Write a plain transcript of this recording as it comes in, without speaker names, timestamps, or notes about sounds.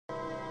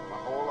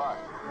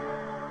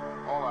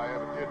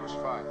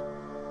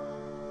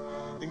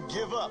Then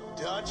give up,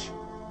 Dutch.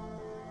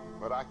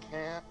 But I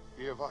can't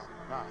give up,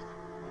 neither.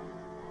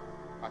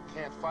 I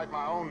can't fight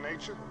my own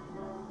nature.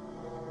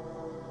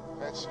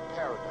 That's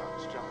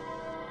paradox, John.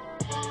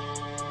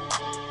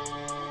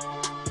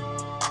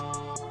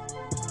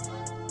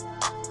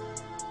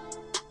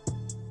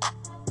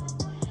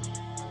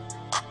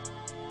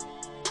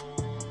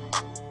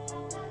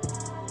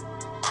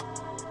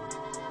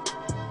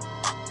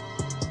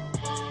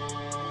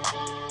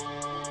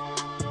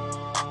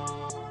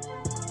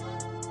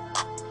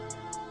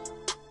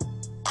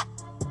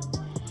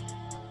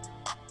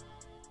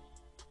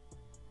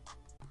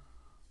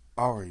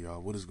 Alright,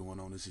 y'all, what is going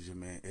on? This is your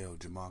man L.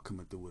 Jamal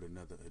coming through with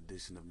another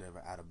edition of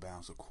Never Out of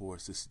Bounds. Of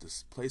course, this is the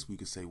place where you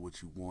can say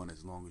what you want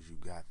as long as you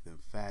got them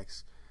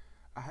facts.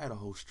 I had a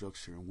whole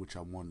structure in which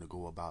I wanted to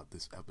go about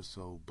this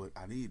episode, but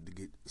I needed to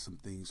get some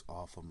things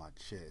off of my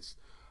chest.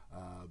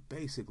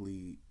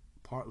 Basically,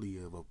 partly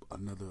of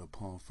another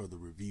upon further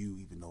review,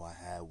 even though I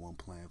had one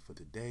planned for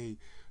today.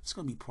 It's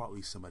going to be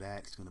partly some of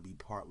that. It's going to be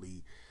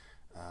partly,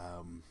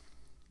 some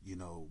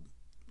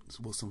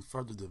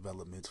further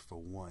developments for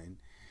one.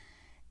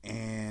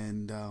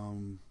 And,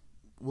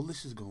 well,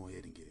 let's just go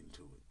ahead and get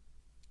into it.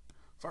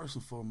 First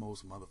and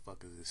foremost,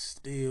 motherfuckers is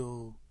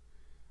still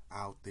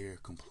out there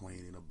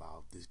complaining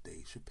about this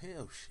Dave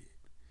Chappelle shit.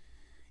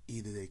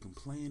 Either they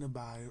complain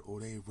about it or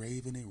they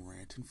raving and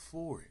ranting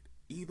for it.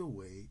 Either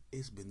way,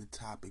 it's been the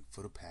topic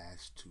for the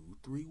past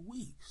 2-3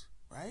 weeks,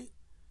 right?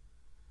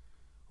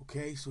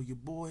 Okay, so your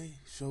boy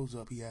shows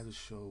up. He has a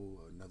show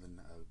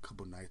a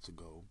couple nights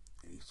ago,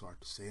 and he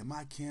starts to say, "Am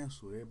I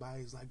canceled?"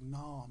 Everybody's like,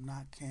 "No, I'm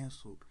not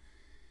canceled."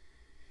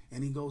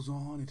 And he goes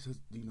on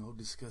and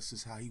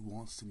discusses how he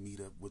wants to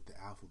meet up with the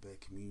alphabet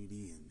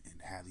community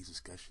and have these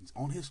discussions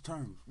on his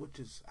terms, which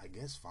is, I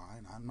guess,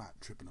 fine. I'm not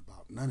tripping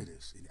about none of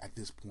this at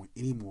this point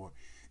anymore.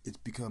 It's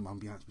become, I'll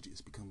be honest with you,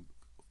 it's become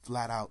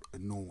flat out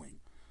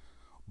annoying.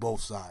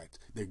 Both sides.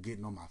 They're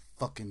getting on my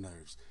fucking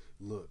nerves.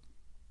 Look,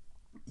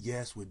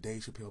 yes, what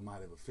Dave Chappelle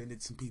might have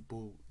offended some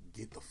people,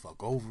 get the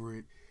fuck over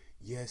it.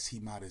 Yes, he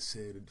might have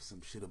said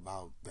some shit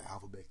about the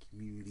alphabet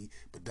community,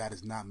 but that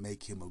does not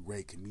make him a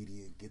great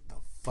comedian. Get the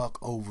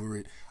fuck over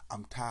it.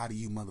 I'm tired of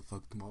you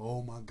motherfuckers.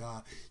 Oh my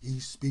God,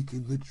 he's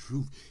speaking the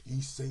truth.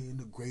 He's saying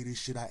the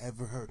greatest shit I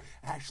ever heard.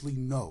 Actually,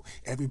 no.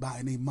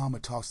 Everybody and their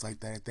mama talks like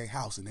that at their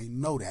house, and they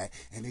know that,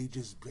 and they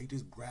just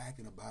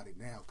bragging about it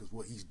now because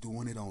what, he's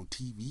doing it on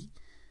TV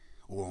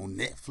or on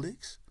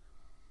Netflix?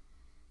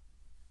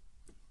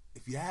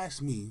 If you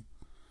ask me,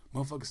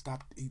 motherfucker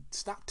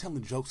stopped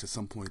telling jokes at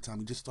some point in time.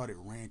 He just started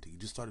ranting. He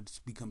just started to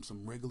become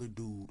some regular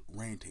dude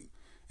ranting.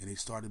 And it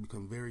started to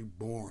become very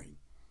boring.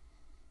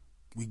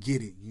 We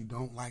get it. You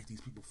don't like these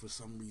people for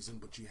some reason,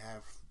 but you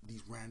have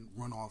these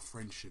run-off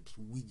friendships.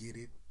 We get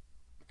it.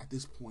 At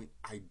this point,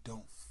 I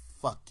don't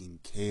fucking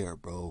care,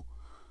 bro.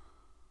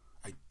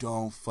 I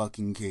don't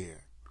fucking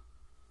care.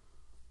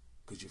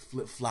 Because you're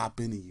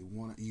flip-flopping and you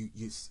want to...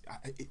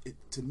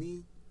 To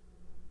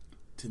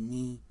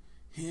me,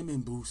 him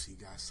and Boosie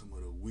got some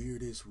of the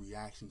weirdest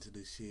reaction to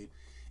this shit,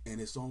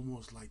 and it's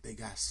almost like they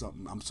got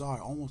something.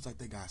 Almost like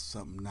they got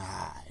something to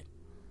hide.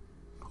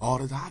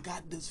 I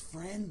got this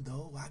friend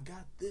though. I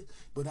got this,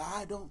 but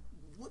I don't.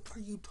 What are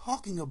you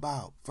talking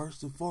about?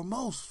 First and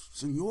foremost,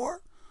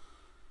 senor.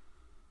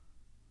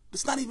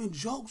 It's not even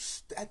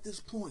jokes at this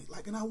point.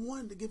 And I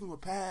wanted to give him a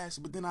pass,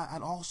 but then I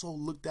also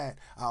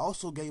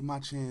gave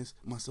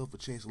myself a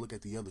chance to look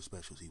at the other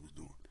specials he was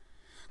doing,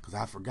 because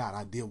I forgot.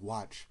 I did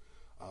watch.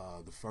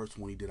 The first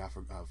one he did, I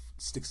forgot,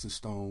 Sticks and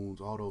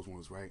Stones, all those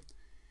ones, right?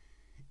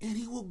 And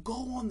he will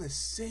go on the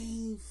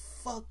same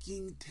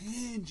fucking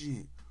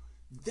tangent.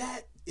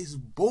 That is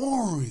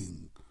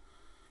boring.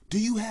 Do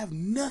you have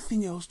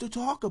nothing else to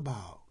talk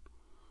about?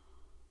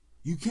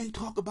 You can't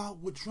talk about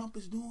what Trump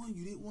is doing.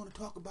 You didn't want to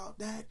talk about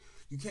that.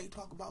 You can't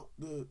talk about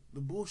the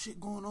bullshit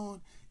going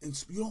on. And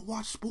you don't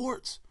watch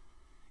sports.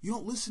 You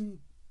don't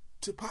listen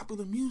to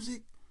popular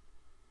music.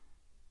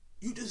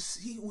 He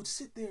would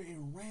sit there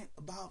and rant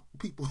about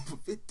people for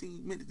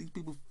 15 minutes, these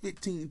people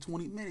 15,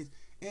 20 minutes,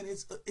 and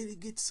it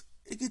gets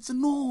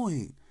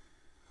annoying.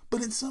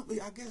 But in some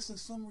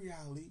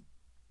reality,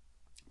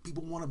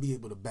 people want to be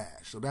able to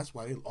bash. So that's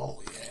why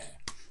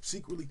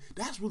secretly,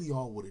 that's really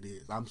all what it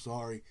is. I'm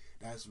sorry,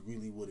 that's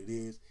really what it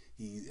is.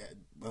 He's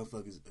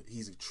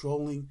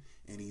trolling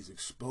and he's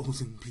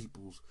exposing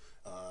people's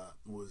what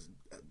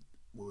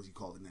was he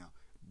call it now?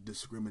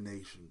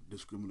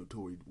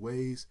 Discriminatory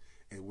ways,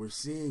 and we're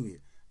seeing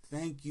it.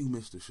 Thank you,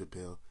 Mr.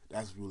 Chappelle.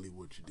 That's really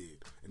what you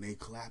did. And they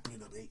clapping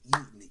it up, they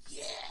eating it.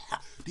 Yeah,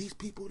 these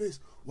people this,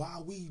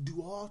 while we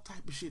do all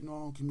type of shit in our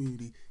own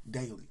community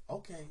daily.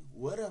 Okay,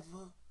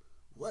 whatever.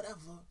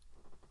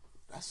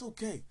 That's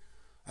okay.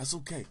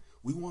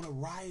 We want to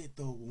riot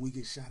though when we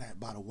get shot at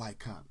by the white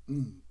cop.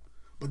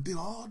 But then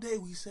all day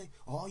we say,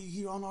 all you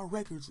hear on our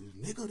records is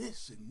nigga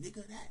this and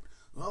nigga that.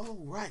 Oh,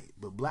 right.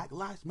 But Black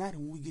Lives Matter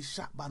when we get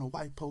shot by the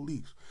white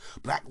police.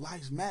 Black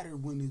Lives Matter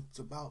when it's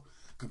about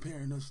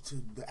comparing us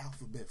to the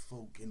alphabet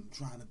folk and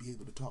trying to be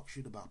able to talk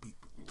shit about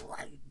people.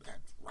 Right.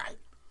 That's right.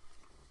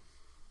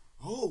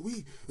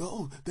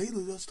 They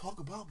let us talk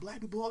about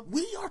black people.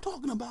 We are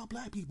talking about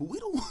black people. We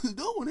don't want to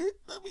doing it.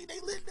 I mean, they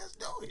letting us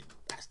do it.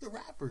 That's the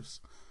rappers.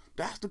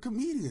 That's the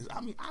comedians.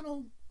 I mean,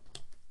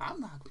 I'm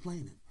not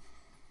complaining.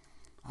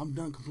 I'm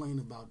done complaining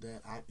about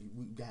that.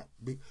 We got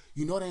big.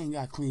 You know they ain't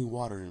got clean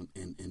water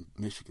in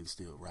Michigan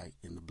still, right?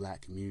 In the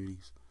black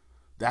communities,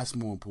 that's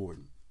more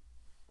important.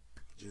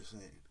 Just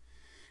saying.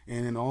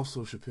 And then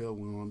also Chappelle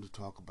went on to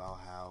talk about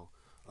how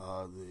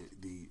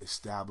the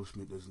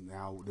establishment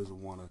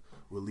doesn't want to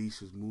release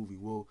his movie.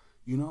 Well,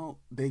 you know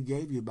they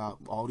gave you about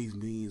all these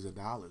millions of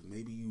dollars.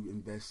 Maybe you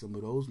invest some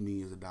of those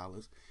millions of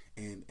dollars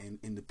and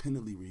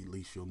independently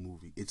release your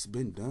movie. It's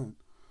been done.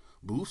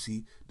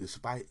 Boosie,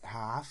 despite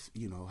how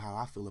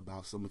I feel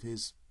about some of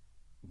his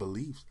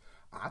beliefs,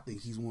 I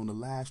think he's one of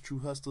the last true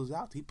hustlers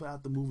out. He put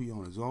out the movie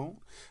on his own,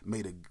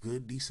 made a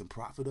good, decent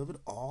profit of it,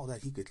 all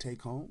that he could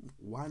take home.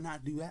 Why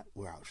not do that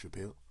without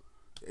Chappelle?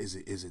 Is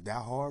it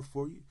that hard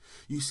for you?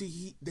 You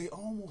see, they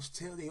almost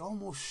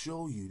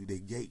show you the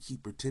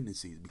gatekeeper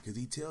tendencies because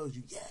he tells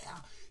you, yeah,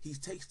 he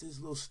takes this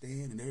little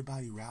stand and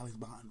everybody rallies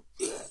behind him.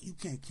 Yeah, you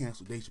can't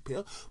cancel Dave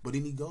Chappelle. But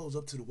then he goes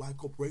up to the white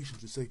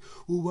corporations and say,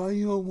 well, why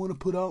you don't want to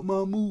put out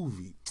my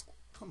movie?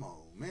 Come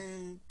on,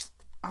 man.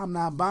 I'm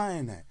not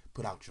buying that.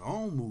 Put out your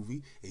own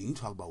movie and you can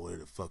talk about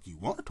whatever the fuck you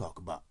want to talk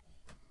about.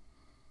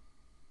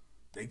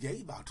 They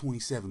gave about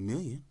 $27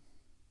 million.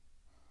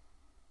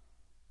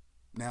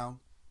 Now,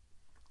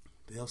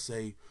 they'll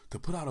say to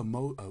put out a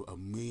 $1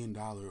 million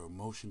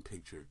motion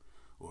picture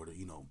or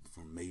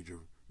from major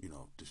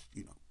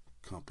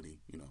company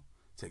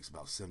takes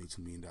about $72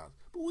 million.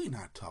 But we're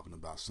not talking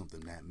about something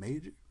that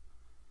major.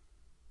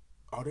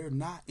 Are there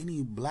not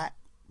any black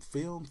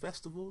film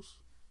festivals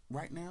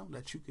right now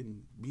that you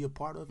can be a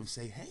part of and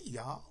say, hey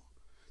y'all?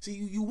 See,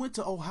 you went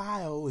to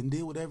Ohio and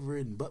did whatever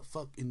in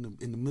buttfuck in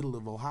the middle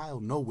of Ohio,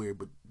 nowhere.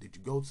 But did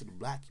you go to the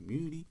black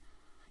community?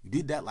 You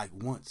did that like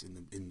once in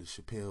the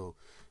Chappelle,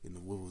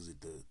 what was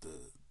it,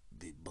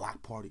 the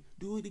Black Party.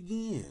 Do it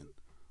again.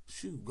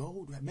 Shoot,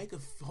 go make a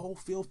whole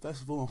film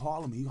festival in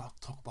Harlem and you got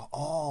to talk about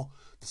all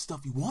the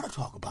stuff you want to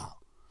talk about.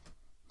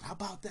 How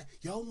about that?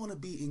 Y'all want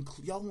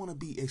to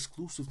be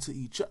exclusive to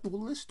each other?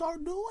 Well, let's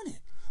start doing it.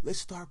 Let's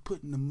start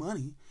putting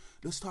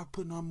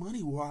our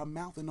money where our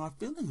mouth and our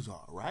feelings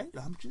are, right?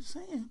 I'm just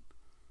saying.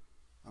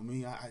 I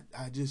mean,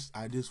 I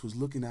just was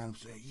looking at him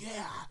saying,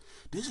 yeah,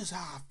 this is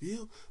how I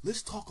feel.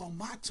 Let's talk on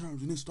my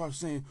terms. And then start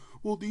saying,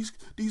 well, these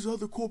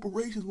other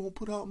corporations won't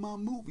put out my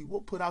movie.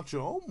 Well, put out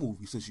your own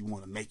movie since you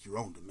want to make your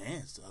own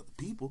demands to other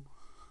people.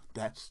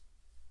 That's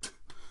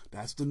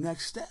the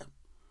next step.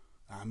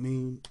 I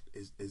mean,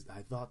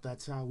 I thought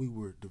that's how we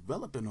were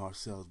developing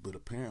ourselves, but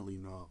apparently,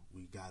 no,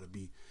 we gotta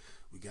be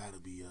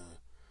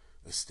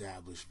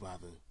established by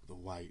the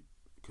white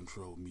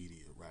controlled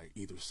media, right?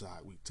 Either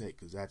side we take,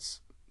 because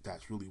that's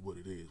really what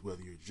it is.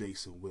 Whether you're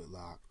Jason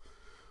Whitlock,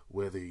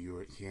 whether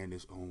you're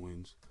Candace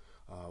Owens,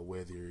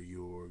 whether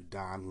you're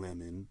Don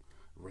Lemon,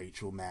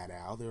 Rachel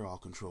Maddow, they're all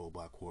controlled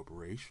by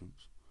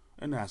corporations,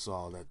 and that's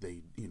all that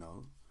they,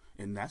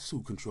 and that's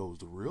who controls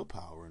the real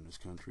power in this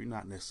country,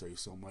 not necessarily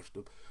so much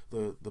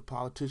the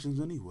politicians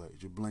anyway.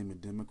 You're blaming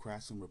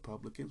Democrats and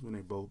Republicans when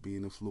they're both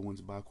being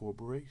influenced by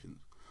corporations,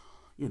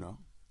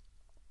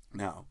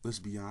 Now, let's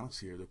be honest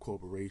here, the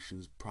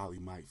corporations probably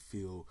might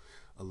feel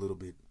a little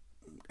bit,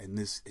 in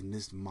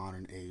this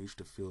modern age,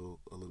 to feel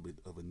a little bit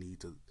of a need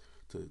to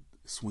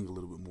swing a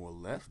little bit more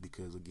left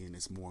because, again,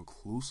 it's more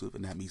inclusive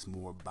and that means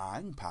more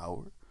buying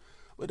power.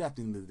 But at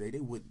the end of the day,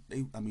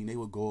 they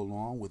would go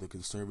along with a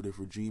conservative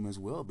regime as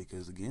well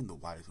because, again, the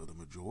whites are the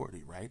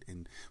majority, right?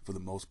 And for the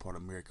most part,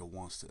 America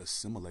wants to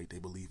assimilate. They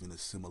believe in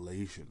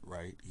assimilation,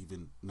 right?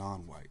 Even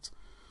non-whites,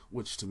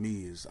 which to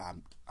me is,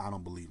 I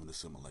don't believe in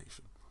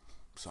assimilation.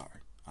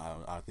 Sorry.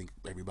 I think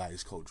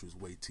everybody's culture is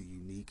way too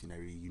unique and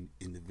every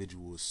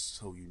individual is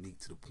so unique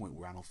to the point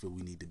where I don't feel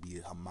we need to be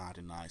a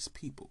homogenized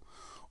people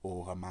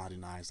or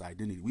homogenized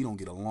identity. We don't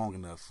get along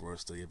enough for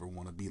us to ever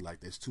want to be like.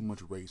 There's too much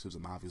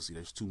racism. Obviously,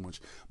 there's too much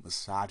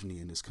misogyny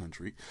in this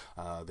country.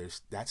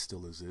 That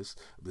still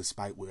exists,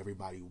 despite what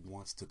everybody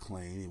wants to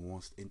claim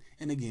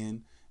and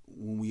again,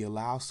 when we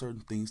allow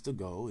certain things to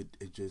go,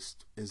 it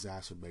just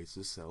exacerbates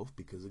itself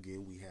because,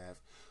 again, we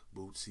have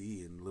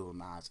Bootsy and Lil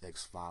Nas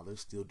X father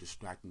still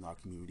distracting our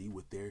community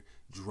with their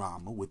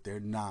drama, with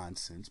their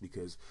nonsense,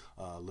 because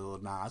Lil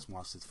Nas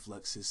wants to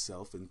flex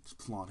himself and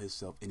flaunt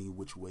himself any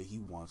which way he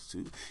wants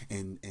to,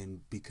 and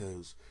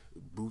because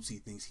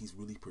Bootsy thinks he's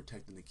really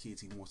protecting the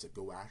kids, he wants to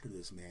go after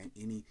this man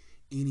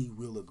any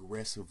real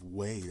aggressive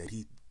way that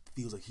he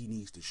feels like he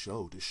needs to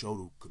show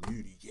the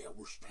community, yeah,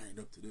 we're standing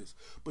up to this.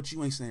 But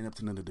you ain't standing up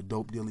to none of the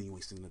dope dealing, you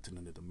ain't standing up to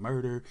none of the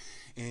murder.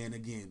 And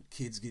again,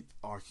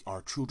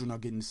 our children are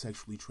getting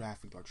sexually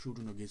trafficked, our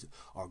children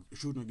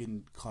are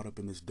getting caught up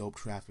in this dope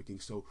trafficking.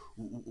 So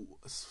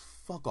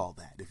fuck all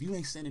that. If you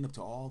ain't standing up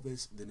to all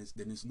this, then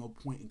there's no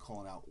point in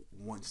calling out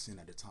one sin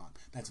at a time.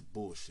 That's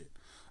bullshit.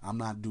 I'm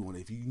not doing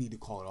it. If you need to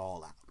call it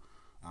all out,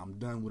 I'm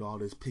done with all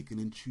this picking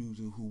and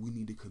choosing who we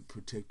need to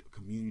protect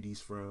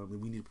communities from,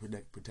 and we need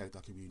to protect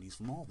our communities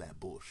from all that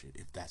bullshit,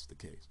 if that's the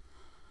case.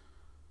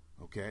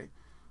 Okay,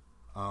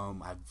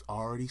 I've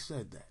already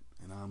said that,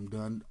 and I'm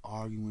done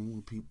arguing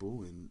with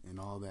people and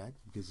all that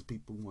because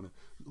people want to.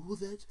 Well,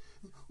 that's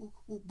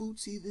well,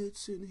 Bootsy.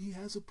 That's and he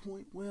has a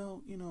point.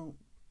 Well, in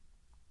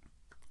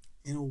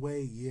a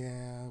way,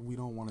 yeah, we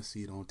don't want to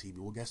see it on TV.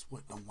 Well, guess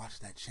what? Don't watch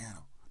that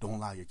channel. Don't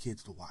allow your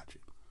kids to watch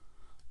it.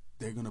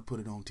 They're gonna put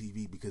it on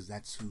TV because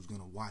that's who's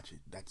gonna watch it.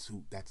 That's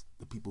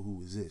the people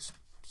who exist.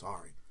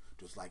 Sorry,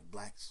 just like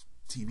black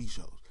TV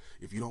shows.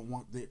 If you don't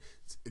want that,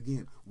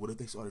 again, what if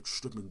they started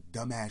stripping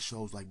dumbass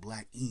shows like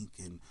Black Ink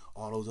and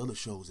all those other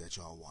shows that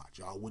y'all watch?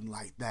 Y'all wouldn't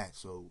like that.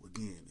 So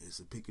again, it's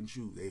a pick and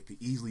choose. They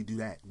could easily do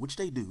that, which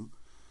they do.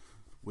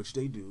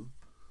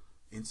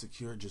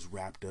 Insecure just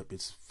wrapped up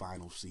its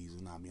final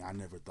season. I mean, I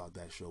never thought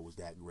that show was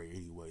that great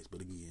anyways.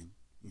 But again,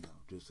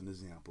 just an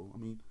example. I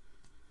mean,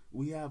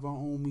 we have our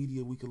own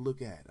media we can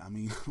look at. I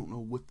mean, I don't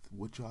know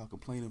what y'all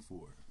complaining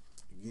for.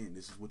 Again,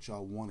 this is what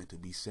y'all wanted, to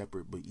be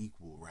separate but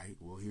equal, right?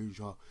 Well, here's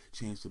y'all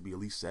chance to be at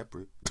least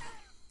separate.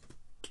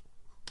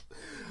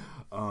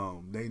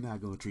 They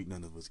not gonna treat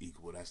none of us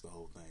equal. That's the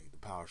whole thing. The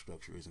power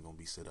structure isn't gonna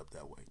be set up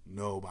that way.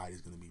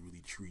 Nobody's gonna be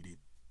really treated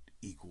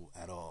equal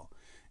at all.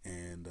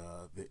 And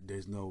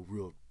there's no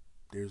real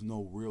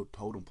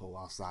totem pole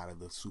outside of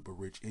the super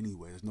rich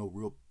anyway. There's no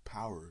real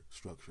power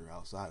structure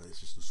outside of it. It's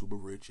just the super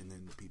rich and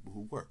then the people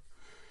who work.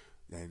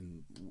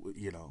 And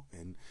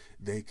and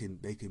they can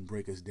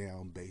break us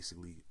down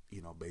basically,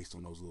 based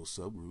on those little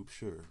subgroups.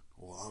 Sure.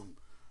 Well,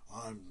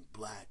 I'm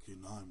black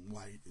and I'm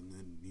white, and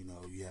then you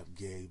have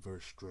gay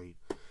versus straight,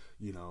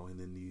 and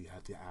then you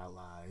have the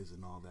allies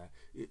and all that.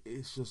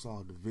 It's just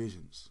all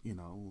divisions.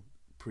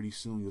 Pretty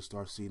soon you'll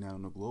start seeing that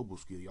on the global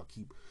scale. Y'all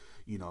keep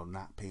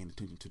not paying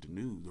attention to the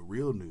news, the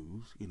real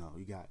news.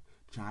 You got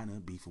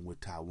China beefing with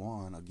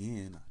Taiwan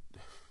again.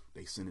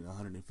 They sending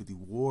 150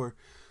 war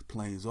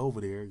planes over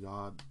there.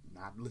 Y'all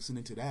not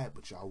listening to that,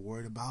 but y'all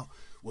worried about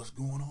what's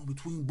going on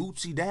between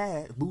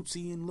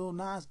Bootsy and Lil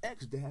Nas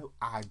X dad.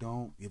 I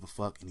don't give a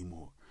fuck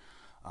anymore.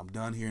 I'm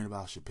done hearing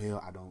about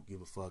Chappelle. I don't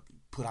give a fuck.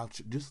 Put out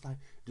I'm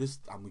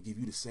gonna give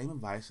you the same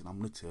advice, and I'm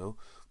gonna tell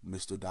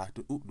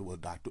Dr.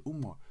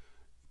 Umar,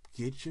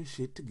 get your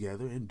shit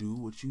together and do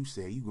what you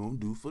say you're gonna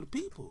do for the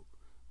people.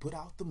 Put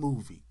out the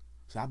movie.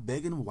 Stop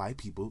begging the white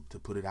people to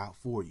put it out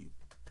for you.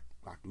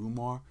 Dr.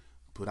 Umar,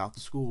 put out the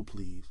school,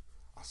 please.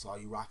 I saw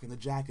you rocking the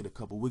jacket a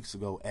couple weeks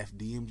ago.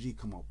 FDMG,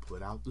 come on,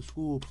 put out the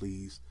school,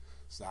 please.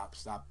 Stop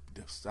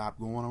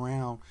going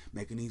around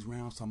making these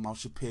rounds talking about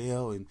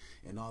Chappelle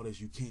and all this.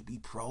 You can't be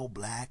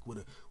pro-black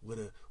with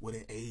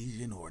an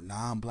Asian or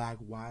non-black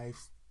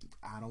wife.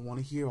 I don't want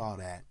to hear all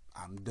that.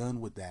 I'm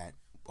done with that.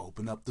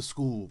 Open up the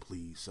school,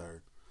 please,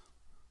 sir.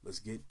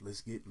 Let's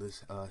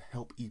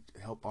help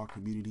our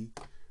community.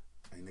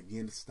 And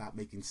again, stop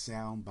making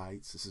sound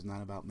bites. This is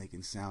not about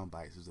making sound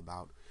bites. It's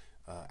about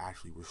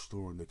actually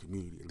restoring the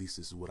community. At least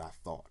this is what I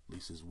thought. At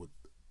least this is what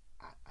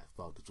I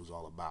thought this was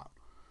all about.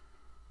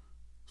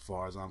 As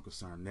far as I'm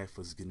concerned,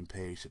 Netflix is getting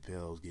paid,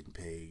 Chappelle's getting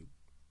paid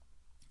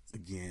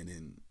again,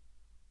 and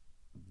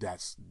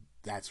that's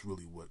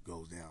really what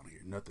goes down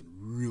here. Nothing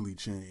really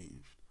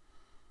changed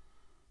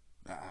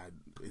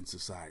in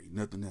society.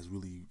 Nothing has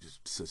really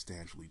just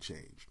substantially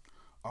changed.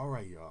 All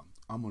right, y'all.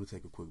 I'm going to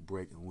take a quick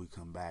break, and when we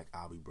come back,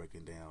 I'll be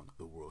breaking down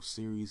the World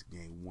Series.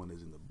 Game 1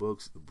 is in the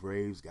books. The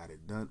Braves got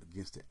it done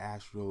against the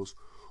Astros.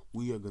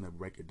 We are going to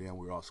break it down.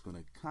 We're also going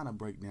to kind of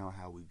break down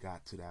how we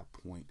got to that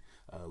point,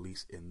 at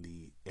least in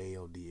the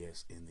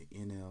ALDS and the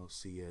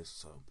NLCS.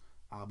 So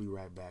I'll be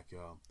right back,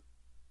 y'all.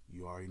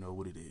 You already know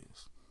what it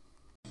is.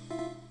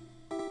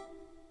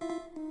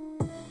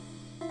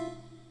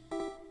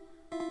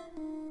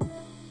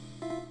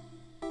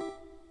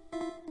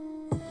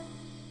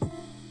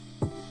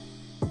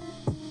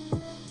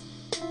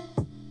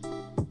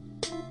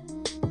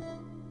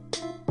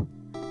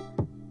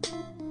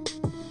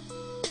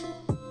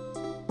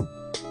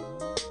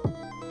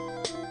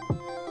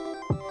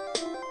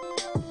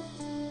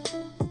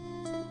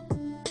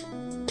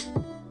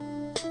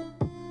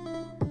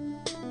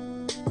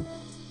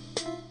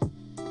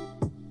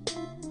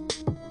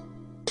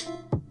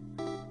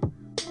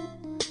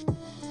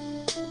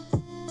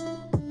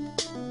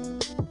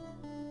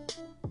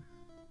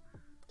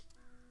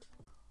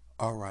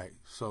 All right,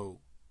 so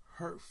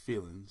hurt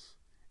feelings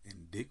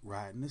and dick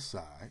riding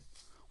aside,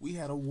 we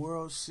had a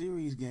World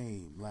Series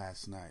game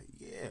last night.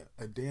 Yeah,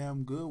 a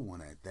damn good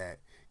one at that.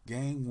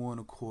 Game 1,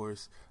 of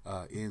course,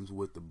 ends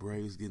with the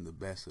Braves getting the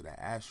best of the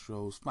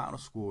Astros. Final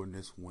score in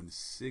this one,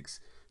 6-2.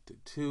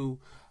 For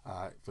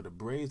the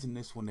Braves in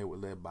this one, they were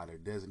led by their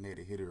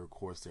designated hitter. Of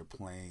course, they're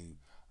playing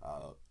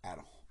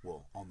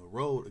on the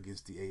road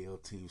against the AL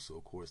team, so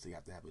of course they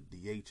have to have a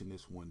DH in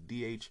this one.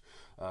 The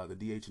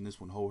DH in this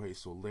one, Jorge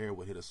Soler,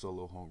 would hit a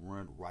solo home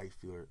run. Right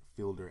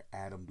fielder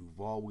Adam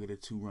Duvall would hit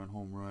a 2-run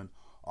home run.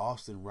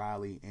 Austin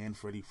Riley and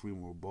Freddie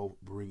Freeman will both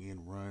bring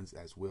in runs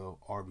as well,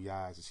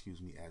 RBIs,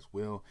 as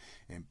well.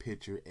 And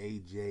pitcher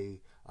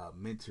AJ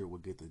Minter will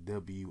get the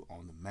W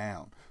on the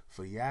mound.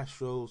 For the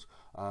Astros,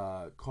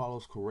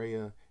 Carlos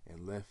Correa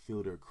and left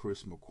fielder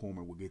Chris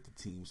McCormick will get the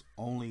team's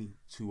only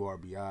 2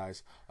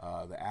 RBIs.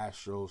 The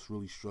Astros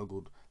really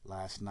struggled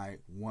last night,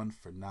 1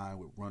 for 9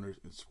 with runners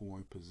in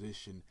scoring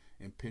position.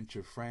 And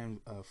pitcher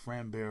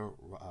Framber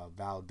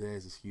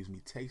Valdez,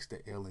 takes the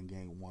L in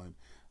game 1.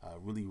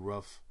 Really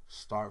rough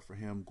start for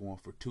him, going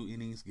for 2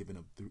 innings, giving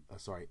up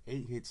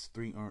 8 hits,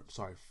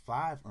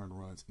 5 earned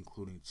runs,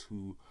 including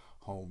 2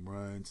 home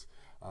runs.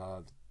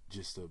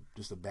 Just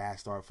a bad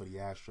start for the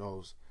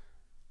Astros.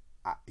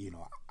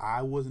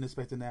 I wasn't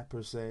expecting that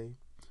per se,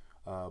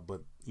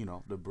 but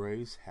the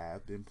Braves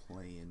have been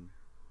playing.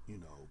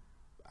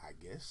 I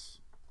guess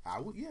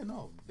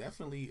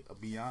definitely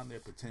beyond their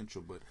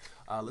potential. But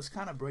let's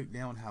kind of break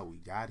down how we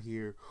got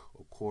here.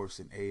 Of course,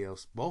 in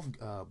both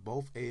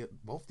the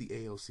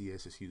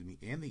ALCS,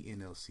 and the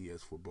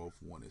NLCS for both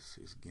won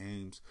his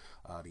games.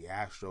 The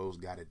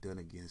Astros got it done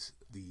against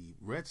the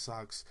Red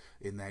Sox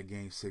in that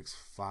game 6,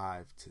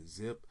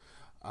 5-0.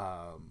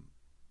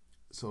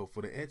 So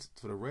for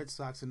the Red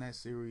Sox in that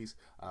series,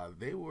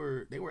 they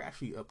were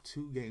actually up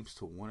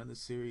 2-1 in the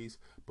series,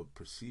 but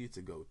proceeded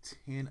to go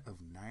 10 of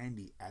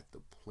 90 at the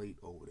plate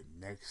over the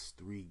next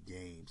 3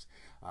 games.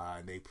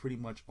 They pretty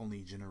much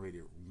only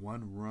generated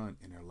 1 run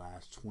in their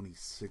last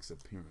 26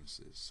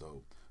 appearances.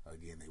 So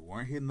again, they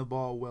weren't hitting the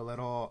ball well at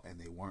all, and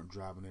they weren't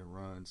driving in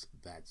runs.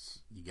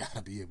 You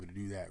gotta be able to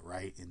do that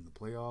right in the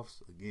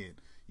playoffs. Again,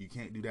 you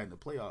can't do that in the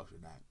playoffs.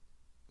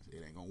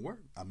 It ain't gonna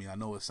work. I mean, I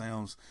know it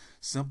sounds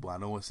simple. I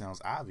know it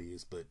sounds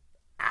obvious, but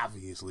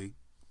obviously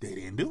they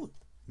didn't do it.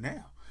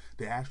 Now,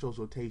 the Astros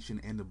rotation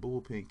and the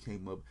bullpen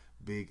came up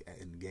big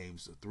in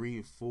games 3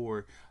 and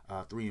 4,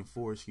 and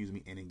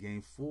in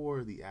game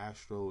 4, the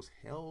Astros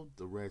held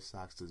the Red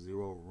Sox to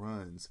 0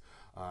 runs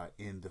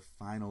in the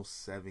final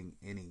 7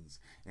 innings.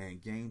 And in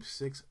game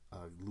 6,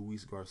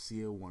 Luis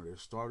Garcia, one of their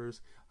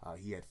starters,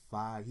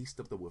 he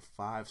stepped up with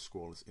 5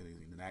 scoreless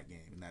innings in that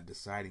game, in that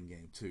deciding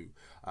game too.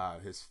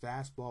 His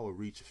fastball will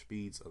reach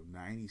speeds of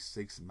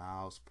 96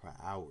 miles per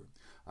hour.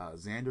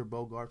 Xander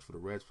Bogaerts for the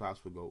Red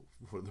Sox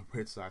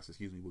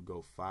would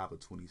go 5 of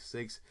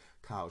 26.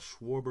 Kyle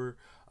Schwarber,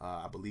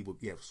 I believe,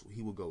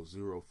 he will go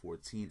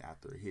 0-14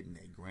 after hitting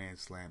a grand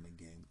slam in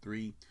game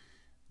 3.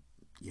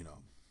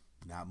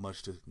 Not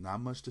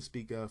much to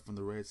speak of from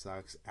the Red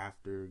Sox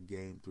after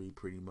game 3.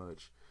 Pretty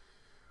much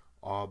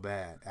all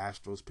bad.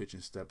 Astros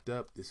pitching stepped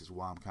up. This is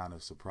why I'm kind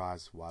of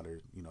surprised why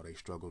they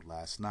struggled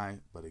last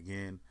night. But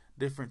again,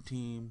 different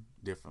team,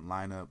 different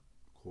lineup.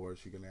 Of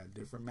course, you're gonna have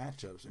different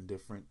matchups and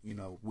different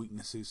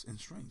weaknesses and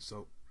strengths.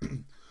 So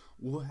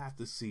we'll have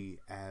to see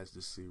as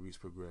the series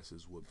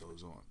progresses what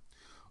goes on.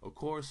 Of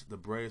course, the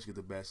Braves get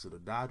the best of the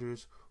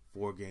Dodgers,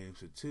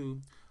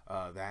 4-2.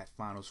 That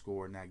final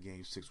score in that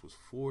game 6 was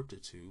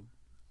 4-2.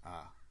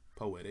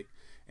 Poetic.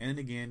 And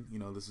again,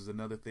 this is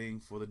another thing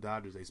for the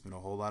Dodgers. They spent a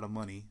whole lot of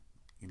money,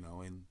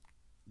 and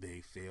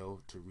they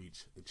failed to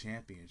reach the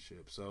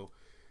championship. So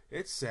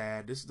it's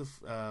sad. This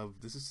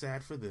is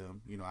sad for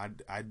them.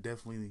 I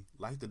definitely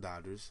like the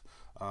Dodgers,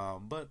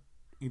 but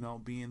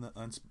being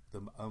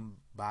the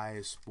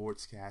unbiased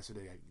sportscaster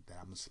that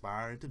I'm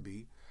aspiring to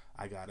be,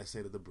 I gotta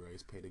say that the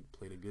Braves played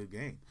a good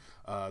game.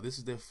 This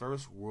is their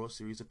first World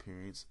Series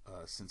appearance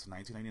since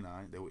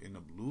 1999. They would end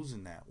up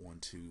losing that one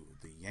to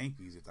the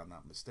Yankees, if I'm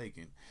not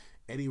mistaken.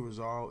 Eddie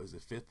Rosario is the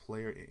 5th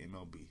player in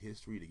MLB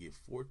history to get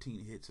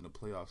 14 hits in a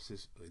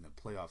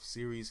playoff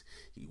series.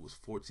 He was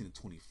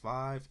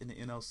 14-25 in the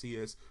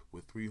NLCS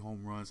with 3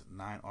 home runs,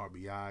 9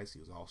 RBIs. He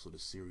was also the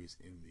series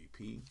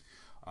MVP.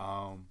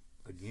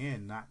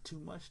 Again, not too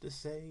much to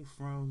say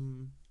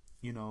from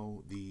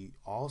the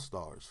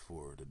All-Stars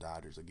for the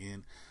Dodgers.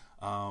 Again,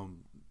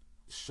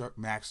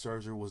 Max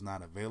Scherzer was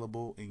not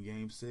available in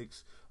Game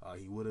 6.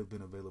 He would have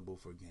been available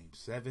for Game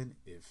 7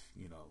 if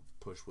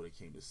push would have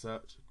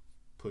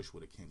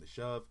came to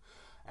shove.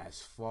 As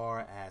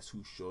far as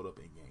who showed up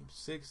in Game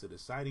 6, the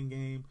deciding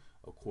game,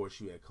 of course,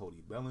 you had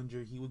Cody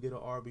Bellinger. He would get an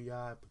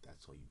RBI, but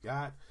that's all you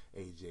got.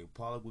 AJ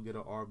Pollock would get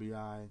an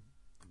RBI.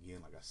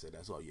 Again, like I said,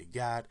 that's all you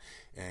got.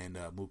 And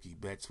Mookie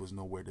Betts was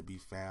nowhere to be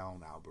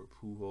found. Albert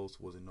Pujols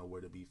wasn't nowhere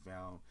to be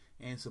found.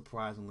 And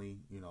surprisingly,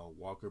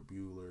 Walker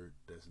Buehler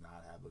does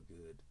not have a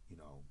good,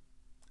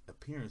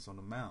 appearance on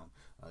the mound.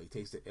 He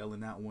takes the L in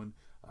that one.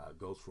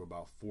 Goes for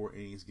about 4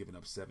 innings, giving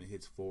up 7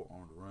 hits, 4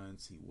 earned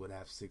runs. He would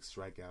have 6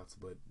 strikeouts,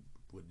 but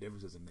what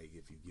difference does it make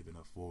if you've given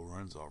up 4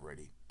 runs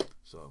already?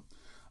 So,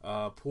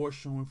 poor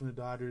showing from the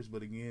Dodgers,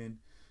 but again,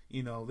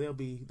 they'll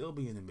be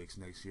in the mix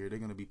next year. They're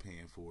gonna be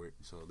paying for it,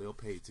 so they'll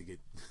pay to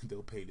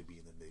be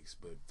in the mix.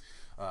 But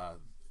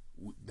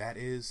that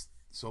is,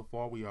 so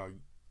far we are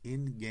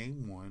in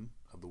Game 1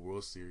 of the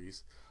World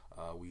Series.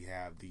 We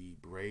have the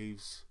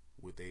Braves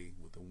with a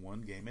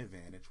 1-game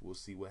advantage. We'll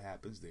see what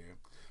happens there.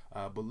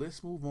 But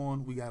let's move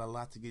on. We got a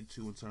lot to get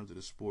to in terms of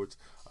the sports.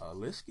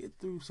 Let's get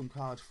through some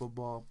college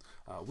football.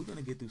 We're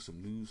gonna get through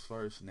some news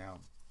first. Now,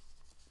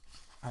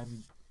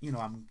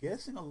 I'm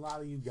guessing a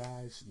lot of you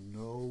guys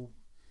know,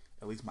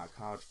 at least my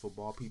college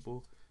football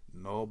people,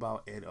 know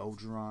about Ed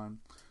Orgeron.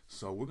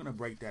 So we're going to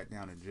break that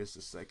down in just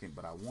a second,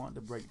 but I wanted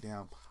to break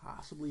down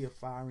possibly a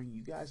firing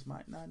you guys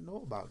might not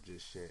know about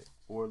just yet,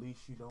 or at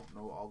least you don't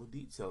know all the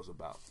details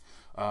about.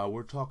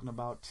 We're talking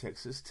about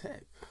Texas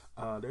Tech.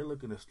 They're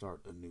looking to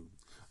start anew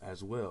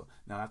as well.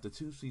 Now, after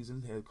 2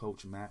 seasons, head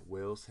coach Matt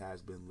Wells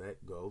has been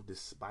let go,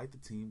 despite the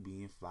team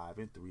being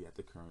 5-3 at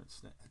the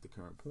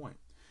current point.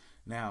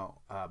 Now,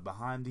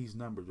 behind these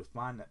numbers,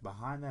 behind that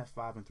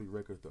 5-3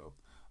 record, though,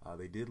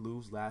 they did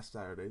lose last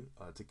Saturday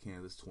to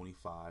Kansas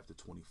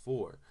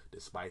 25-24,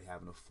 despite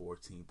having a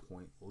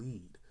 14-point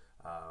lead.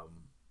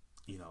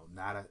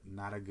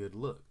 Not a good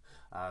look.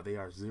 They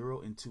are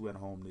 0-2 at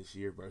home this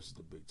year versus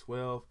the Big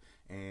 12,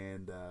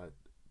 and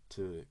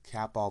to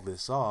cap all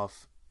this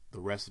off, the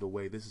rest of the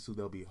way, this is who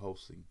they'll be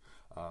hosting.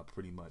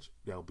 Pretty much,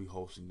 they'll be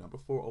hosting number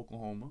 4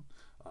 Oklahoma,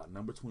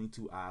 number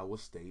 22 Iowa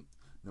State,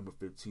 number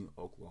 15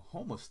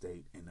 Oklahoma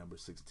State, and number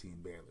 16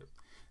 Baylor.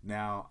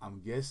 Now,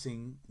 I'm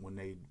guessing when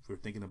they were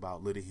thinking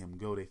about letting him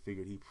go, they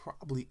figured he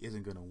probably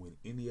isn't going to win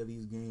any of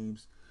these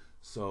games.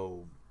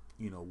 So,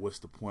 what's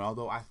the point?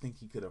 Although I think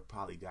he could have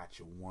probably got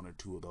you 1 or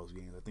 2 of those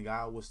games. I think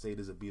Iowa State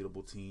is a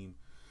beatable team.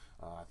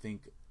 I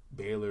think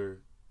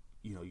Baylor,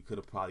 you could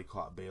have probably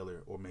caught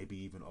Baylor or maybe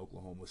even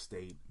Oklahoma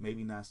State.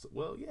 Maybe not.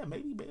 Well, yeah,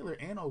 maybe Baylor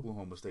and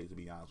Oklahoma State, to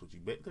be honest with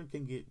you.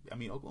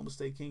 Oklahoma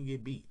State can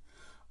get beat.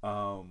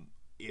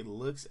 It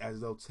looks as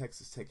though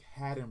Texas Tech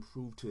had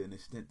improved to an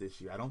extent this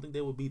year. I don't think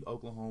they will beat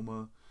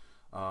Oklahoma.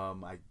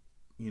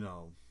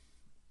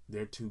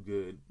 They're too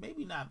good.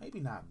 Maybe not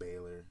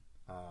Baylor.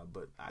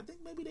 But I think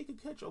maybe they could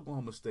catch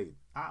Oklahoma State,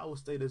 Iowa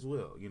State as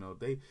well.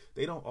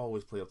 They don't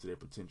always play up to their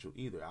potential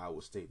either,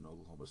 Iowa State and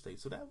Oklahoma State.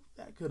 So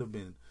that could have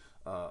been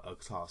a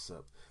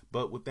toss-up.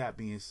 But with that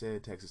being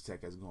said, Texas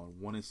Tech has gone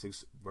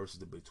 1-6 versus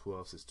the Big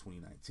 12 since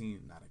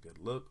 2019. Not a good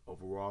look.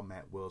 Overall,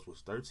 Matt Wells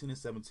was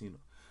 13-17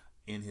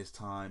 in his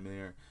time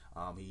there.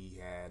 He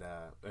had,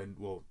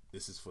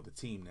 this is for the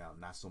team now,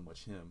 not so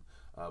much him,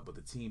 but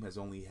the team has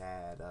only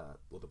had,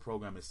 the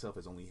program itself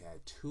has only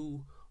had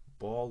 2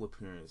 ball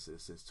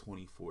appearances since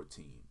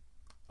 2014,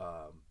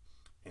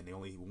 and they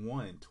only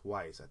won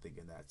twice, I think,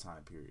 in that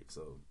time period.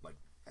 So,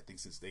 I think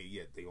since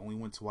they only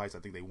won twice. I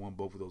think they won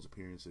both of those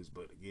appearances,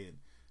 but again,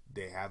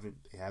 they haven't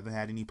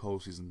had any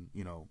postseason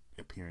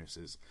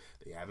appearances.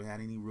 They haven't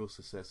had any real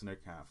success in their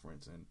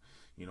conference, and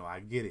I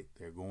get it.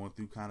 They're going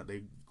through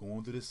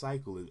the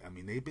cycle. I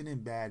mean, they've been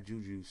in bad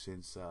juju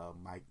since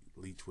Mike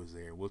Leach was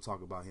there. We'll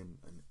talk about him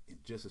in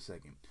just a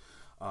second.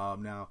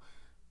 Now,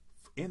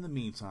 in the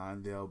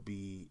meantime, they'll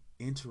be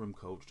interim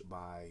coached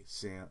by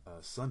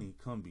Sonny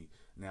Cumbie.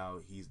 Now,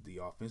 he's the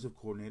offensive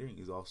coordinator, and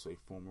he's also a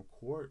former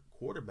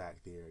quarterback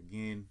there.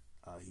 Again,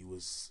 he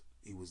was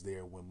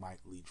there when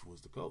Mike Leach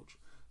was the coach.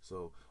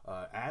 So,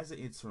 as an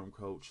interim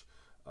coach,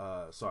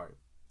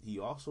 he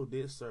also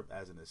did serve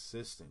as an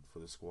assistant for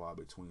the squad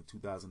between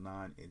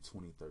 2009 and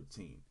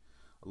 2013.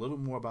 A little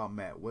bit more about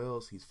Matt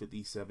Wells. He's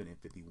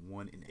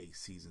 57-51 in 8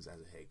 seasons as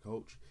a head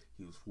coach.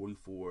 He was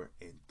 44-34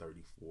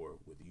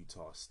 with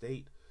Utah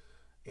State.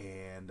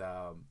 And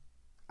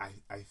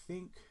I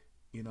think,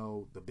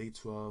 the Big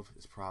 12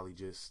 is probably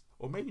just,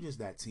 or maybe just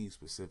that team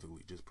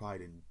specifically, just probably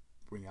didn't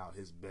bring out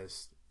his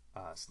best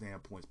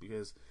standpoints,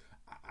 because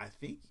I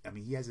think,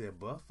 he has an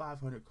above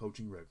 500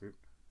 coaching record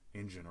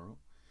in general.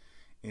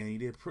 And he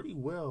did pretty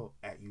well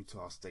at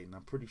Utah State, and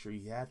I'm pretty sure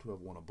he had to have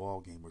won a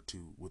ball game or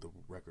 2 with a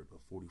record of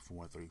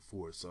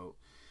 44-34. So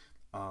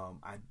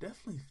I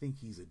definitely think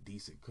he's a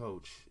decent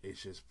coach.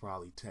 It's just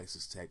probably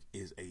Texas Tech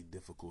is a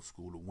difficult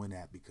school to win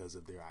at because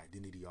of their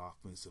identity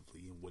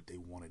offensively and what they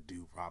want to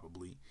do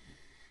probably.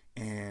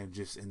 And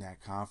just in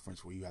that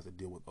conference where you have to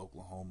deal with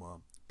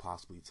Oklahoma,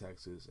 possibly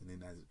Texas, and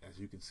then as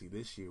you can see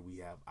this year, we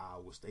have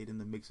Iowa State in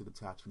the mix of the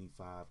top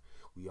 25.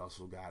 We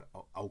also got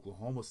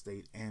Oklahoma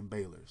State and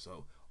Baylor.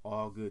 So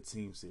all good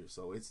teams here.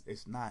 So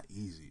it's not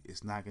easy.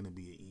 It's not going to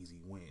be an easy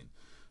win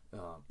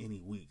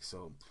any week.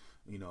 So,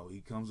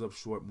 he comes up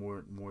short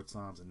more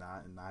times than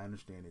not, and I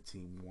understand the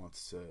team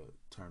wants to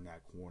turn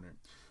that corner.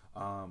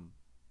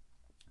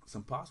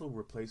 Some possible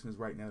replacements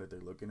right now that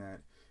they're looking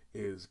at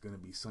is going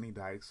to be Sonny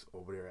Dykes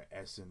over there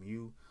at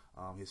SMU.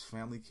 His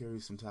family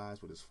carries some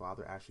ties with his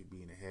father actually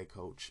being a head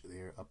coach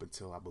there up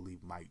until, I believe,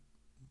 Mike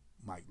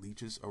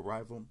Leach's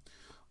arrival.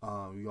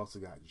 We also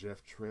got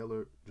Jeff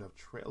Traylor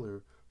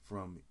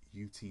from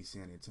UT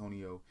San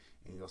Antonio,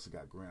 and you also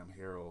got Graham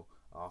Harrell,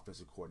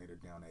 offensive coordinator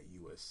down at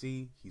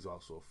USC. He's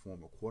also a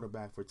former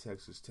quarterback for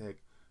Texas Tech,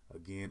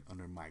 again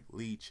under Mike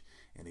Leach.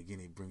 And again,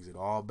 he brings it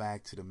all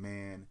back to the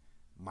man,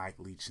 Mike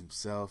Leach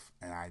himself.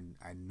 And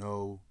I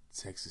know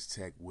Texas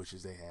Tech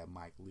wishes they had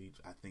Mike Leach.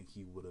 I think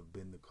he would have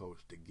been the coach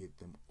to get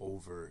them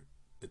over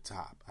the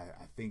top.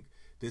 I think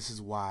this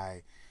is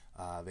why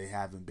they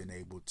haven't been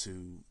able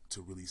to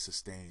really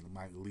sustain.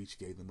 Mike Leach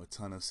gave them a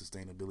ton of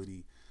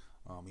sustainability.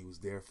 He was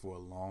there for a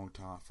long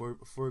time,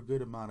 for a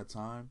good amount of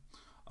time.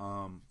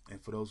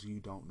 And for those of you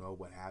who don't know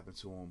what happened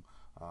to him,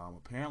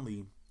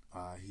 apparently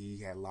he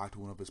had locked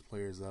one of his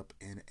players up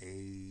in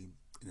a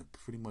in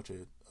pretty much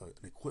an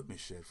equipment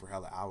shed for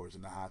hella hours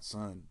in the hot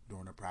sun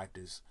during the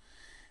practice,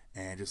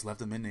 and just left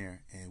them in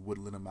there and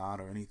wouldn't let them out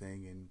or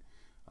anything. And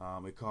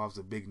it caused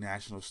a big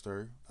national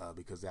stir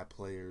because that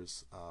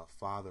player's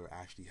father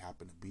actually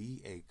happened to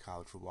be a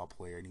college football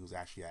player, and he was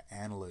actually an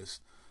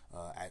analyst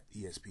at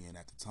ESPN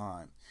at the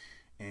time.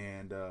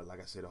 And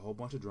like I said, a whole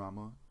bunch of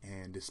drama.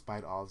 And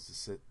despite all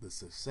the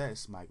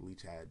success Mike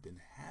Leach had been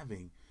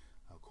having,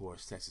 of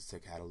course, Texas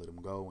Tech had to let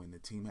him go, and the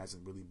team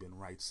hasn't really been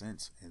right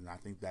since. And I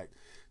think that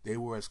they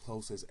were as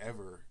close as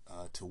ever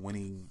to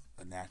winning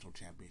a national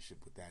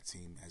championship with that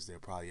team as they're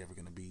probably ever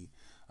going to be.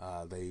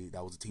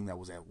 That was a team that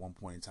was at one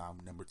point in time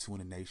number 2 in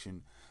the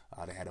nation.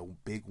 They had a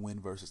big win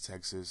versus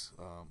Texas.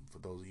 For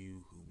those of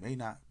you who may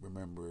not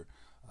remember,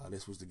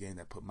 this was the game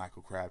that put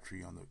Michael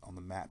Crabtree on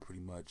the map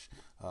pretty much.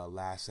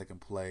 Last second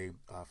play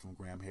from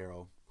Graham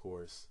Harrell, of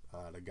course,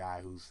 the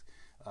guy who's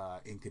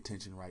in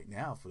contention right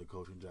now for the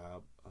coaching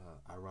job,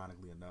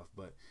 ironically enough.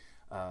 But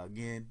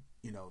again,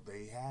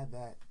 they had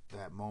that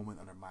moment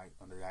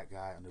under that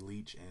guy, under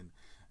Leach, and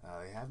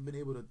they haven't been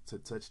able to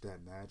touch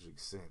that magic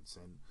since.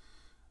 And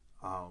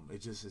it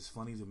just is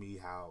funny to me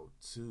how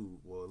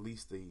at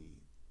least the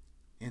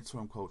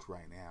interim coach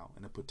right now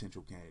and a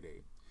potential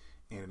candidate,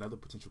 and another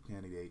potential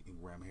candidate in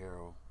Graham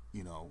Harrell,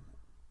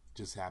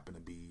 just happen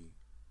to be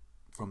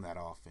from that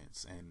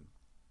offense. And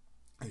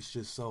it's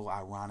just so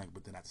ironic,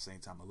 but then at the same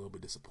time a little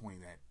bit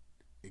disappointing that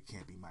it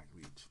can't be Mike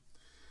Leach.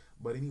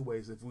 But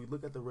anyways, if we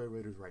look at the Red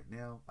Raiders right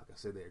now, like I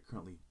said, they're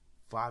currently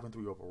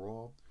 5-3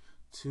 overall,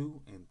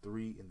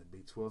 2-3 in the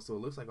Big 12. So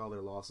it looks like all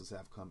their losses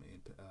have come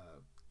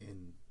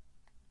in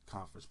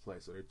conference play.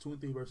 So they're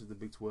 2-3 versus the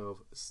Big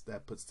 12.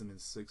 That puts them in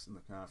 6th in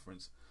the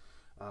conference.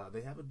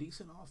 They have a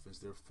decent offense.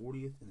 They're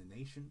 40th in the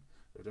nation.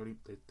 They're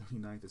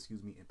 39th,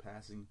 in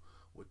passing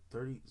with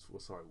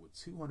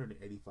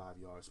 285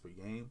 yards per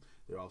game.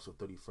 They're also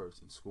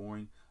 31st in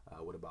scoring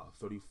with about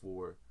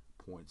 34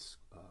 points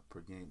per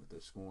game that they're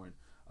scoring.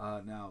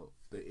 Now,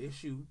 the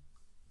issue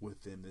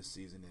with them this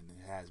season, and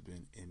it has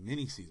been in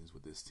many seasons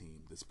with this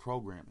team, this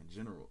program in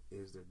general,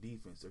 is their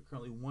defense. They're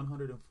currently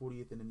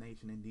 140th in the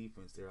nation in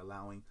defense. They're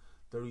allowing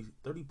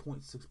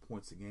 30.6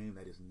 points a game.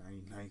 That is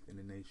 99th in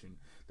the nation.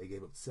 They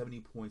gave up 70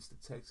 points to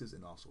Texas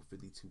and also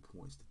 52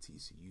 points to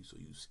TCU. So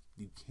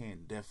you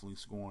can definitely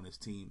score on this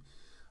team.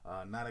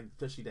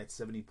 Especially that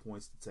 70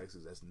 points to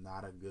Texas. That's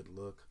not a good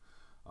look.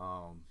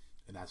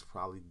 And that's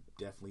probably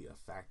definitely a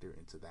factor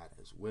into that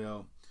as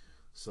well.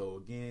 So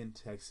again,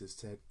 Texas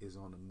Tech is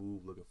on the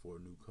move looking for a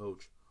new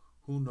coach.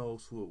 Who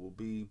knows who it will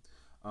be?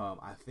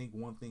 I think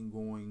one thing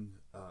going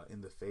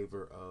in the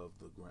favor of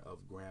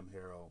Graham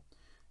Harrell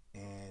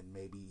and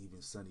maybe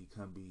even Sonny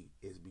Cumbie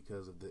is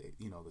because of the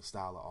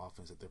style of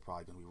offense that they're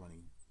probably going to be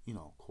running.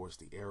 Of course,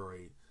 the air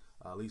raid,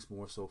 at least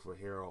more so for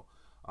Harrell.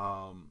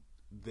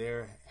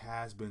 There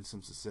has been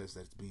some success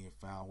that's being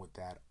found with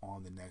that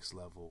on the next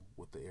level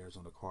with the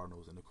Arizona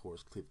Cardinals and, of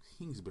course, Cliff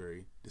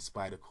Kingsbury,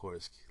 despite, of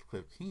course,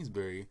 Cliff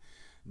Kingsbury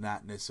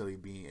not necessarily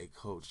being a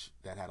coach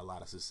that had a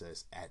lot of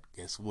success at,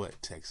 guess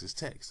what, Texas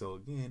Tech. So,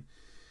 again,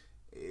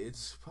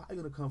 it's probably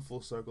going to come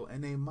full circle,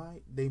 and they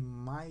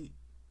might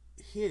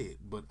hit it,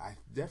 but I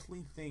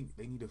definitely think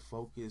they need to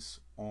focus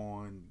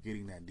on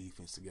getting that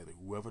defense together.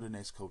 Whoever the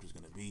next coach is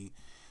going to be,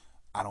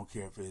 I don't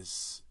care if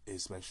his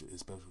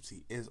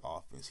specialty is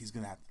offense. He's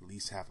going to have to at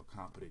least have a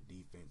competent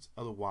defense.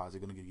 Otherwise,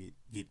 they're going to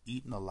get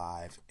eaten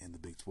alive in the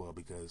Big 12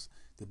 because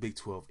the Big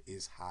 12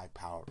 is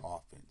high-powered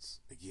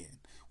offense.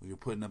 Again, when you're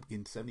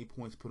getting 70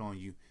 points put on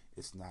you,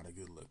 it's not a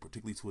good look,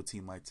 particularly to a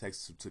team like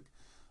Texas who took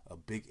a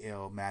big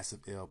L, massive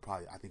L,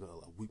 probably I think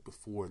a week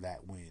before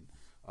that win,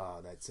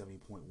 that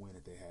 70-point win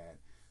that they had.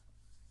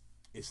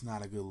 It's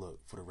not a good look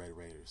for the Red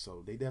Raiders.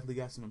 So they definitely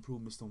got some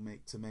improvements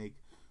to make.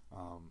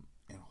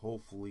 And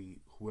hopefully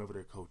whoever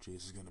their coach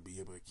is going to be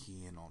able to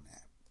key in on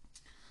that.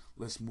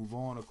 Let's move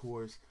on, of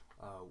course.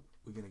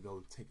 We're going to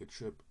go take a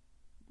trip.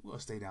 We're going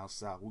to stay down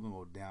south. We're going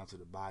to go down to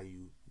the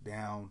Bayou,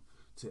 down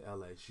to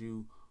LSU.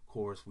 Of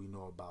course, we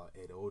know about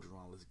Ed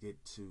Orgeron. Let's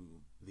get to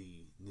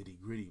the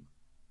nitty-gritty.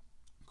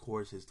 Of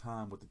course, his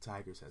time with the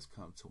Tigers has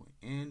come to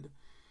an end.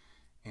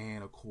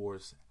 And, of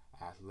course,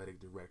 athletic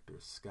director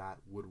Scott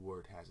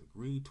Woodward has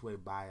agreed to a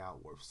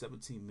buyout worth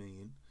 $17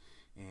 million.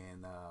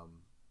 And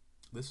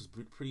this was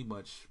pretty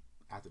much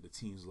after the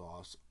team's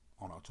loss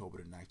on October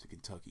the 9th to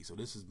Kentucky. So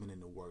this has been in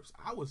the works,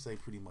 I would say,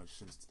 pretty much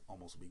since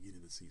almost the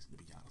beginning of the season, to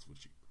be honest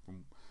with you,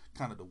 from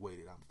kind of the way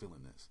that I'm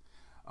feeling this.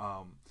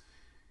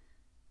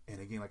 And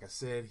again, like I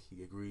said,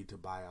 he agreed to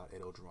buy out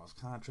Ed Orgeron's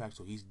contract,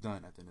 so he's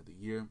done at the end of the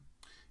year.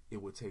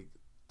 It would take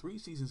 3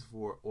 seasons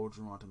for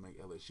Orgeron to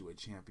make LSU a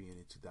champion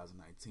in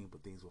 2019,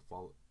 but things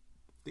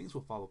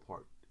will fall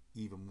apart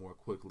even more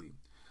quickly,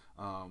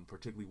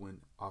 particularly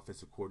when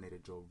offensive coordinator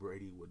Joe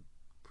Brady would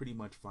pretty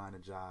much find a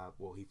job.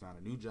 Well, he found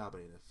a new job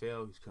at the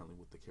NFL. He's currently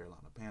with the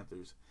Carolina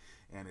Panthers.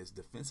 And his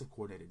defensive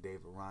coordinator,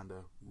 Dave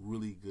Aranda,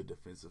 really good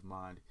defensive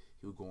mind.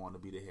 He'll go on to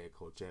be the head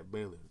coach at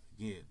Baylor.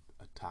 Again,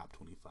 a top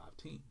 25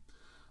 team.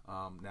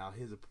 Now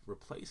his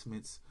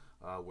replacements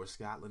were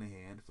Scott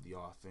Linehan for the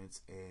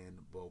offense and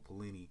Bo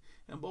Pelini.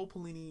 And Bo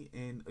Pelini,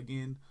 and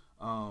again,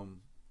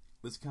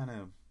 let's kind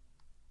of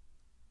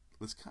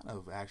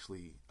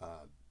actually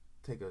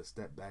take a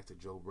step back to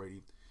Joe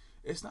Brady.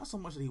 It's not so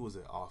much that he was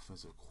an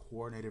offensive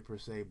coordinator per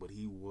se, but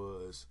he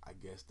was, I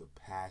guess, the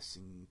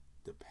passing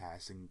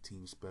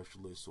team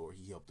specialist, or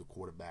he helped the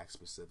quarterback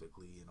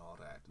specifically and all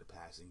that, the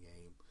passing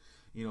game.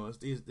 You know,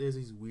 there's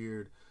these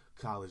weird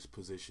college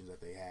positions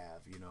that they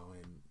have, you know,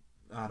 and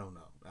I don't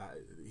know.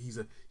 He's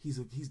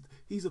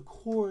a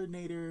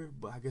coordinator,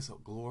 but I guess a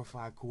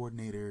glorified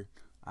coordinator.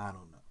 I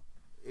don't know.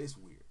 It's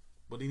weird.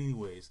 But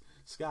anyways,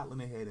 Scott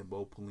Linehan and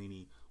Bo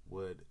Pelini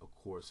would, of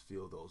course,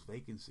 fill those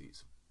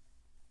vacancies.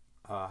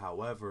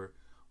 However,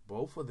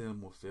 both of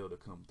them will fail to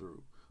come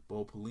through.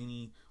 Bo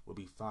Pelini will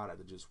be fired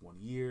after just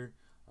 1 year.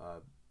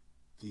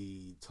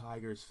 The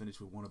Tigers finished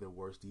with one of their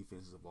worst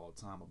defenses of all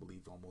time. I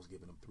believe almost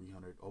giving them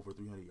over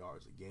 300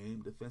 yards a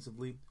game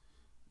defensively.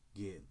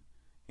 Again,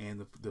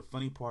 and the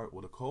funny part,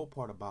 the cold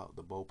part about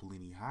the Bo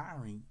Pelini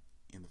hiring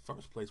in the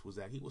first place was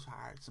that he was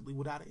hired simply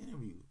without an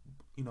interview.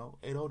 You know,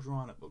 Ed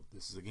Orgeron,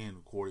 this is again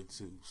according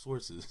to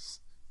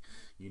sources.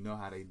 You know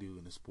how they do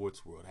in the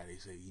sports world, how they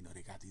say, you know,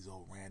 they got these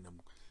old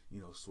random,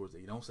 you know, sources.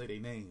 They don't say their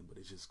name, but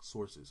it's just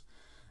sources.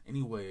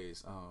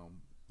 Anyways,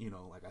 you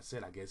know, like I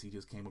said, I guess he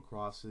just came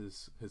across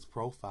his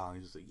profile and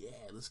he just said,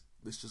 yeah, let's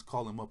just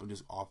call him up and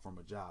just offer him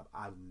a job.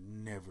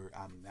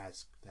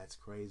 That's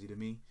crazy to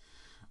me.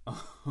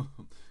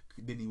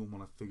 Didn't even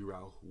want to figure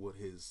out what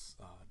his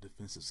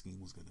defensive scheme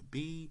was going to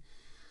be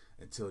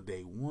until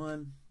day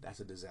one. That's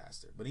a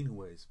disaster. But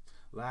anyways,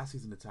 last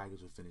season the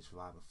Tigers would finish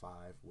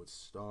 5-5 with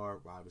star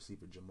wide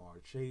receiver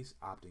Jamar Chase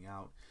opting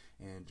out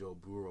and Joe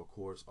Burrow, of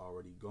course,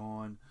 already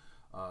gone.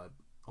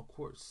 Of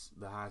course,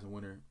 the Heisman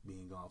winner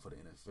being gone for the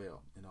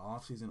NFL. In the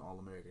offseason,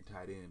 All-American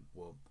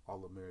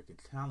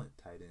talent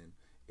tight end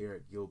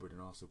Eric Gilbert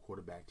and also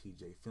quarterback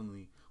T.J.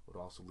 Finley would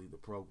also lead the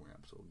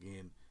program. So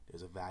again,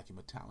 there's a vacuum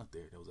of talent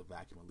there. There was a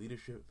vacuum of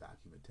leadership,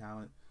 vacuum of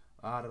talent.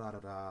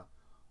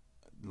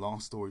 Long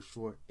story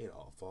short, it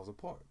all falls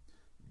apart.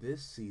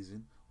 This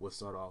season will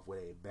start off with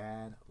a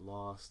bad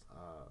loss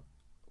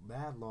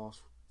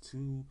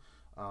to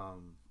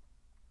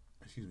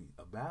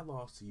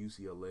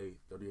UCLA,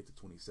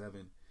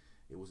 38-27.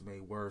 It was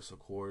made worse, of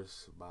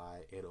course,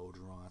 by Ed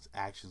Orgeron's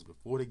actions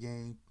before the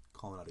game,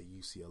 calling out a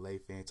UCLA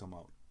fan, talking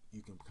about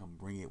you can come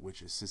bring it with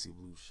your sissy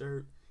blue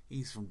shirt.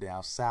 He's from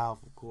down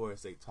south, of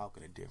course. They talk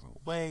in a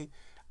different way.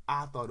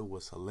 I thought it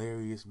was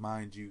hilarious,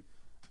 mind you.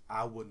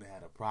 I wouldn't have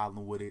had a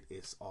problem with it.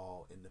 It's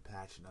all in the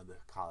passion of the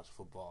college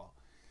football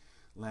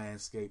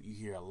landscape. You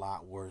hear a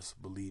lot worse,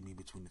 believe me,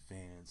 between the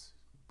fans.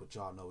 But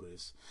y'all know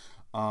this.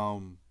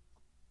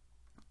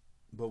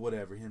 But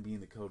whatever, him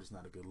being the coach is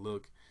not a good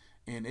look.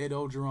 And Ed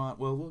Orgeron,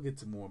 well, we'll get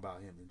to more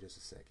about him in just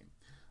a second.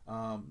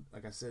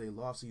 Like I said, they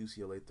lost to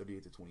UCLA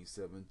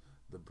 38-27.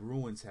 The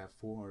Bruins have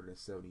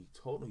 470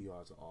 total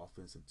yards of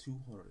offense and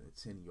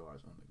 210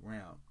 yards on the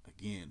ground.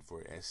 Again,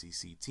 for an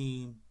SEC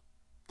team,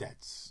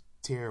 that's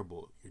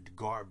terrible. You're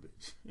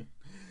garbage.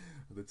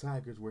 The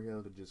Tigers were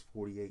held to just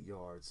 48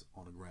 yards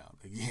on the ground.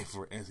 Again,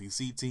 for an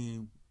SEC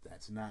team,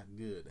 that's not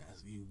good.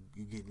 That's you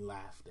getting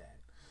laughed at.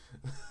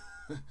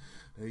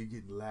 They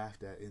getting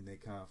laughed at in their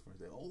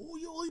conference. Oh,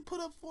 you only put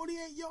up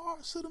 48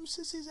 yards to them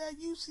sissies at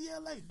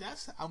UCLA.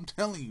 I'm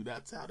telling you,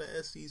 that's how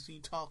the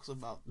SEC talks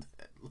about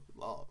that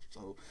loss.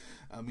 So,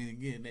 I mean,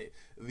 again,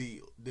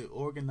 the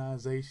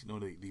organization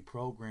or the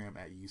program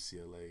at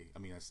UCLA,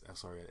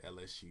 at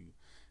LSU,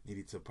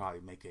 needed to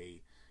probably make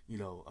a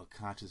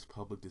conscious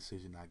public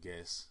decision, I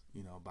guess,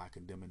 by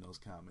condemning those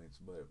comments.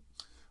 But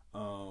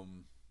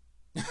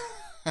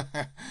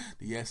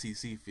the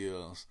SEC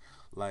feels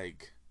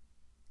like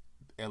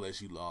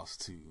LSU lost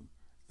to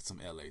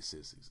some LA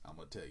sissies. I'm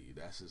gonna tell you,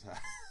 that's just how.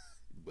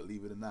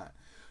 Believe it or not.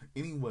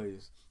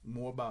 Anyways,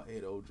 more about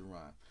Ed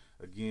Orgeron.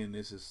 Again,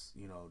 this is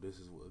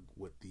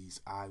what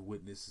these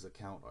eyewitnesses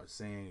account are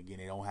saying. Again,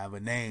 they don't have a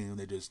name;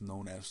 they're just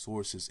known as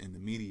sources in the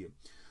media.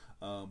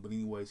 But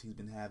anyways, he's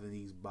been having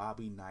these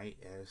Bobby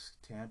Knight-esque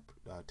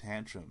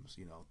tantrums.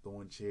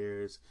 Throwing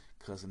chairs,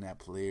 cussing at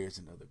players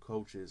and other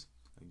coaches.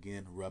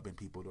 Again, rubbing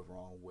people the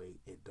wrong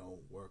way. It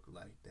don't work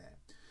like that.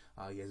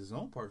 He has his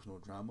own personal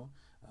drama.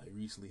 He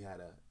recently had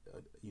a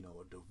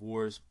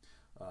divorce.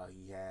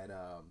 He had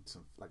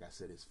some, like I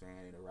said, his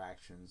fan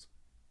interactions.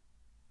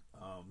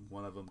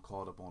 One of them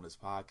called up on his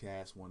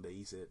podcast one day.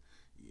 He said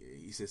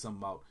something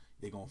about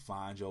they're gonna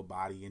find your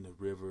body in the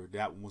river.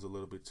 That one was a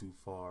little bit too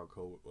far,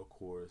 of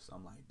course.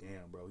 I'm like,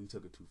 damn, bro, he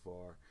took it too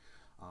far.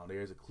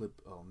 There's a clip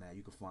on that.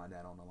 You can find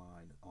that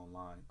online.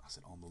 I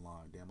said on the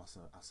line. Damn, I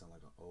sound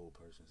like an old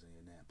person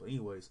saying that. But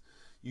anyways,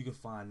 you can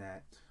find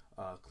that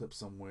clip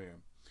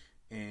somewhere.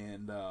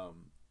 And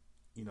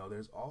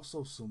there's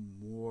also some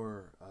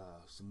more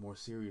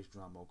serious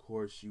drama. Of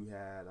course, you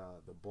had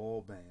the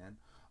ball ban.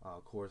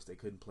 Of course, they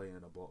couldn't play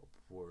in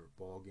for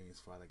ball games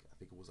for I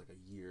think it was like a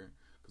year.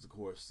 because of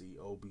course the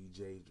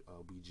OBJ,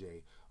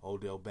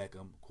 Odell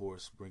Beckham, of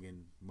course,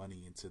 bringing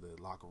money into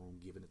the locker room,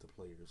 giving it to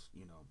players,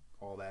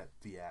 all that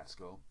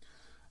fiasco.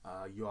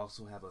 You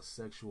also have a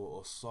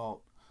sexual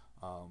assault,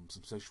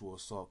 some sexual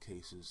assault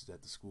cases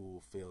that the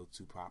school failed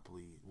to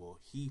properly,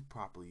 he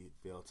properly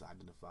failed to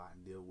identify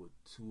and deal with.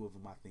 Two of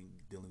them, I think,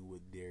 dealing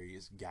with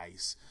Darius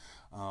Geis,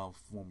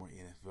 former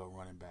NFL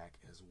running back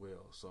as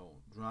well. So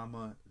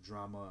drama,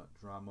 drama,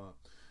 drama.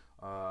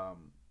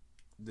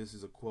 This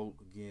is a quote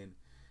again.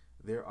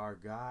 There are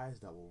guys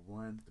that will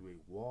run through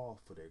a wall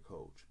for their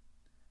coach.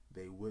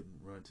 They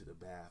wouldn't run to the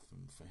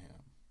bathroom for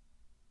him.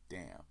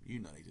 Damn,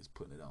 they just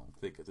putting it on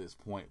thick at this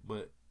point.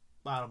 But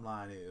bottom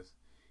line is,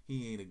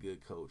 he ain't a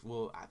good coach.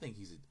 Well, I think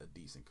he's a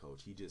decent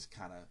coach. He just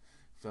kind of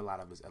fell out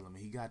of his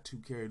element. He got too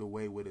carried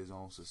away with his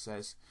own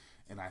success,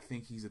 and I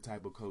think he's the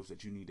type of coach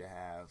that you need to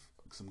have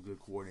some good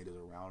coordinators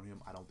around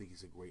him. I don't think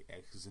he's a great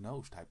X's and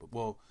O's type of.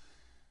 Well,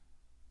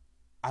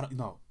 I don't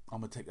know.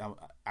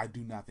 I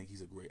do not think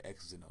he's a great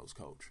X's and O's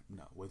coach.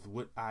 No, with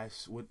what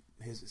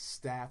his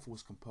staff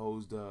was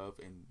composed of,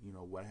 and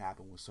what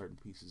happened with certain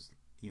pieces,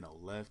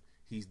 left.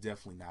 He's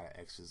definitely not an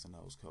X's and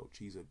O's coach.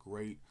 He's a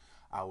great,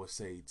 I would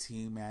say,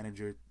 team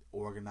manager,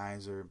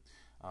 organizer.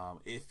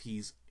 If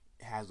he's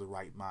has the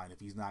right mind, if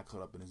he's not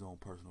caught up in his own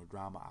personal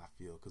drama, I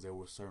feel, because there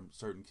were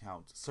certain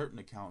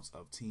accounts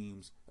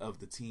of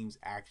the team's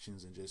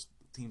actions and just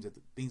things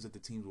that the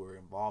teams were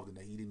involved in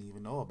that he didn't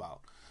even know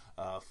about.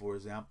 For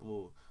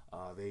example,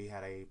 they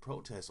had a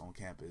protest on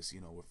campus,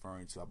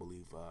 referring to, I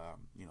believe,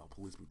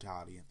 police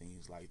brutality and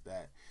things like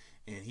that.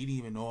 And he didn't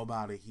even know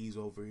about it. He's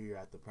over here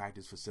at the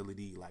practice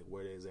facility, like,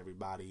 where is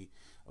everybody?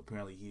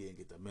 Apparently, he didn't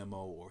get the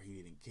memo, or he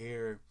didn't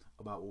care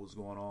about what was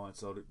going on.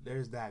 So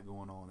there's that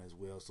going on as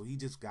well. So he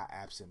just got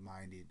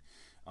absent-minded.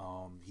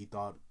 He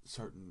thought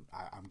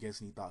I'm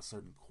guessing he thought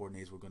certain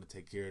coordinators were going to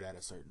take care of that,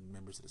 or certain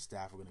members of the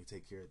staff were going to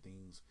take care of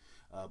things.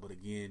 But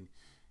again,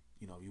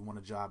 if you want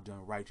a job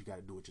done right, you got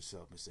to do it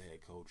yourself, Mr.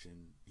 Head Coach,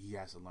 and he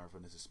has to learn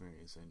from this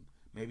experience. And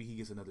maybe he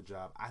gets another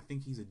job. I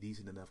think he's a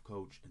decent enough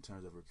coach in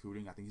terms of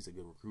recruiting. I think he's a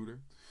good recruiter.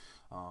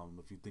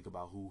 If you think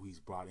about who he's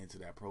brought into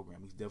that program,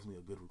 he's definitely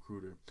a good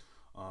recruiter.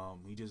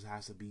 He just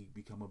has to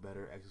become a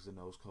better X's and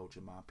O's coach,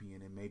 in my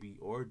opinion, and maybe,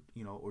 or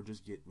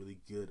just get really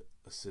good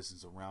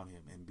assistants around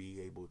him and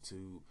be able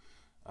to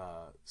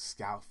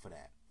scout for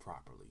that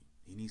properly.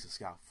 He needs to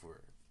scout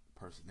for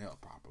personnel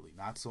properly,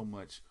 not so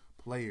much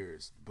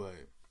players,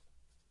 but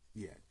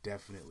yeah,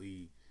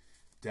 definitely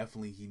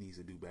he needs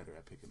to do better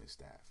at picking his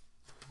staff.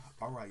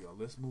 All right, y'all,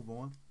 let's move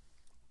on.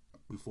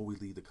 Before we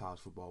leave the college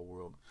football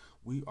world,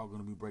 we are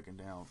going to be breaking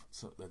down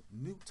the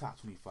new top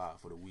 25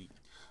 for the week.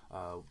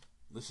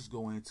 Let's just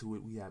go into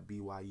it. We have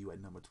BYU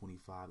at number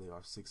 25. They are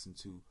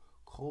 6-2.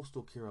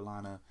 Coastal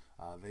Carolina,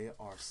 they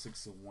are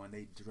 6-1.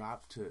 They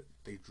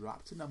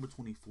dropped to number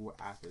 24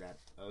 after that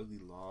ugly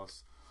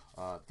loss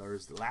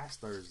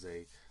last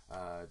Thursday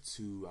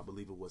to, I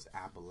believe it was,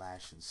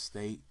 Appalachian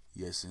State.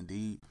 Yes,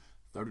 indeed.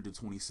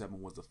 30-27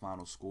 was the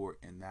final score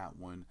in that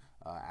one.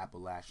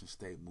 Appalachian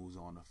State moves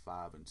on to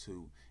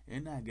 5-2.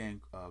 In that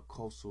game,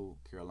 Coastal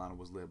Carolina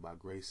was led by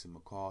Grayson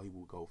McCall. He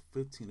will go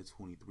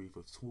 15-23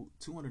 for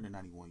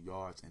 291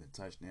 yards and a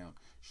touchdown.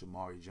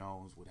 Shamari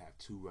Jones would have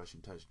 2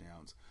 rushing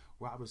touchdowns.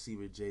 Wide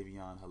receiver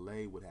Javion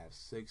Haley would have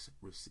six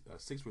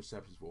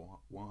receptions for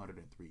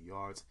 103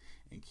 yards,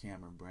 and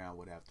Cameron Brown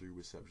would have 3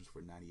 receptions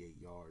for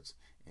 98 yards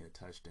and a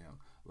touchdown.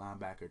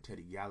 Linebacker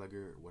Teddy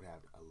Gallagher would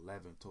have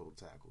 11 total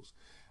tackles.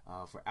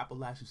 For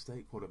Appalachian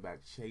State,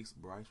 quarterback Chase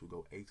Bryce would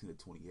go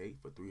 18-28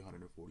 for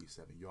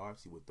 347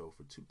 yards. He would throw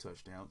for 2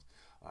 touchdowns.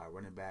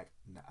 Running back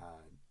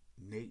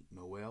Nate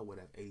Noel would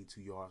have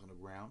 82 yards on the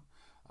ground.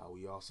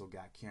 We also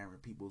got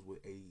Cameron Peoples with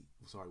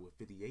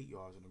 58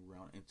 yards on the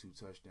ground and 2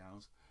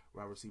 touchdowns.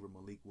 Wide receiver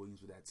Malik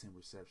Williams would have 10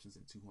 receptions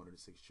and 206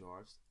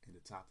 yards. And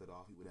to top that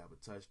off, he would have a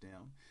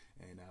touchdown.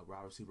 And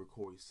wide receiver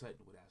Corey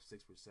Sutton would have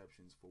 6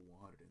 receptions for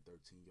 113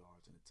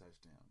 yards and a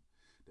touchdown.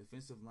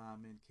 Defensive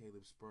lineman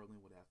Caleb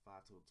Sperling would have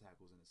 5 total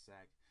tackles and a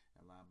sack.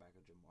 And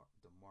linebacker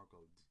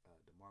DeMarco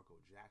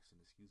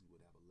Jackson,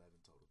 would have 11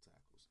 total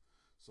tackles.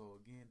 So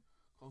again,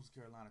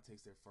 Coastal Carolina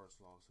takes their first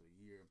loss of the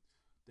year.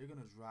 They're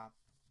going to drop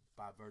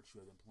by virtue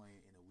of them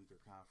playing in a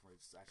weaker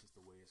conference. That's just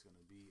the way it's going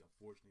to be.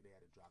 Unfortunately, they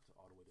had to drop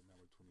all the way to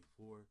number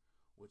 24,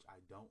 which I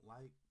don't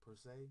like per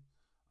se.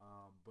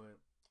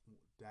 But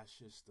that's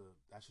just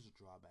a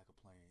drawback of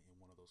playing in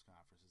one of those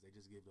conferences. They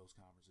just give those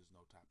conferences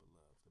no type of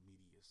love, the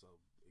media.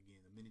 So again,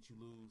 the minute you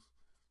lose,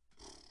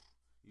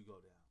 you go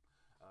down.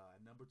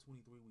 At number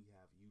 23, we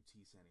have UT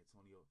San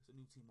Antonio. It's a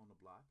new team on the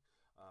block.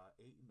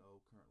 8-0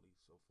 currently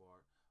so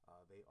far.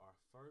 They are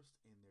first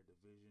in their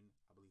division,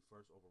 I believe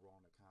first overall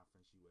in the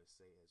Conference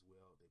USA as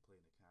well. They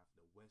play in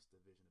the West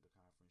Division of the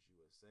Conference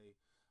USA.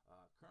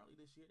 Currently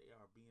this year, they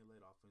are being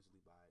led offensively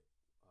by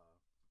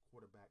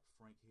quarterback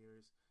Frank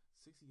Harris.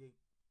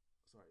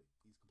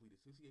 He's completed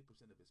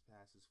 68% of his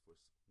passes for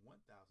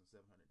 1,793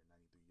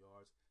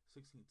 yards,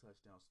 16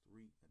 touchdowns,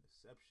 3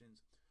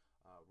 interceptions.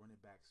 Running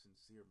back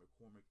Sincere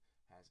McCormick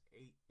has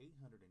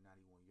 891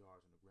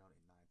 yards on the ground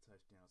and 9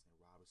 touchdowns, and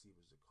wide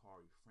receiver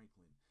Zachary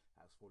Franklin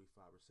has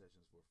 45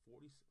 receptions for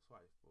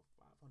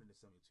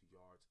 572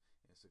 yards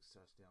and 6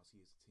 touchdowns. He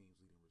is the team's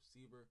leading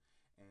receiver.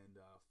 And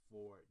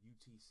for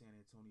UT San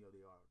Antonio,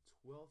 they are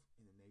 12th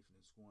in the nation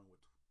in scoring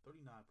with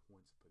 39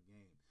 points per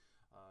game.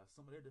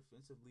 Some of their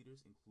defensive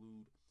leaders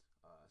include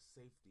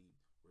safety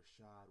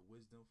Rashad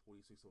Wisdom,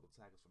 46 total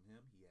tackles from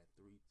him. He has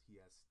three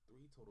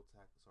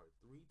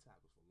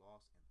tackles for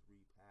loss and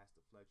 3 pass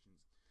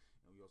deflections.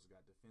 And we also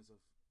got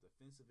defensive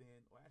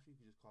end, or actually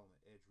you could just call him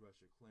an edge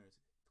rusher, Clarence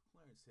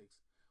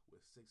Hicks, with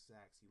 6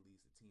 sacks. He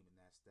leads the team in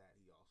that stat.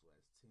 He also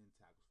has 10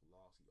 tackles for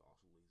loss. He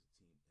also leads the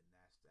team in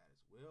that stat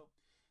as well.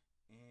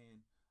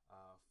 And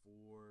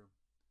for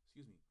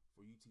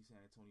UT San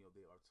Antonio,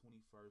 they are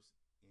 21st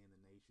in the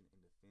nation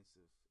in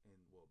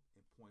in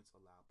points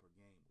allowed per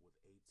game with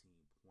 18.8.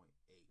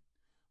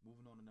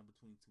 Moving on to number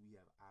 22, we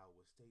have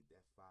Iowa State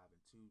at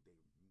 5-2. They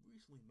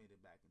recently made it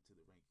back into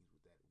the rankings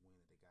with that win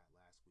that they got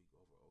last week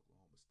over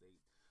Oklahoma State.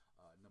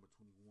 Number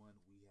 21,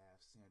 we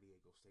have San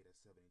Diego State at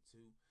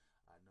 7-2.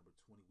 Number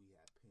 20, we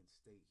have Penn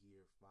State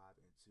here,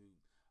 5-2.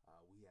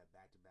 We have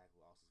back-to-back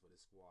losses for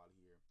this squad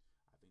here.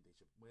 I think they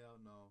should. Well,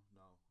 no. I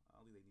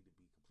don't think they need to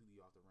be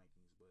completely off the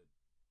rankings, but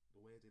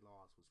the way they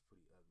lost was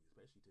pretty ugly,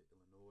 especially to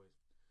Illinois.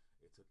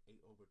 It took 8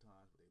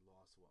 overtimes, but they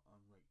lost to an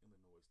unranked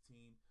Illinois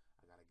team.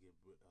 I got to give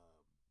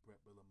Brett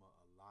Bielema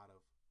a lot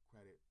of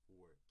credit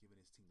for giving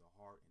his team the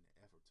heart and the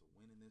effort to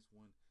win in this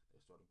one.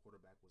 Their starting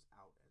quarterback was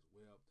out as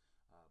well.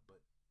 But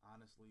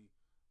honestly,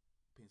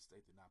 Penn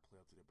State did not play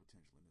up to their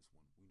potential in this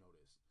one. We know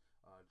this.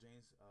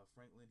 James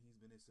Franklin, he's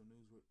been in some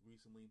news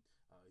recently.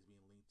 He's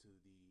being linked to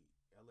the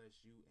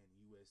LSU and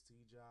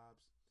USC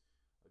jobs.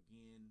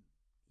 Again,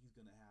 he's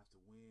going to have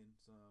to win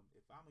some.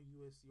 If I'm a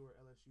USC or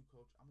LSU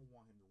coach, I'm going to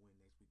want him to win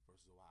next week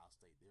versus Ohio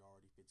State. They're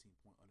already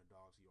 15-point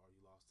underdogs. He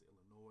already lost to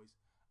Illinois.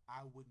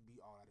 I wouldn't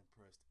be all that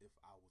impressed if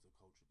I was a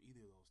coach of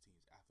either of those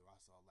teams after I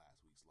saw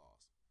last week's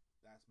loss.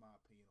 That's my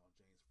opinion on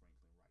James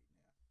Franklin right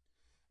now.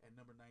 At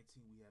number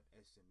 19, we have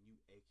SMU,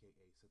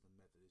 a.k.a. Southern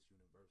Methodist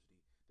University.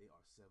 They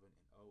are 7-0.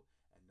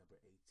 At number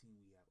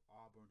 18, we have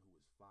Auburn, who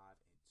is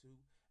 5-2.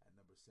 At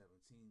number 17,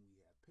 we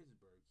have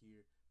Pittsburgh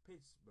here.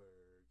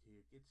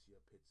 Get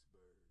your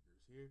Pittsburghers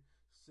here.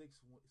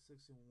 6-1.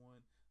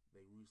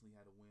 They recently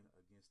had a win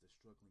against the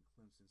struggling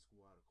Clemson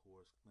squad. Of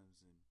course,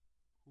 Clemson,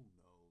 who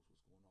knows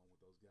what's going on with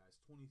those guys.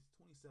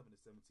 27-17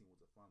 was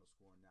the final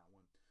score in that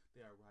one.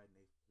 They are riding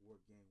a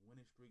 4-game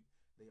winning streak.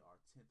 They are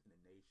 10th in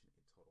the nation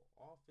in total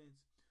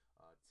offense,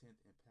 10th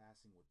in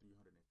passing with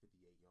 358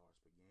 yards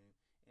per game,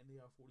 and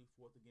they are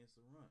 44th against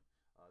the run.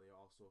 They are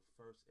also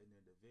first in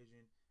their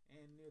division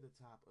and near the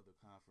top of the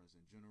conference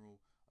in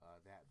general,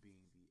 that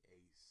being the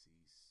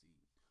ACC.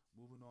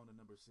 Moving on to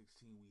number 16,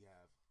 we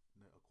have,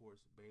 of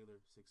course,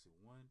 Baylor, 6-1.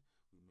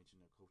 We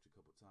mentioned their coach a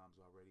couple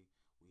times already.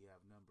 We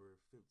have number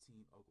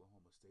 15,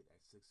 Oklahoma State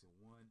at 6-1.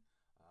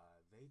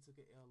 They took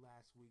an L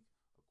last week,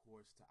 of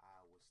course, to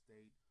Iowa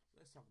State.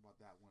 Let's talk about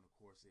that one, of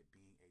course, it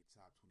being a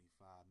top 25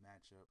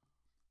 matchup.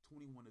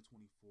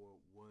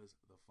 21-24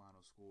 was the final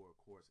score, of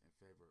course, in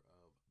favor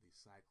of the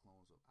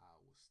Cyclones of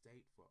Iowa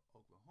State. For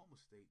Oklahoma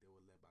State, they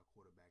were led by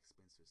quarterback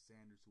Spencer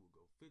Sanders, who would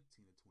go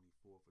 15-24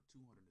 for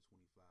 225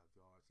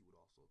 yards. He would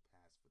also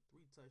pass for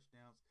 3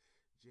 touchdowns.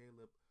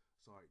 Jalen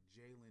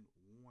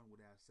Warren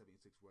would have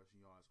 76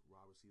 rushing yards.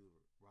 Wide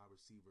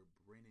receiver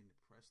Brennan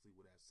Presley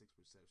would have 6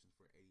 receptions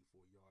for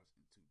 84 yards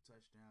and 2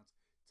 touchdowns.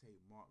 Tay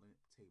Martin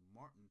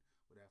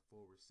would have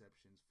 4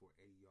 receptions for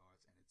 80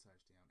 yards and a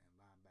touchdown. And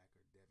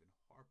linebacker Devin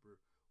Harper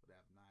would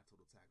have 9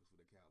 total tackles for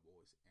the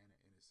Cowboys and an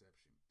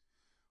interception.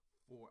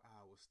 For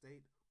Iowa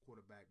State,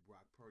 quarterback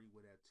Brock Purdy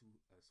would have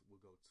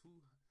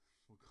 27-33.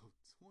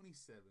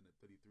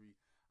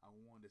 I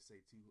wanted to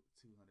say 270.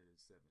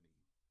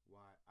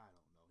 Why? I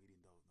don't know. He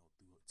didn't know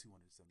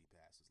 270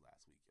 passes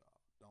last week, y'all.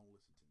 Don't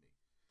listen to me.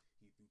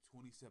 He threw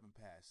 27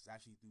 passes.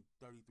 Actually, he threw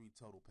 33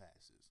 total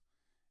passes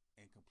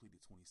and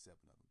completed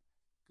 27 of them.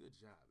 Good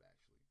job,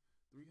 actually.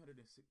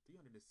 307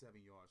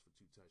 yards for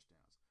 2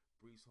 touchdowns.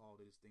 Breece Hall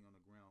did his thing on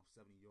the ground,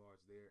 70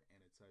 yards there and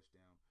a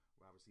touchdown.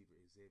 Wide receiver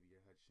Xavier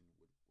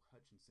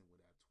Hutchinson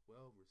would have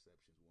 12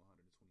 receptions,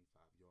 125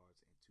 yards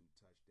and 2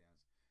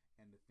 touchdowns.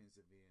 And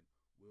defensive end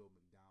Will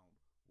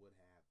McDonald would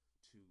have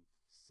 2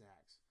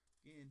 sacks.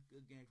 Again,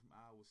 good game from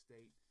Iowa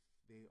State.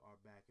 They are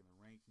back in the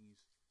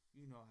rankings.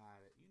 You know how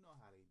they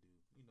do.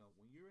 You know,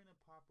 when you're in a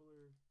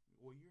popular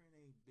or you're in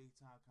a big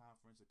time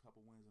conference, a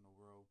couple wins in a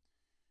row,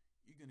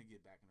 you're gonna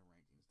get back in the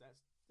rankings.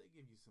 They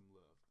give you some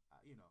love. I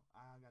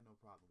got no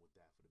problem with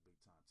that for the big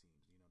time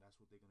teams. You know, that's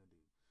what they're gonna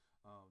do.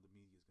 The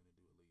media is gonna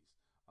do at least.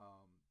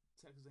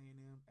 Texas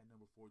A&M at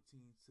number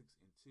 14,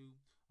 6-2.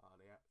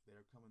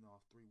 They're coming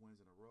off 3 wins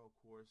in a row, of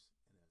course,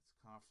 and it's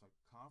conference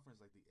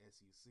like the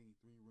SEC,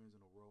 3 wins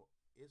in a row.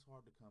 It's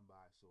hard to come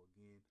by. So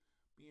again,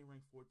 being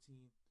ranked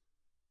 14,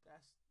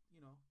 that's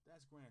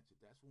granted.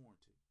 That's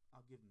warranted.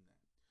 I'll give them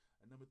that.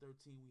 At number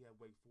 13, we have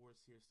Wake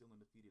Forest here, still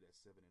undefeated at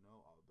 7-0.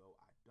 Although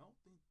I don't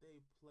think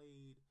they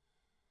played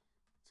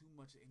too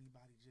much of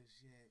anybody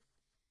just yet.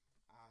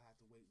 I'll have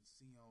to wait and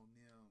see on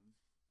them.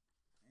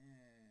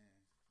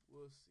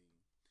 We'll see.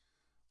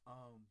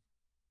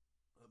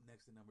 Up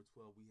next at number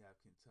 12, we have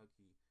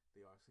Kentucky.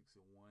 They are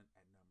 6-1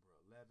 at number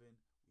 11.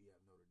 We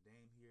have Notre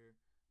Dame here.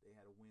 They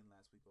had a win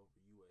last week over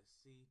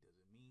USC.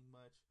 Doesn't mean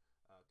much.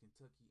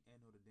 Kentucky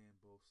and Notre Dame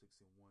both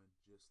 6-1,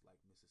 just like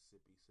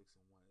Mississippi 6-1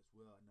 as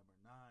well. At number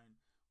 9,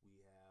 we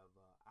have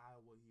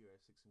Iowa here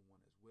at 6-1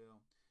 as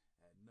well.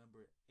 At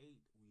number 8,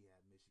 we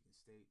have Michigan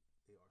State.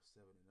 They are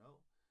 7-0.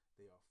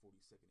 They are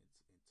 42nd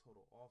in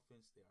total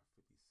offense. They are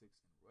 56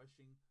 in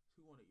rushing.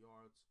 200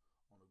 yards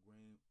on the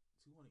ground.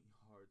 200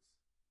 yards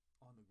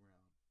on the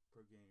ground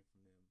per game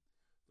from them.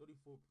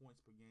 34 points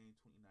per game,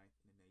 29th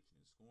in the nation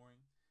in scoring.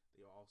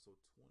 They are also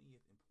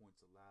 20th in points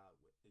allowed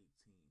with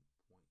 18.7.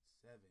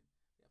 They have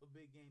a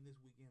big game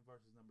this weekend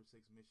versus number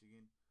 6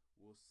 Michigan.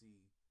 We'll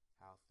see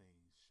how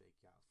things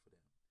shake out for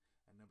them.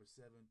 At number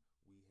 7,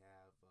 we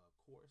have, of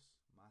course,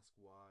 my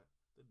squad,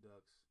 the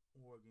Ducks,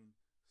 Oregon,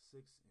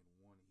 6-1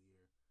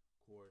 here. Of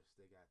course,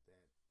 they got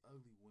that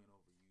ugly win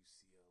over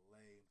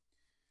UCLA.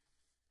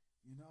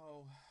 You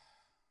know,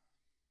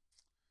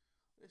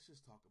 let's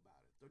just talk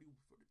about it.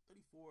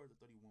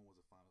 34-31 was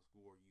the final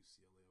score.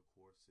 UCLA, of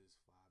course, is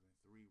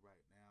 5-3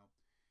 right now.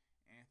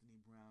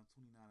 Anthony Brown,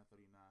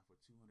 29-39 for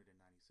 296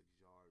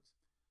 yards,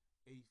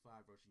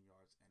 85 rushing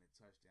yards, and a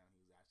touchdown.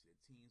 He was actually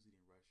the team's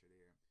leading rusher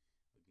there.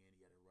 Again,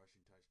 he had a rushing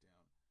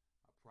touchdown.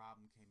 A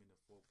problem came in the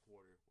fourth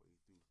quarter where he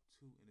threw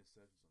 2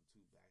 interceptions on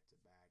 2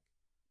 back-to-back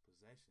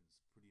possessions,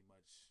 pretty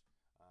much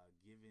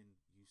giving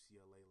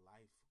UCLA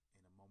life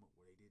in a moment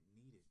where they didn't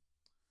need it.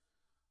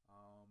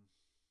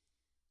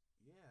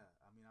 Yeah,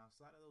 I mean,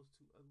 outside of those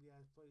 2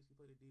 ugly-ass plays, he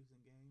played a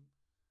decent game.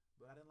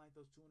 But I didn't like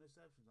those 2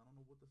 interceptions. I don't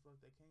know what the fuck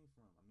that came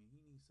from. I mean, he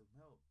needs some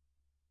help.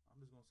 I'm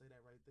just going to say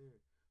that right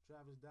there.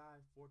 Travis Dye,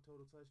 4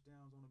 total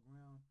touchdowns on the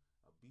ground.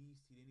 A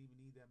beast. He didn't even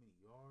need that many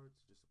yards.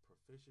 Just a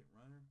proficient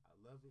runner. I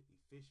love it.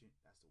 Efficient.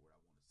 That's the word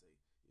I want to say.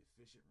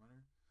 Efficient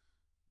runner.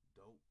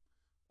 Dope.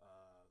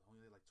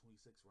 Only like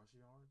 26 rushing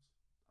yards.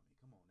 I mean,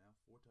 come on now.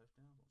 4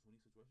 touchdowns on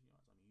 26 rushing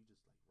yards. I mean, you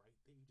just like right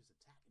there. You just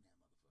attacking that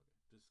motherfucker.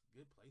 Just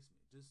good placement.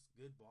 Just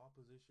good ball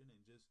position and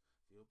just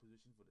field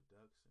position for the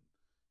Ducks and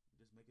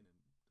just making it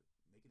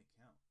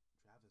count.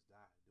 Travis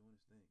Dye doing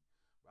his thing.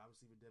 Wide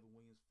receiver Devin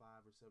Williams,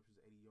 5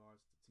 receptions, 80 yards.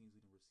 The team's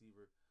leading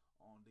receiver.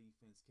 On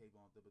defense,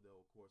 Kayvon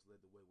Thibodeau, of course,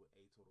 led the way with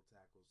 8 total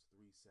tackles,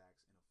 3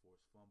 sacks, and a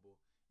forced fumble.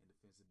 And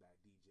defensive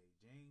back DJ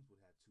James would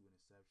have 2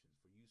 interceptions.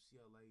 For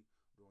UCLA,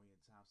 Dorian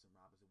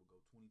Thompson-Robinson would go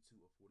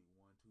 22 of 41,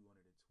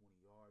 220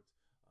 yards.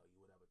 He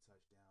would have a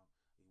touchdown.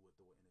 He would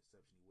throw an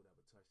interception. He would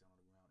have a touchdown on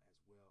the ground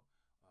as well.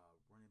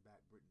 Running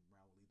back Britton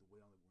Brown will lead the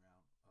way on the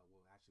ground.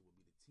 Would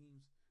be the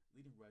team's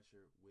leading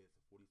rusher with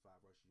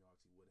 45 rushing yards.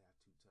 He would have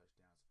 2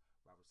 touchdowns.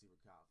 Wide receiver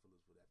Kyle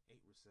Phillips would have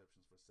 8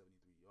 receptions for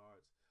 73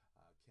 yards.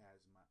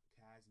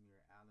 Casimir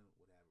Allen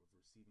would have a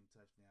receiving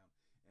touchdown.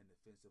 And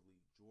defensively,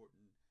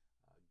 Jordan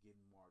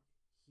Gidmark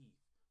Heath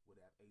would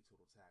have 8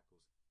 total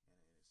tackles and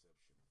an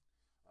interception.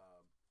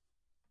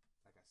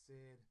 Like I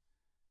said,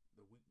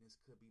 the weakness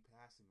could be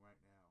passing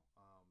right now.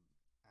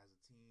 As a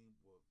team,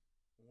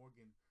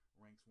 Oregon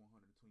ranks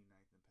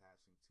 129th in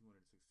passing,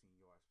 216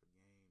 yards per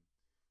game.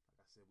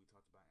 Like I said, we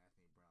talked about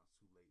Anthony Brown's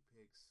 2 late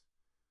picks.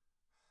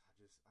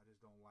 I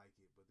just don't like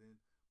it. But then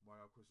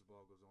Mario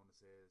Cristobal goes on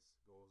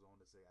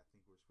to say, I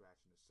think we're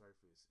scratching the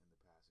surface in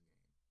the passing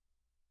game.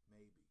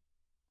 Maybe,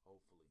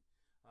 hopefully.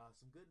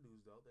 Some good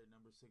news though. They're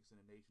number 6 in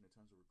the nation in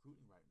terms of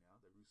recruiting right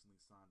now. They recently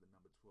signed the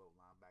number 12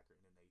 linebacker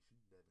in the nation,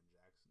 Devin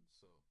Jackson.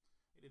 So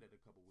they did that a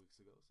couple weeks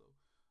ago. So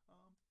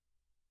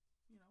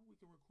we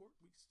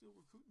can still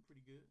recruiting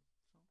pretty good.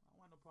 So I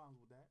don't have no problems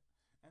with that.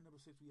 At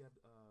number 6, we have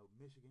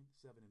Michigan,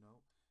 7-0.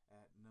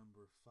 At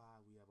number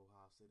 5, we have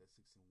Ohio State at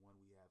 6-1.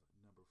 We have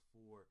number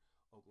 4,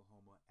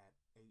 Oklahoma at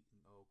 8-0.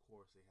 Of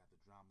course, they have the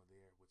drama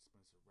there with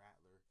Spencer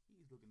Rattler.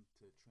 He's looking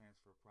to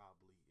transfer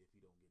probably if he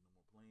don't get no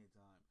more playing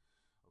time.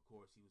 Of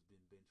course, he was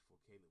being benched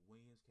for Caleb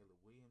Williams. Caleb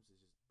Williams has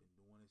just been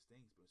doing his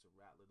thing. Spencer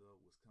Rattler, though,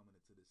 was coming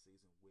into the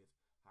season with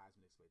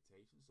Heisman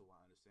expectations, so I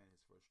understand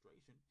his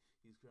frustration.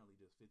 He's currently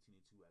just 15-2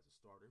 as a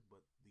starter,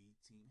 but the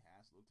team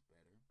has looked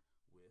better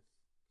with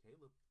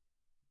Caleb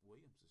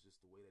Williams. It's just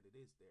the way that it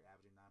is. They're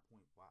averaging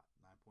 9.4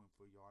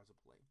 yards a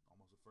play,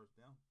 almost a first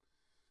down.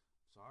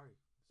 Sorry,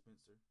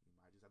 Spencer, you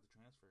might just have to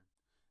transfer.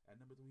 At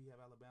number 3, we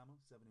have Alabama,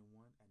 7-1.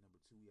 At number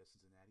 2, we have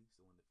Cincinnati,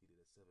 still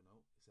undefeated at 7-0.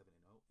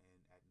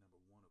 And at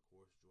number 1, of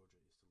course, Georgia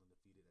is still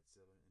undefeated at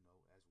 7-0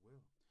 as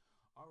well.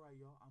 All right,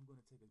 y'all, I'm going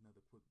to take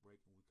another quick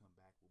break. When we come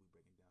back, we'll be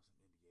breaking down some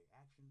NBA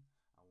action.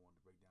 I wanted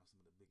to break down some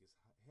of the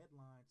biggest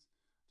headlines,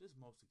 just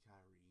mostly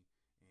Kyrie,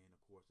 and, of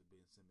course, the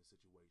Ben Simmons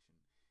situation.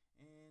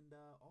 And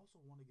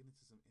also want to get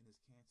into some Enes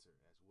Kanter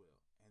as well.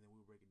 And then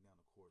we're breaking down,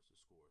 of course, the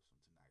scores from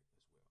tonight as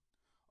well.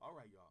 All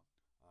right, y'all,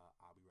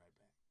 I'll be right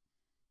back.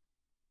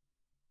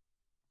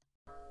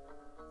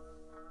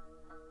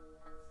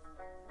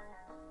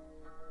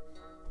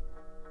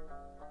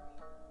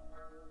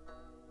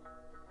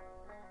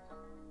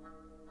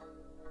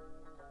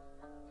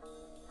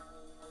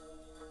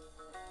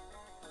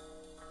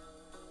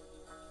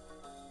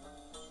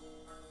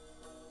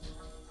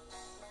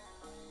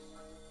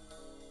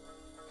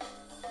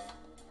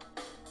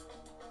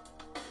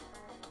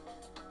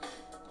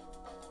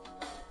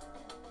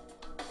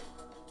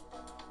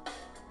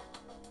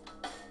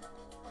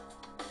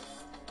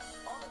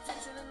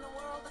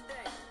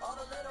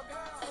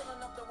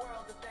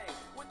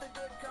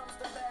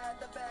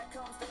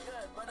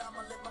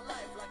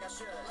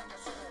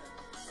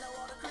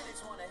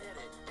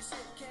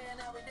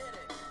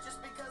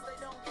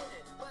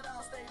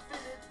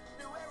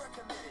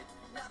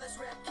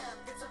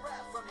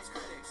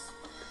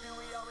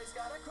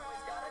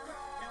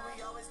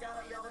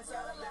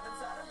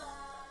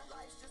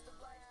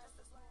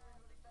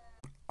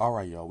 All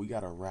right, y'all, we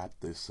got to wrap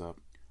this up.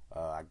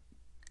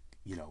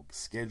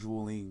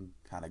 Scheduling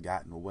kind of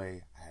got in the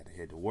way. I had to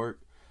head to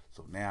work.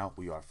 So now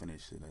we are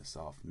finishing this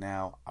off.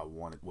 Now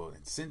and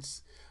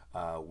since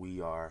we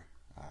are,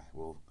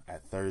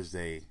 at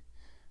Thursday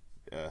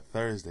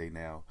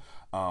now,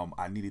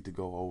 I needed to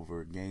go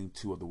over game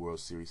 2 of the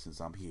World Series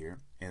since I'm here,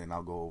 and then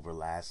I'll go over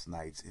last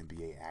night's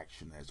NBA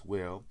action as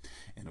well,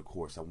 and of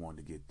course I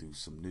wanted to get through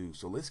some news.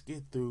 So let's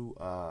get through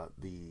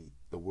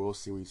the World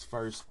Series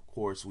first. Of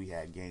course, we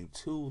had game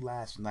 2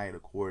 last night.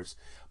 Of course,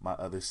 my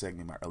earlier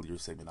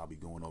segment, I'll be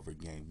going over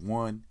game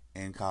 1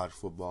 and college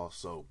football.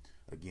 So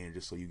again,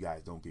 just so you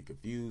guys don't get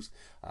confused,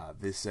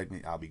 this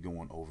segment I'll be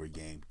going over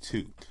game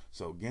 2.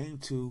 So game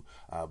 2,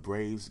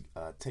 Braves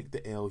take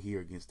the L here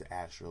against the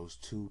Astros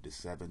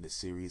 2-7. The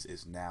series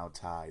is now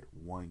tied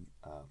one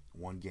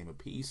game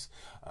apiece.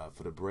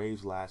 For the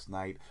Braves last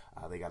night,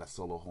 they got a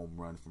solo home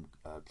run from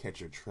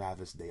catcher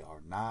Travis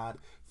D'Arnaud.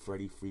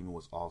 Freddie Freeman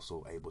was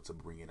also able to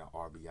bring in an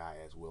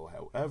RBI as well.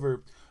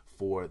 However,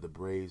 for the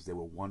Braves, they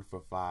were 1 for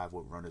 5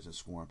 with runners in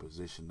scoring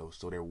position, though,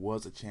 so there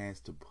was a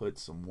chance to put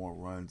some more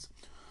runs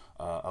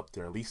up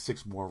there, at least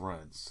 6 more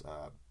runs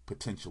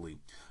potentially,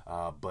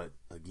 but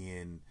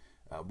again,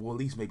 at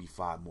least maybe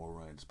 5 more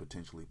runs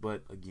potentially,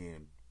 but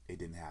again, it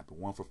didn't happen.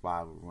 1 for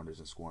 5 with runners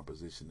in scoring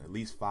position, at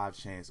least 6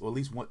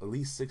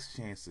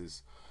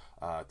 chances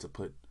to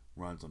put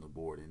runs on the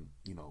board, and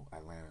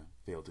Atlanta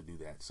failed to do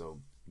that.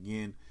 So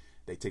again,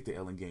 they take the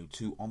L in game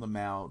 2. On the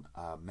mound,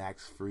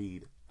 Max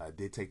Fried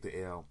did take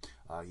the L.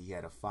 He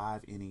had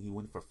he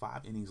went for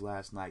 5 innings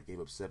last night, gave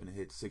up 7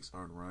 hits, 6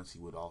 earned runs. He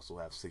would also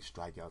have 6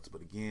 strikeouts.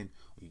 But again,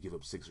 when you give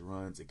up 6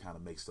 runs, it kind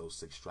of makes those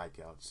 6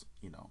 strikeouts,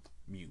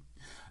 mute.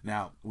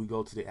 Now, we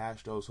go to the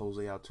Astros.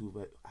 Jose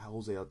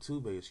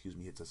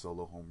Altuve, hits a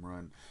solo home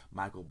run.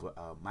 Michael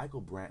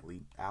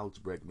Brantley, Alex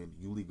Bregman,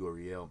 Yuli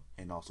Gurriel,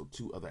 and also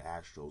 2 other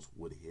Astros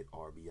would hit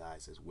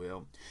RBIs as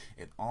well.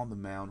 And on the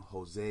mound,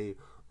 Jose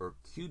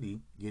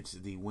Urquidy gets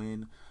the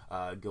win,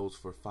 goes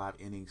for 5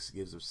 innings,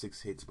 gives up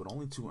 6 hits, but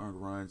only 2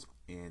 earned runs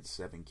and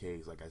 7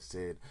 Ks. Like I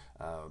said,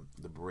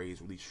 the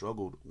Braves really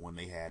struggled when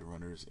they had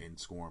runners in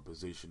scoring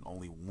position.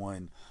 Only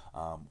one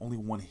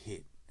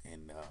hit,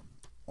 and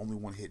only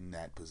one hit in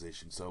that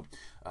position. So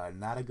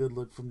not a good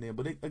look from them.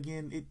 But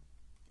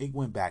it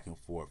went back and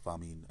forth. I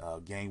mean,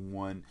 game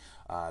 1,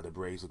 the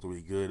Braves looked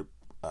really good,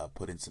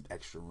 put in some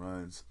extra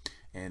runs.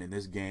 And in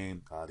this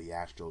game, the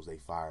Astros, they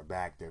fired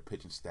back. Their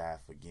pitching staff,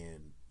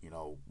 again,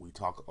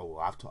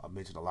 I've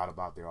mentioned a lot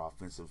about their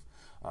offensive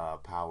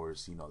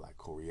powers, like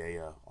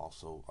Correa,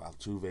 also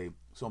Altuve.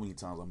 So many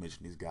times I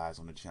mention these guys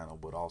on the channel,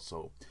 but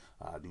also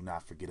do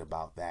not forget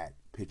about that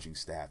pitching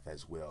staff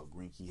as well.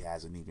 Greinke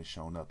hasn't even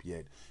shown up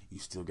yet. You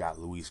still got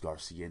Luis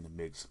Garcia in the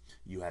mix.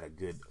 You had a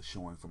good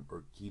showing from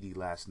Urquidy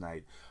last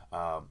night.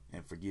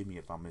 And forgive me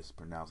if I'm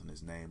mispronouncing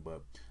his name,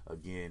 but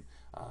again,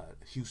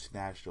 Houston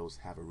Astros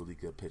have a really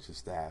good pitching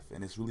staff,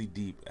 and it's really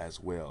deep as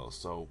well.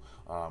 So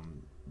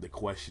the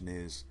question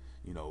is,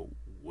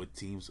 what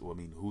teams?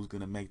 Who's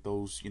gonna make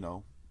those,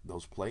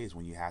 those plays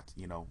when you have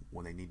to,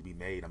 when they need to be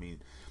made?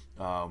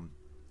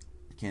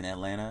 Can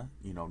Atlanta,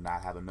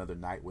 not have another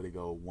night where they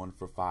go 1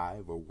 for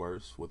 5 or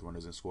worse with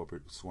runners in scoring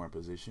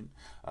position?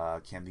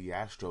 Can the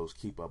Astros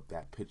keep up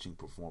that pitching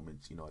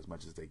performance, as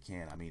much as they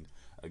can?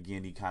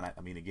 Again,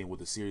 with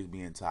the series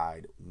being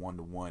tied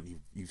 1-1,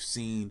 you've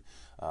seen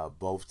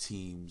both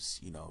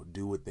teams,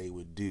 do what they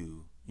would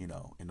do,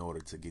 in order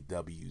to get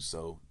W's.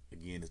 So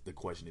again, the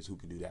question is who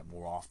can do that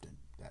more often.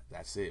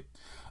 That's it.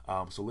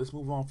 So let's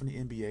move on from the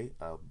NBA.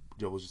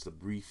 Joe, was just a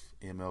brief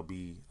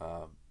MLB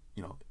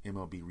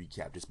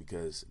recap, just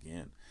because,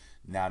 again,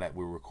 now that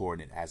we're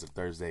recording it as of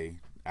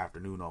Thursday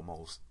afternoon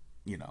almost,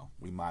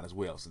 we might as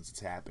well, since it's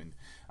happened.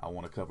 I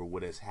want to cover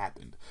what has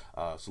happened.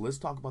 So let's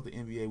talk about the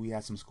NBA. We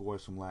had some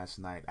scores from last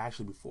night.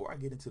 Actually, before I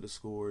get into the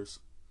scores,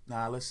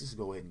 let's just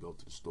go ahead and go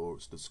to the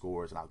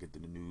scores, and I'll get to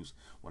the news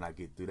when I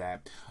get through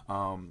that.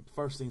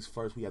 First things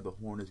first, we have the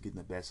Hornets getting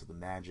the best of the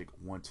Magic.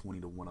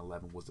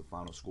 120-111 was the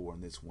final score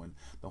in this one.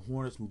 The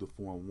Hornets moved to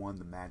 4-1.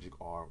 The Magic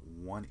are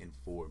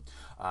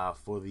 1-4.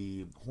 For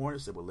the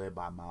Hornets, they were led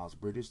by Miles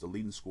Bridges, the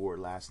leading scorer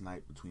last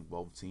night between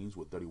both teams,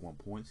 with 31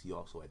 points. He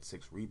also had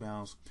 6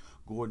 rebounds.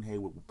 Gordon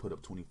Hayward would put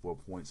up 24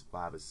 points,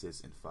 5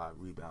 assists, and 5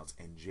 rebounds.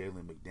 And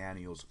Jalen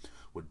McDaniels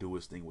would do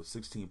his thing with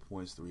 16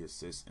 points, 3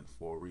 assists, and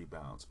 4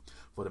 rebounds.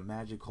 For the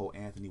Magic, Cole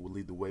Anthony would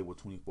lead the way with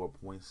 24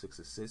 points, 6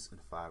 assists,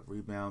 and 5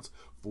 rebounds.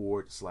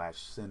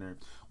 Forward/center,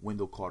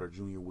 Wendell Carter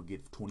Jr. would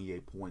get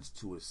 28 points,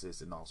 2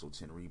 assists, and also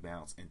 10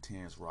 rebounds. And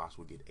Terrence Ross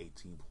would get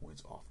 18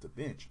 points off the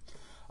bench.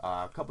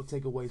 A couple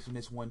takeaways from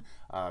this one.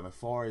 As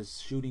far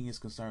as shooting is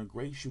concerned,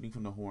 great shooting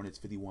from the Hornets,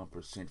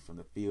 51% from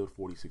the field,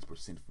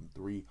 46% from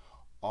 3.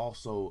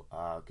 Also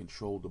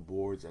controlled the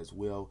boards as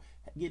well,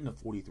 getting a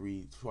 40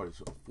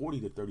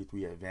 to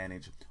 33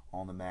 advantage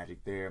on the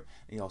Magic there.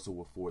 They also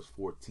were forced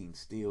 14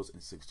 steals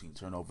and 16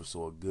 turnovers,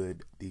 so a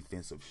good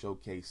defensive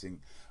showcasing.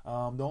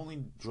 The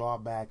only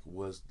drawback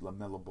was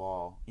LaMelo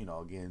Ball.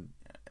 Again,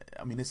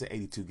 I mean, it's an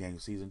 82 game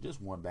season.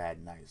 Just one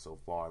bad night so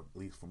far, at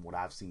least from what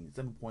I've seen.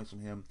 7 points from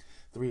him,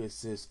 3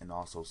 assists, and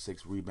also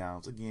 6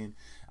 rebounds. Again,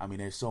 I mean,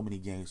 there's so many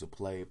games to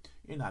play.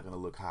 You're not going to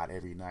look hot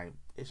every night.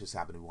 It just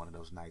happened to be one of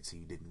those nights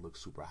he didn't look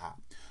super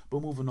hot.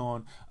 But moving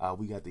on,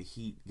 we got the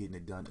Heat getting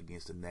it done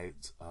against the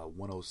Nets,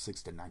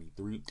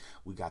 106-93.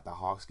 We got the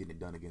Hawks getting it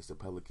done against the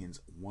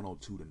Pelicans,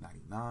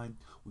 102-99.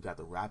 We got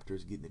the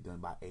Raptors getting it done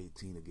by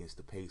 18 against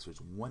the Pacers,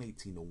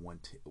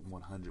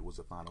 118-100 was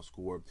the final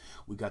score.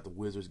 We got the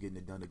Wizards getting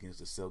it done against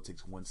the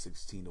Celtics,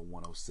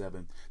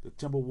 116-107. The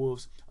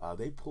Timberwolves,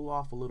 they pull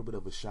off a little bit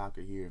of a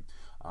shocker here,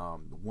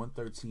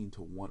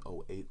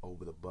 113-108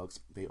 over the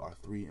Bucks. They are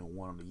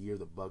 3-1 on the year.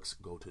 The Bucks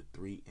go to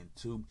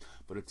 3-2.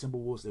 For the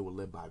Timberwolves, they were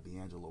led by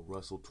D'Angelo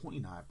Russell,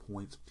 29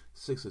 points,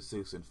 6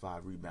 assists, and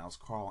 5 rebounds.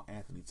 Karl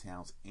Anthony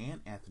Towns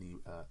and Anthony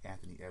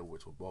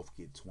Edwards will both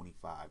get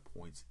 25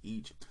 points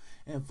each.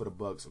 And for the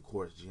Bucks, of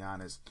course,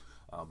 Giannis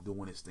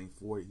doing his thing,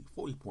 40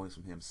 points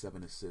from him,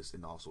 7 assists,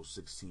 and also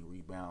 16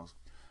 rebounds.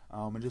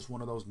 And just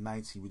one of those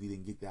nights he really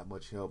didn't get that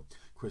much help.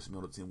 Chris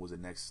Middleton was the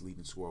next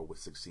leading scorer with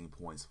 16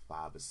 points,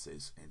 5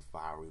 assists, and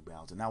 5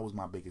 rebounds. And that was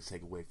my biggest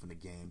takeaway from the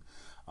game.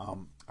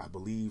 I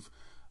believe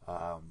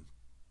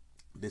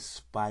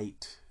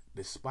despite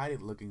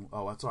it looking,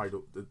 I'm sorry,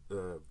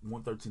 the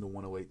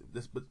 113-108,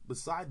 but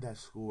beside that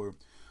score,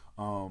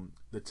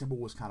 the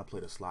Timberwolves kind of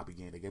played a sloppy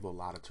game. They gave a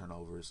lot of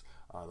turnovers.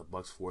 The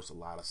Bucks forced a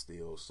lot of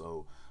steals.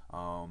 So,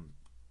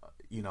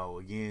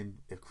 again,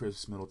 if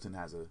Chris Middleton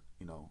has a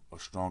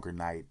stronger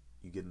night,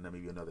 you get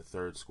maybe another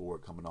third score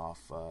coming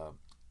off,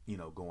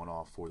 going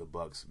off for the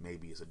Bucks.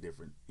 Maybe it's a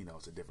different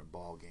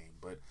ball game.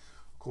 But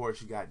of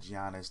course, you got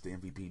Giannis, the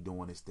MVP,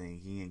 doing his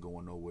thing. He ain't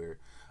going nowhere.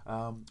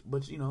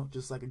 But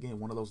just like again,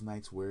 one of those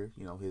nights where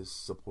his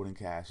supporting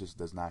cast just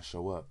does not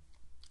show up.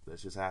 That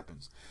just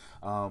happens.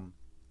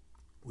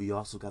 We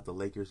also got the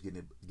Lakers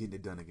getting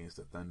it done against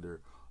the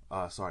Thunder.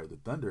 The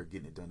Thunder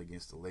getting it done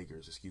against the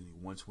Lakers.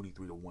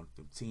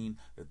 123-115.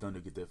 The Thunder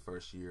get their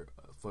first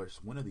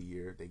win of the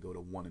year. They go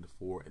to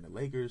 1-4, and the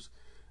Lakers,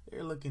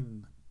 they're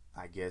looking,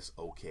 I guess,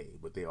 okay,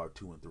 but they are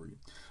 2-3.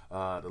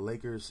 The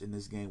Lakers in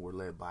this game were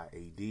led by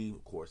AD.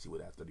 Of course, he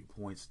would have 30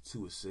 points,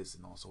 2 assists,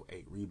 and also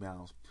 8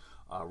 rebounds.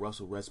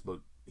 Russell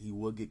Westbrook, he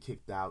will get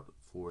kicked out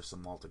for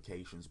some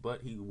altercations,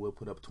 but he will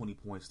put up 20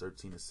 points,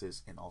 13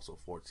 assists, and also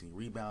 14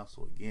 rebounds.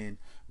 So again,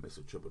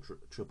 Mr.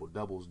 Triple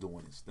Doubles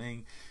doing his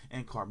thing.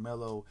 And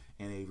Carmelo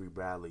and Avery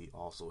Bradley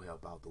also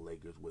help out the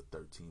Lakers with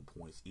 13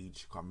 points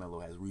each.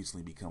 Carmelo has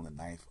recently become the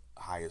 9th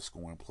highest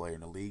scoring player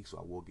in the league, so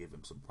I will give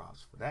him some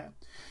props for that.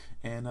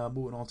 And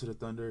moving on to the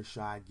Thunder,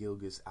 Shai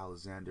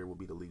Gilgeous-Alexander will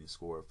be the leading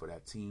scorer for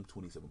that team,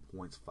 27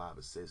 points, 5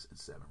 assists, and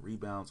 7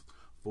 rebounds.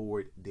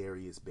 Forward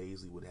Darius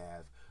Bazley would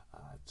have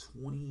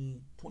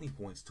 20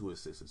 points, 2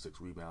 assists, and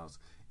 6 rebounds.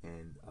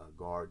 And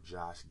guard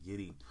Josh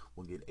Giddey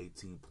will get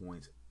 18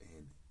 points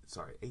and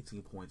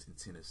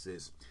 10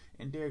 assists.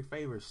 And Derek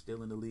Favors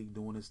still in the league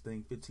doing his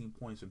thing, 15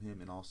 points from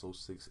him and also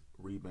 6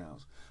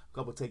 rebounds. A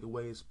couple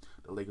takeaways: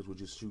 the Lakers would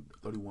just shoot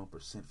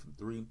 31% from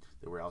 3.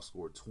 They were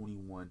outscored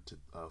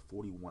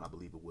 21-41, I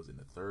believe it was, in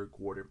the third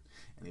quarter.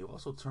 And they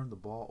also turned the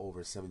ball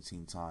over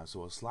 17 times.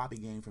 So a sloppy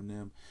game from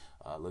them.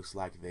 Looks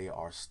like they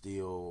are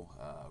still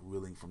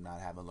reeling from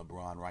not having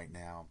LeBron right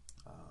now.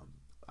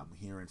 I'm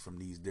hearing from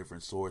these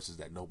different sources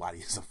that nobody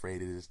is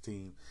afraid of this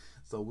team.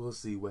 So we'll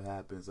see what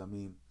happens. I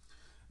mean,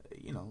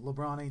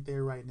 LeBron ain't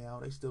there right now.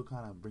 They still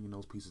kind of bringing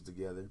those pieces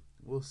together.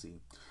 We'll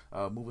see.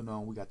 Moving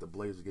on, we got the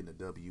Blazers getting a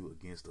W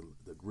against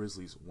the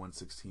Grizzlies,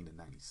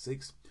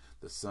 116-96.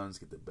 The Suns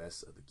get the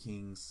best of the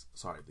Kings.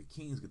 The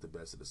Kings get the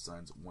best of the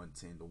Suns,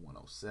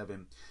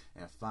 110-107.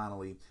 And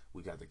finally,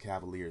 we got the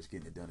Cavaliers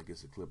getting it done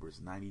against the Clippers,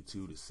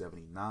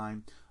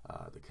 92-79.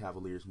 The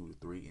Cavaliers move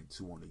to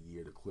 3-2 on the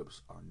year. The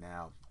Clips are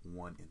now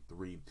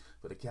 1-3.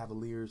 For the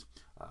Cavaliers,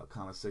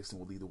 Colin Sexton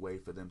will lead the way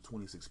for them,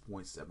 26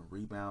 points, 7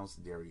 rebounds.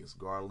 Darius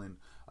Garland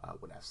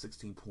would have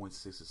 16 points,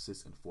 6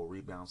 assists, and 4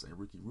 rebounds. And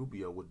Ricky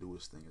Rubio would do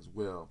his thing as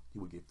well. He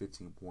would get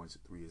 15 points,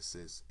 3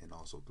 assists, and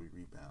also 3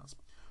 rebounds.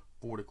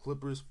 For the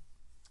Clippers,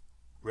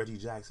 Reggie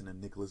Jackson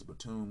and Nicholas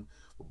Batum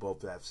will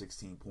both have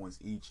 16 points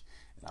each.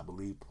 And I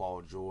believe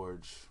Paul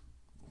George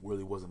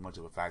really wasn't much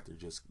of a factor,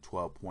 just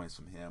 12 points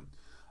from him.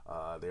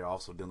 They're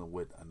also dealing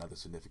with another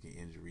significant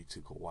injury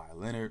to Kawhi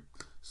Leonard.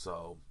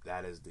 So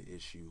that is the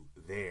issue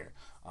there.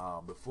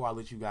 Before I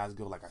let you guys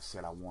go, like I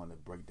said, I want to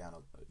break down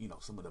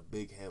some of the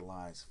big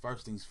headlines.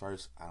 First things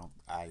first,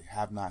 I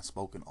have not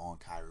spoken on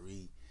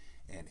Kyrie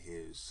and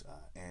his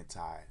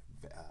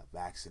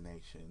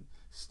anti-vaccination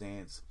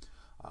stance.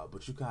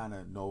 But you kind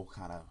of know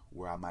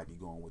where I might be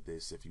going with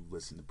this if you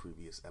listen to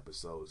previous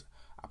episodes.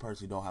 I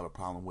personally don't have a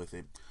problem with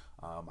it.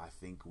 I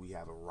think we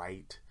have a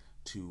right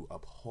to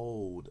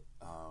uphold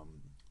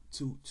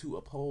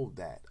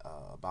that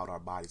about our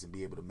bodies and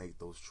be able to make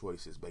those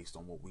choices based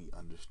on what we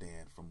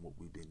understand from what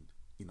we've been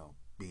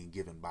being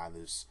given by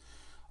this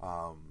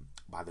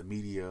by the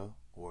media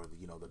or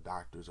the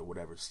doctors or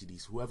whatever,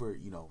 CDC, whoever,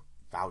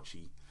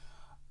 Fauci.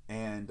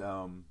 And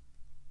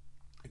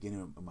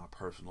again, in my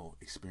personal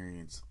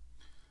experience,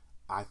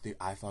 I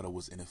thought it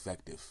was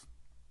ineffective.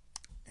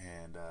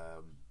 and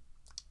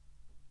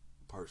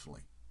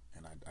personally,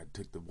 and I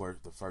took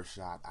the first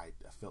shot. I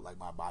felt like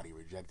my body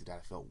rejected it. I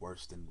felt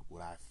worse than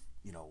what I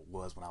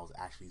was when I was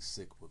actually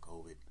sick with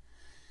COVID,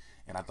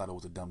 and I thought it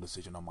was a dumb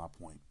decision on my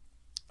point.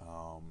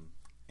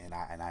 And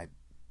I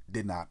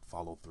did not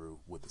follow through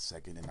with the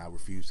second, and I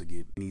refused to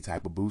get any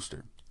type of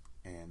booster.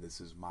 And this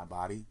is my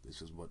body.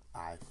 This is what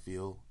I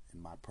feel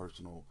in my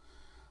personal,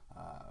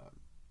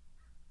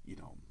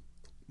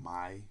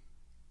 my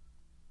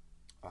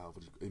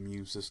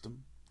immune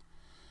system.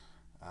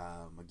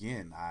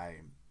 Again,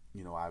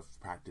 I've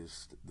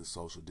practiced the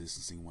social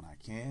distancing when I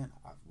can.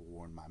 I've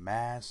worn my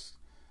mask.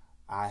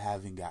 I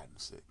haven't gotten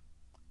sick.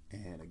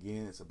 And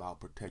again, it's about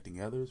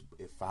protecting others.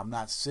 If I'm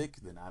not sick,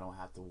 then I don't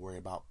have to worry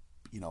about,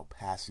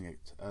 passing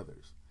it to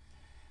others.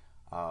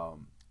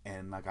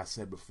 And like I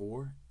said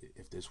before,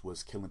 if this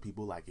was killing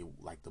people like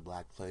the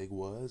Black Plague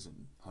was,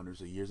 and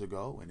hundreds of years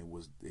ago, and it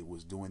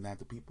was doing that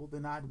to people,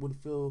 then I would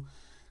feel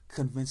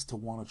convinced to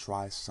want to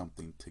try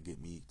something to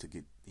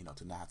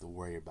not have to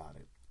worry about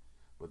it.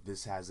 But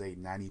this has a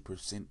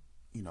 90%,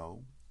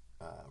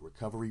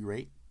 recovery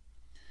rate.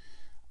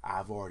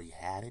 I've already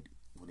had it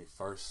when it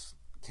first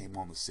came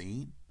on the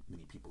scene.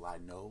 Many people I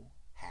know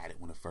had it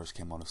when it first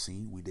came on the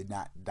scene. We did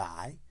not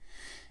die.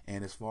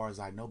 And as far as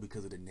I know,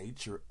 because of the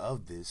nature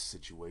of this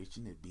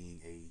situation, it being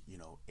a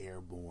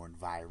airborne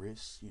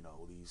virus,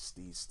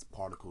 these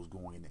particles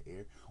going in the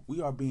air,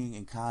 we are being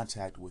in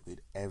contact with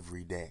it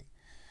every day.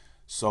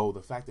 So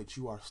the fact that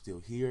you are still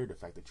here, the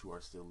fact that you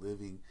are still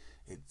living,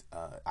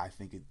 I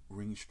think it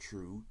rings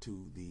true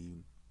to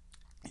the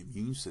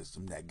immune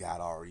system that God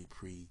already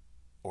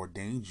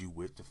preordained you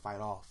with to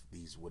fight off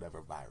these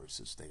whatever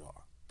viruses they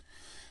are.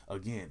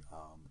 Again,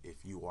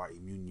 if you are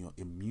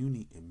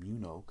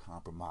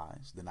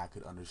immunocompromised, then I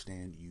could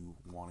understand you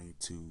wanting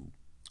to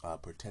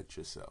protect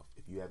yourself.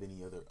 If you have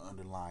any other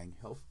underlying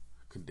health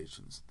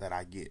conditions, that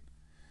I get.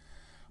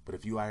 But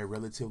if you are a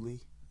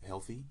relatively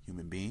healthy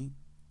human being,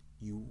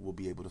 you will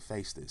be able to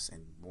face this.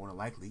 And more than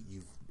likely,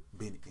 you've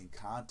been in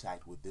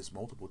contact with this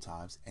multiple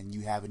times, and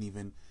you haven't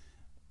even,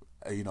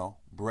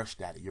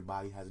 brushed at it. Your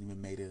body hasn't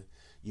even made a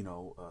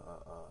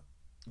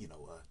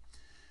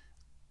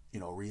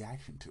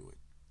reaction to it.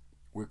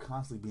 We're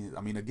constantly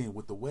again,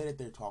 with the way that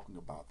they're talking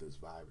about this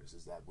virus,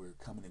 is that we're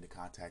coming into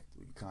contact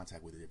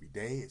with it every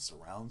day. It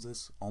surrounds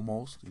us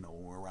almost, when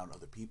we're around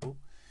other people.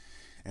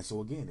 And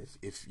so again,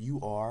 if you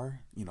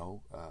are,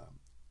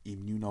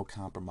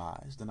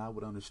 immunocompromised, then I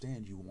would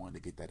understand you wanting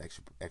to get that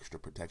extra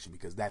protection,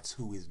 because that's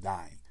who is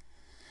dying.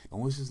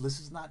 And let's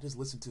just not just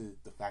listen to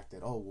the fact that,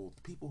 the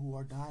people who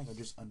are dying are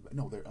just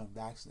they're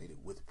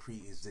unvaccinated with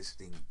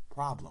pre-existing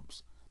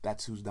problems.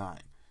 That's who's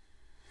dying.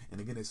 And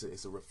again,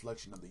 it's a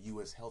reflection of the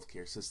U.S.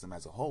 healthcare system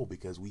as a whole,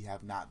 because we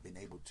have not been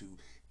able to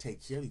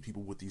take care of these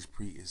people with these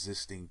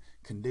pre-existing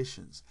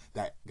conditions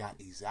that got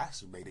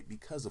exacerbated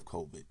because of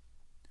COVID.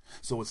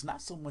 So it's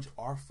not so much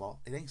our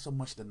fault. It ain't so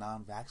much the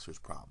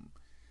non-vaxxers' problem.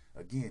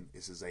 Again,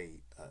 this is a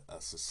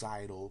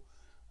societal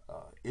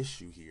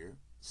issue here,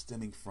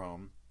 stemming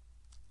from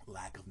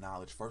lack of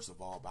knowledge, first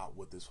of all, about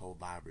what this whole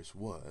virus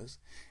was,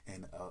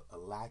 and a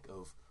lack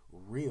of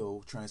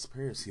real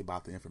transparency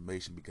about the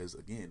information, because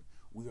again,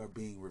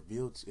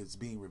 it's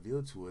being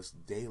revealed to us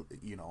daily,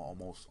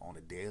 almost on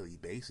a daily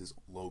basis,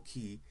 low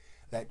key,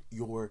 that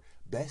your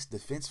best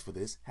defense for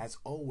this has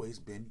always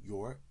been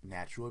your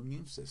natural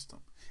immune system.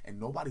 And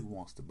nobody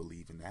wants to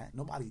believe in that.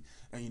 Nobody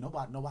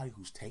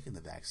who's taken the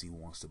vaccine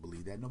wants to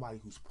believe that. Nobody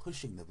who's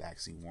pushing the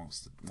vaccine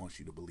wants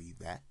you to believe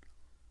that.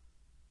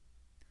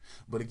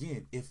 But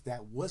again, if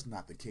that was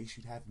not the case,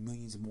 you'd have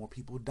millions more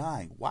people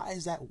dying. Why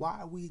is that?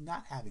 Why are we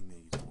not having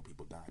millions more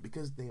people dying?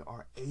 Because they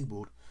are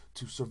able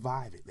to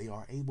survive it. They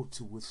are able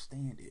to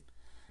withstand it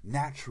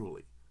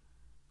naturally.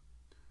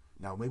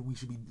 Now, maybe we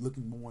should be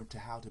looking more into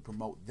how to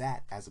promote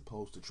that, as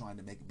opposed to trying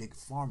to make Big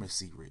Pharma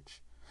see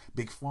rich.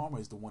 Big Pharma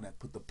is the one that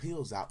put the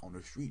pills out on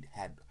the street.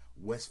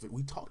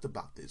 We talked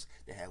about this.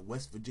 They had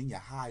West Virginia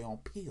high on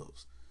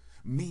pills.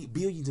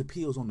 Billions of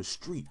pills on the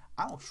street.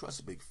 I don't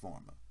trust Big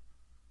Pharma.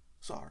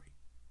 Sorry.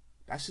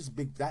 That's just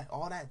big.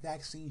 All that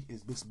vaccine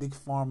is this Big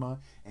Pharma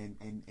and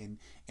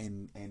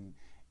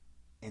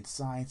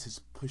scientists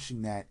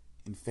pushing that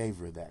in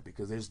favor of that,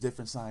 because there's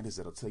different scientists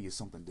that'll tell you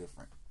something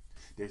different.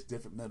 There's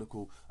different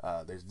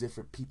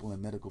people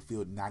in medical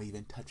field not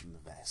even touching the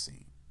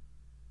vaccine.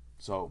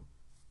 So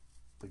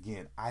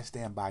again, I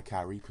stand by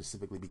Kyrie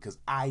specifically because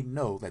I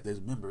know that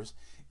there's members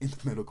in the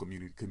medical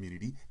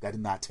community that are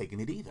not taking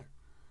it either.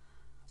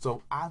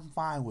 So I'm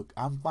fine with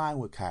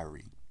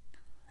Kyrie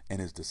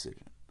and his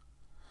decision.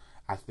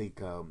 I think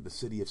the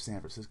city of San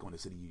Francisco and the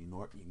city of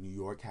New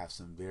York have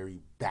some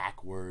very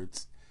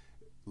backwards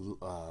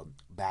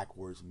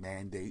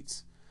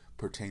mandates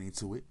pertaining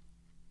to it,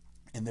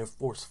 and they're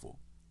forceful.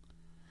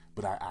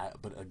 But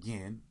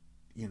again,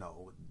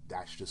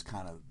 that's just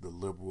kind of the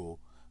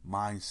liberal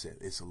mindset.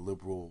 It's a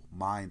liberal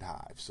mind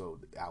hive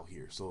out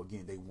here. So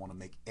again, they want to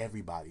make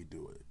everybody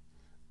do it.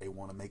 They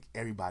want to make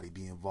everybody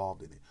be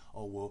involved in it.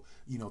 Oh, well,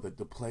 you know, the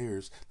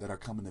players that are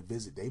coming to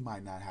visit, they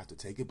might not have to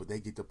take it, but they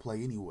get to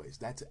play anyways.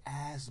 That's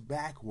ass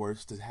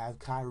backwards to have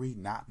Kyrie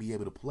not be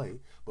able to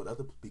play,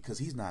 because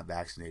he's not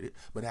vaccinated,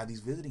 but have these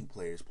visiting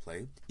players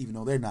play even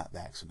though they're not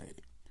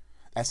vaccinated.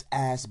 That's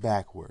ass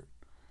backward.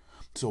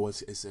 So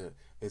it's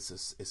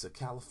a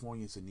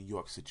California, it's a New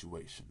York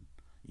situation.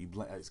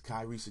 It's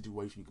Kyrie's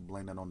situation. You can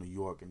blame that on New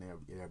York, and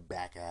they're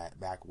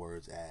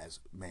backwards as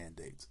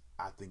mandates.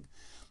 I think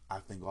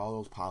all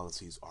those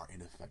policies are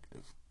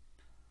ineffective.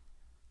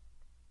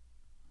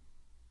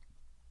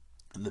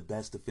 And the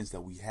best defense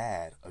that we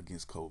had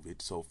against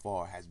COVID so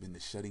far has been the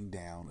shutting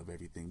down of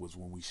everything. Was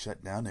when we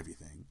shut down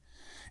everything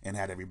and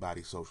had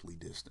everybody socially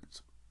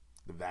distanced.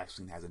 The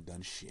vaccine hasn't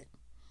done shit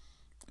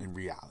in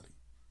reality.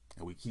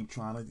 And we keep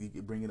trying to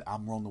bring it.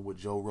 I'm rolling with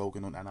Joe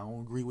Rogan and I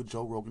don't agree with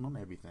Joe Rogan on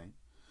everything,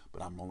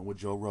 but I'm rolling with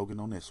Joe Rogan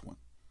on this one.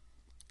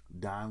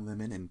 Don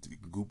Lemon and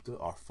Gupta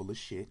are full of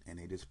shit, and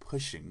they're just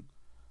pushing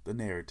the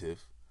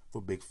narrative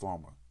for Big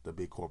Pharma, the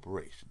big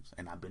corporations.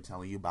 And I've been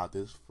telling you about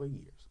this for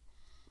years.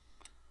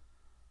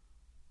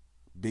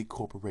 Big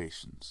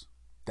corporations.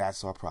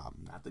 That's our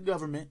problem. Not the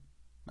government.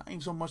 Not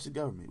even so much the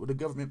government. Well, the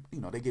government,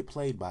 you know, they get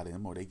played by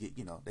them, or they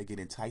get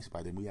enticed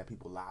by them. We have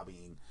people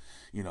lobbying,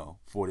 you know,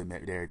 for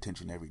their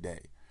attention every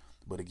day.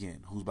 But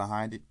again, who's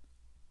behind it?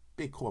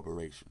 Big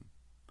corporation.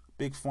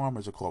 Big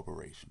Pharma's a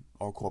corporation,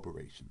 or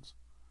corporations.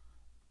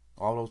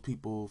 All those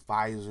people,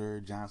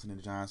 Pfizer, Johnson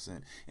 &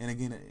 Johnson. And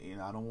again, you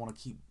know, I don't want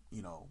to keep,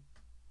 you know,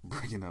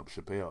 bringing up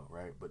Chappelle,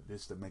 right? But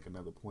just to make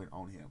another point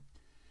on him.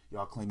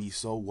 Y'all claim he's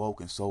so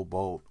woke and so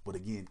bold. But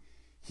again,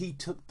 he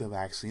took the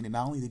vaccine, and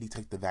not only did he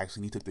take the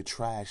vaccine, he took the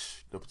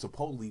trash, the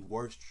supposedly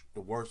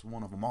the worst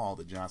one of them all,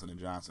 the Johnson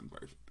 & Johnson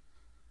version.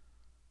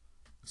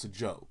 It's a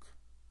joke.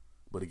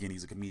 But again,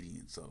 he's a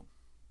comedian, so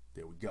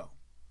there we go.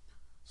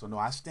 So no,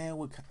 I stand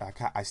with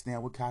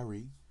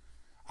Kyrie.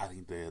 I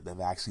think the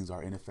vaccines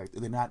are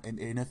ineffective. They're not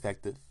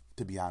ineffective,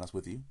 to be honest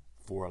with you,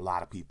 for a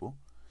lot of people,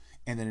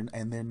 and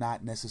they're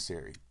not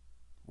necessary.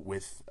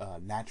 With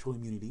natural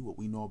immunity, what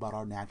we know about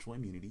our natural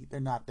immunity, they're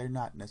not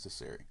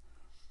necessary.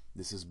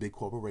 This is big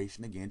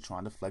corporation again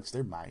trying to flex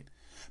their might,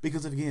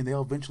 because again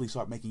they'll eventually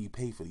start making you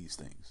pay for these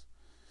things,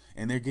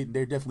 and they're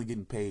definitely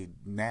getting paid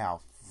now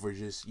for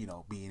just, you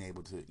know, being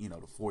able to, you know,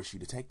 to force you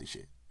to take the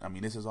shit. I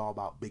mean, this is all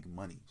about big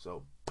money.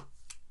 So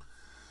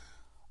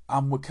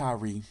I'm with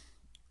Kyrie.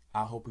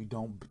 I hope he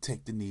don't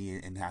take the knee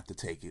and have to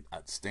take it.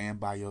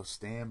 Stand by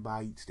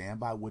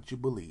what you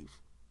believe,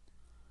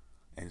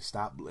 and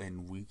stop.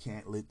 And we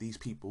can't let these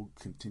people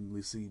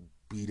continuously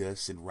beat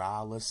us and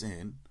rile us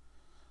in,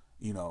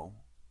 you know,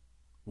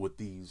 with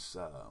these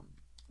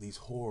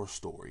horror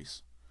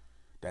stories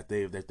that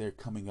they're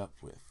coming up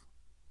with.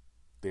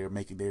 They're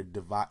making their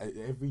divide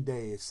every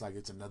day. It's like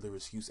it's another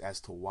excuse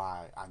as to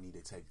why I need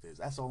to take this.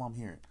 That's all I'm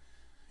hearing.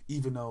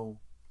 Even though,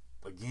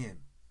 again,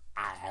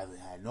 I haven't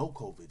had no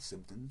COVID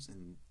symptoms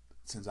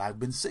since I've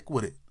been sick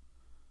with it.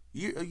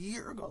 A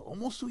year ago,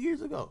 almost 2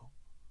 years ago.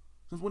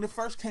 Since when it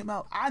first came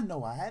out, I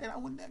know I had it. I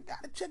went and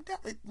got it checked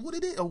out. What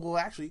it is. Oh, well,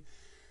 actually,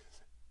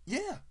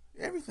 yeah,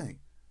 everything.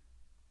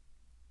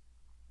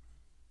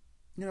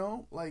 You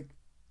know, like,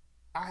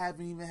 I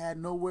haven't even had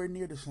nowhere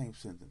near the same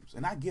symptoms.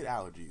 And I get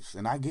allergies.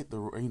 And I get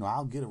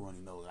I'll get a runny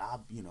nose. I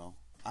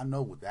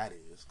know what that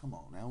is. Come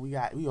on, man. We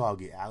all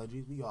get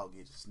allergies. We all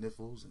get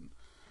sniffles. And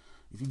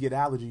if you get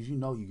allergies, you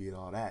know you get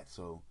all that.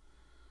 So,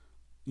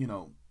 you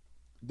know,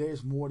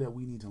 there's more that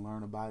we need to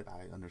learn about it.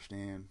 I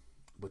understand.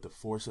 But to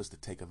force us to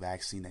take a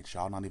vaccine that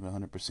y'all not even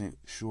 100%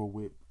 sure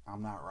with,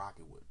 I'm not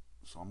rocking with.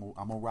 So I'm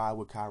going to ride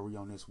with Kyrie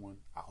on this one.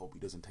 I hope he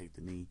doesn't take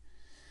the knee.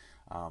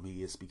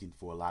 He is speaking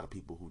for a lot of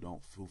people who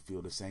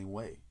feel the same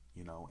way,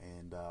 you know.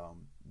 And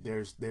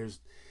there's if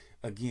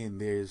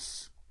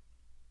it's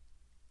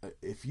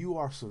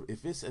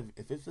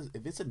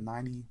a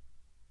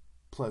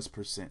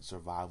 90+%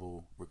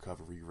 survival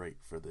recovery rate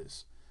for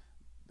this,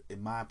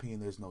 in my opinion,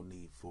 there's no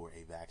need for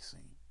a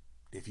vaccine.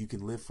 If you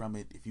can live from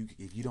it, if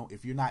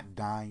you're not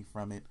dying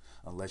from it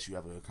unless you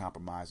have a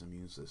compromised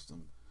immune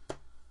system,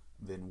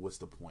 then what's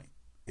the point?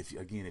 If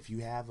you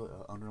have an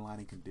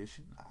underlying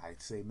condition, I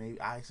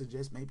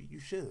suggest maybe you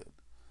should.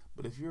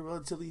 But if you're a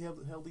relatively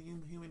healthy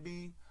human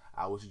being,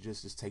 I would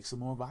suggest just take some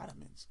more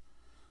vitamins.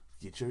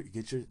 Get your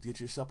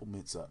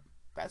supplements up.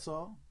 That's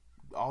all.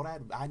 All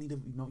that I need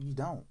to, you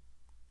don't.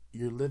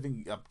 You're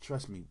living.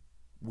 Trust me,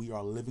 we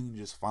are living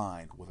just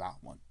fine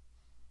without one.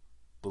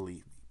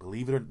 Believe me.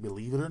 Believe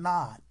it or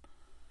not.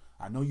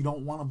 I know you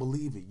don't want to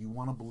believe it. You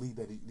want to believe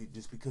that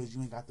just because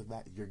you ain't got the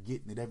vaccine, you're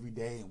getting it every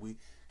day, and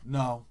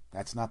no,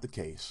 that's not the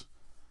case.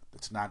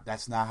 That's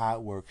not how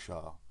it works,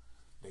 y'all.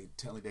 They've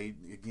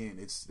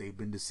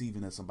been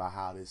deceiving us about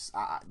how this.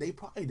 They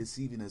probably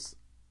deceiving us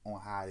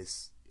on how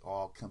this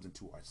all comes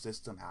into our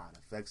system, how it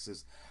affects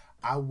us.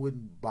 I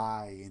wouldn't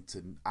buy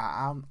into.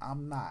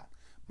 I'm not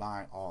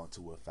buying all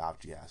into what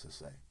Fauci has to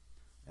say,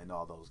 and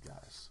all those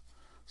guys.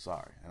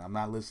 Sorry, and I'm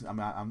not listening.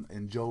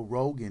 And Joe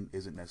Rogan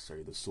isn't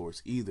necessarily the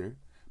source either,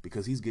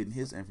 because he's getting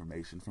his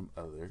information from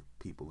other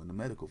people in the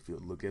medical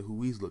field. Look at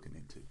who he's looking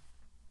into.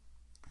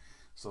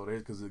 So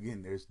because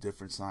again, there's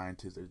different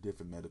scientists, there's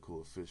different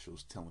medical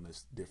officials telling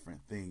us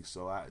different things.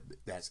 So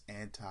that's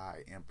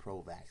anti and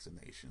pro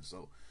vaccination.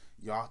 So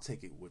y'all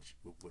take it what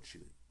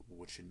you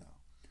know.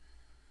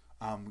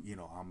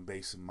 I'm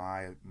basing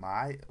my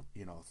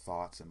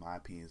thoughts and my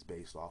opinions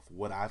based off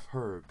what I've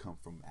heard come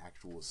from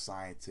actual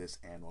scientists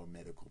and or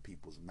medical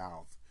people's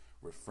mouth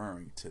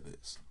referring to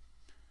this.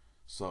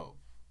 So,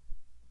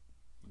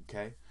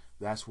 okay,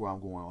 that's where I'm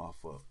going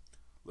off of.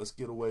 Let's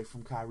get away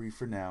from Kyrie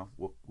for now.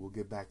 We'll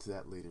get back to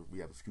that later. We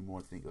have a couple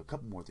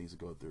more things to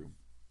go through.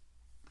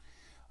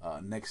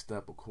 Next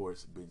up, of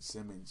course, Ben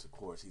Simmons. Of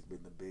course, he's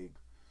been the big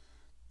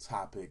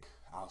topic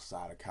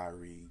outside of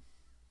Kyrie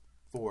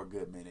for a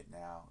good minute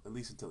now, at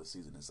least until the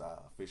season is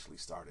officially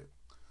started.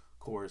 Of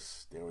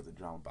course, there was a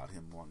drama about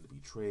him wanting to be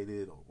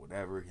traded or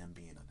whatever, him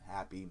being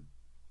unhappy.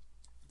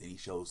 Then he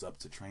shows up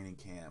to training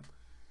camp,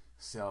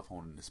 cell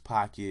phone in his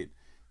pocket,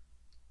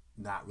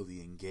 not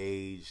really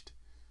engaged.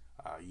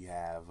 You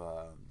have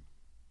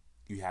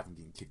him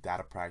getting kicked out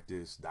of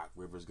practice. Doc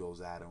Rivers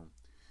goes at him.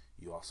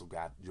 You also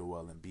got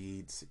Joel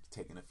Embiid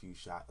taking a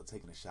shot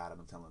at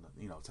him,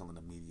 telling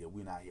the media,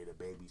 "We're not here to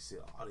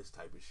babysit," all this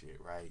type of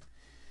shit, right?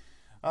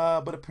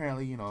 But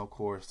apparently, of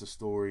course, the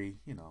story,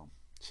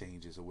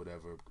 changes or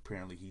whatever.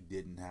 Apparently, he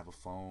didn't have a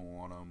phone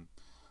on him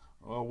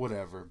or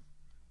whatever.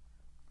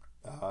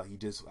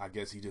 I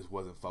guess he just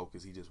wasn't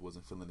focused. He just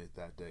wasn't feeling it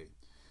that day.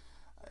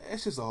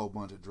 It's just a whole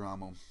bunch of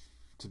drama,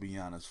 to be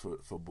honest,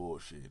 for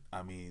bullshit.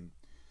 I mean,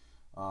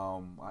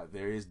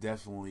 there is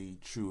definitely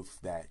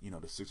truth that,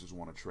 the Sixers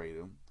want to trade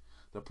him.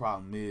 The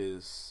problem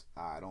is,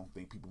 I don't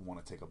think people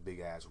want to take a big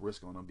ass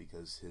risk on him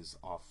because his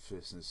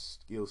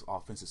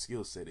offensive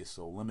skill set is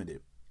so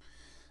limited.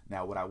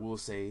 Now, what I will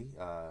say,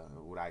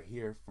 what I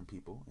hear from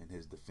people in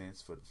his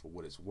defense, for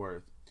what it's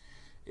worth,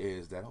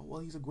 is that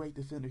he's a great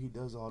defender. He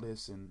does all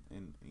this, and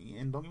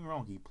don't get me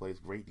wrong, he plays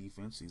great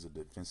defense. He's a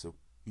defensive,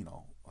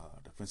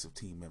 defensive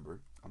team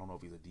member. I don't know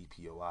if he's a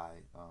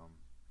DPOI.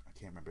 I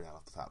can't remember that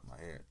off the top of my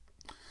head,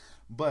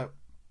 but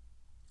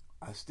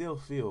I still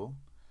feel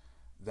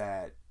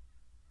that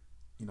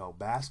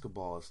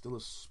basketball is still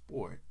a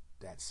sport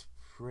that's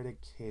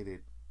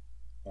predicated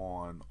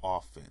on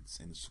offense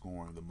and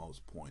scoring the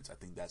most points. I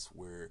think that's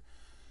where,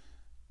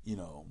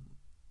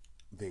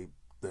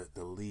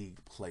 the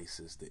league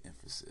places the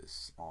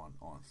emphasis on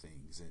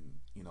things. And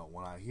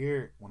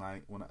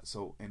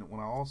when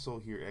I also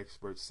hear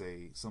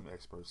some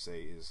experts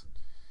say is,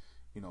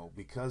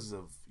 because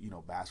of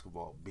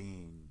basketball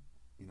being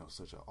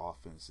such an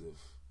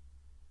offensive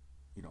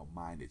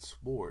minded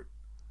sport,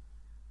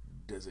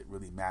 does it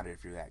really matter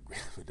if you're that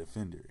great of a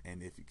defender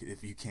and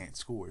if you can't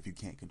score, if you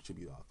can't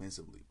contribute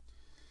offensively?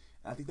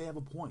 And I think they have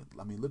a point.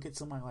 I mean, look at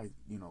somebody like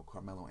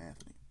Carmelo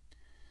Anthony.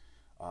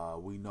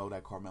 We know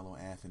that Carmelo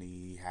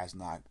Anthony has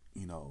not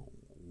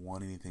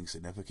won anything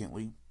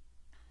significantly.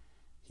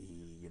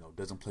 He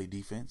doesn't play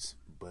defense,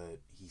 but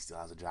he still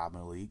has a job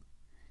in the league.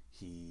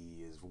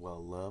 He is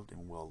well loved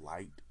and well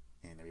liked,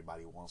 and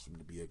everybody wants him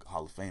to be a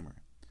Hall of Famer.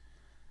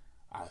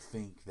 I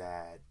think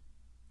that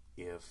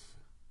if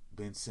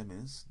Ben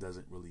Simmons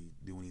doesn't really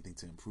do anything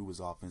to improve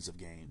his offensive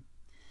game,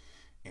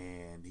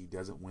 and he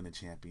doesn't win a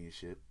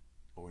championship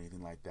or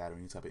anything like that, or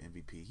any type of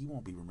MVP, he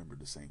won't be remembered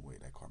the same way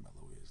that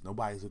Carmelo is.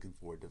 Nobody's looking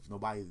for it.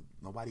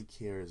 Nobody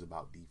cares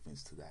about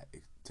defense to that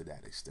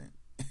extent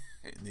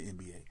in the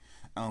NBA.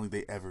 I don't think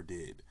they ever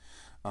did,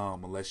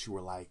 unless you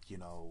were like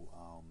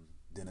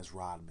Dennis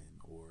Rodman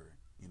or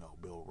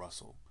Bill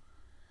Russell,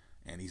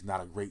 and he's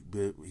not a great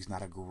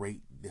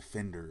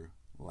defender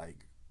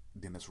like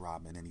Dennis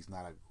Rodman, and he's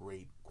not a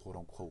great quote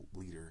unquote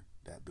leader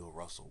that Bill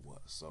Russell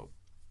was. So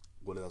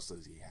what else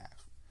does he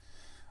have?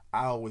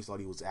 I always thought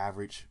he was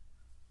average.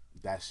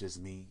 That's just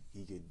me.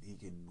 He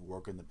can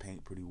work in the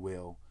paint pretty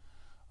well.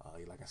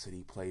 Like I said,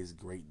 he plays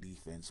great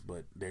defense,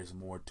 but there's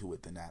more to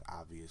it than that,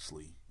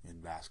 obviously,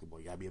 in basketball.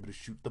 You got to be able to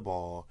shoot the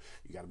ball.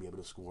 You got to be able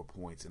to score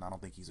points, and I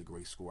don't think he's a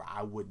great scorer.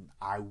 I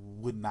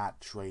would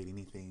not trade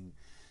anything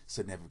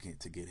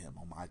significant to get him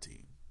on my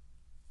team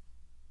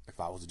if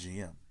I was a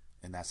GM,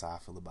 and that's how I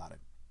feel about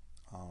it.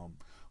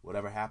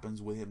 Whatever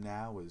happens with him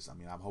now is, I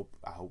hope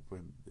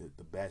him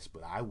the best,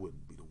 but I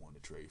wouldn't be the one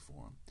to trade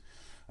for him.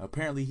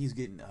 Apparently, he's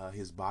getting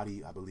his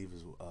body, I believe,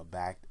 is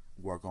back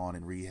work on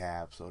in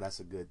rehab, so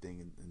that's a good thing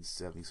in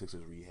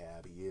 76ers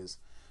rehab. He is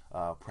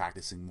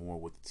practicing more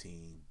with the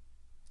team.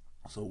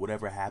 So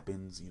whatever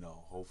happens,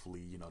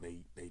 hopefully,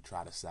 they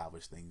try to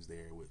salvage things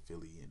there with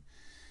Philly, and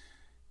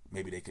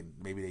maybe they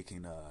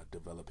can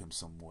develop him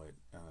somewhat.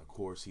 Of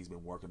course, he's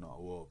been working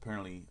on. Well,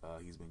 apparently,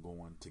 he's been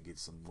going to get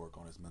some work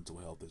on his mental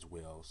health as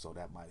well, so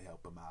that might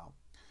help him out.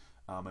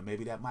 And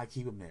maybe that might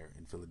keep him there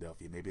in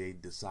Philadelphia. Maybe they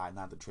decide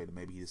not to trade him.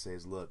 Maybe he just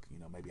says, "Look,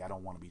 maybe I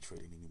don't want to be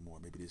traded anymore.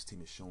 Maybe this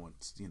team is showing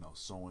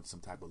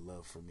some type of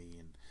love for me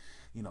and,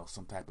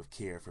 some type of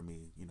care for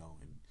me,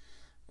 and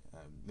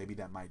maybe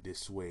that might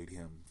dissuade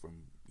him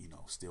from,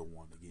 still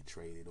wanting to get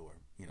traded, or,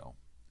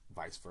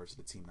 vice versa,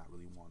 the team not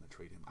really wanting to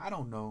trade him. I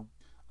don't know.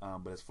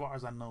 But as far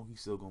as I know,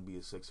 he's still going to be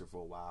a Sixer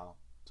for a while.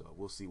 So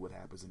we'll see what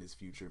happens in his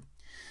future.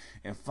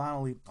 And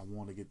finally, I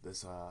want to get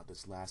this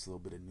last little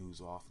bit of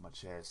news off my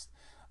chest.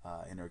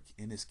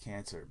 Enes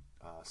Kanter,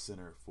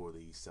 center for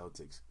the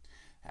Celtics,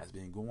 has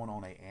been going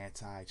on a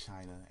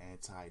anti-China,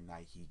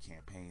 anti-Nike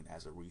campaign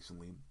as of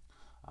recently.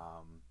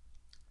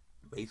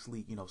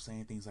 Basically,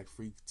 saying things like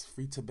free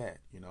Tibet,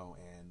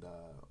 and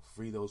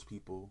free those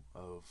people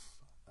of,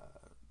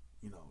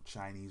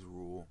 Chinese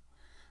rule,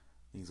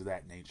 things of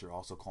that nature.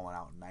 Also calling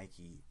out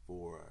Nike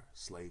for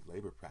slave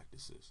labor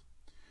practices.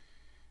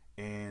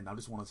 And I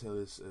just want to tell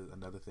this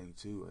another thing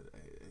too.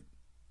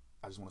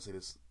 I just want to say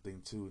this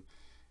thing too.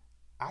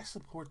 I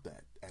support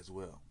that as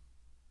well.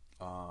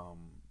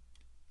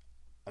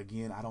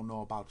 Again, I don't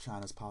know about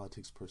China's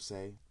politics per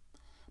se,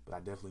 but I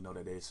definitely know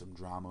that there's some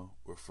drama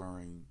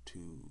referring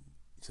to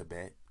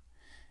Tibet.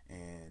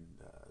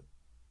 And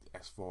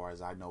as far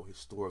as I know,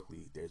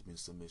 historically, there's been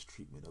some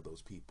mistreatment of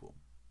those people.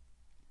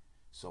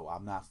 So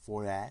I'm not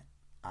for that.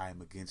 I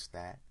am against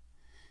that.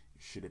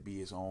 Should it be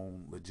its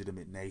own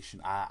legitimate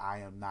nation?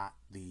 I am not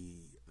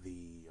the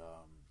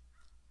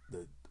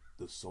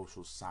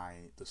social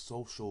science, the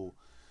social,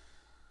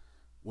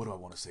 what do I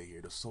want to say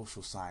here? The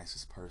social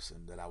sciences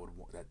person that I would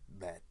want that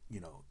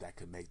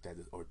could make that,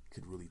 or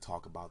could really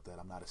talk about that.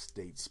 I'm not a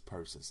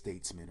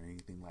statesman or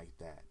anything like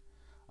that.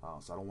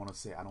 So I don't want to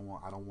say, I don't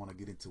want to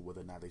get into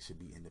whether or not they should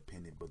be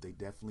independent, but they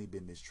definitely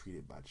been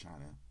mistreated by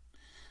China.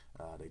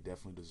 They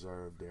definitely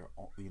deserve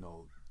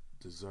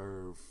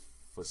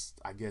for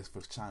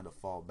China to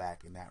fall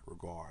back in that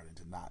regard and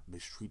to not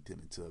mistreat them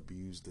and to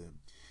abuse them.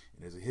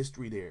 And there's a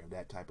history there of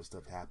that type of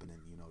stuff happening.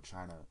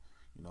 China,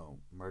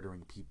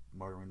 murdering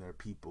their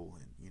people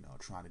and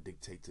trying to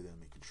dictate to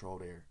them and control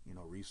their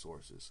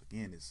resources.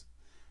 Again, it's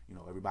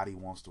everybody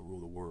wants to rule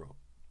the world.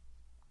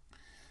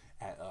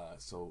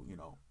 So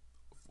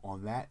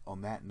on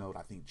that note,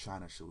 I think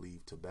China should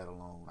leave Tibet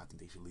alone. I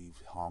think they should leave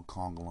Hong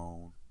Kong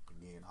alone.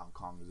 Again, Hong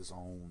Kong is its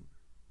own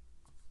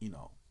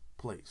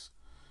place.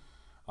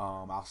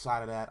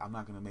 Outside of that, I'm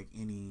not going to make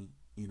any,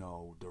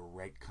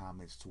 direct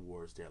comments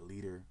towards their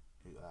leader.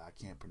 I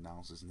can't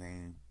pronounce his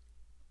name.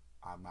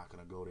 I'm not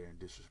going to go there and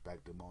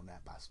disrespect him on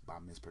that by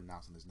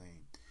mispronouncing his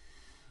name.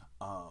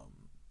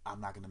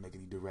 I'm not going to make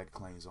any direct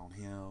claims on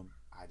him.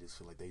 I just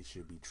feel like they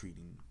should be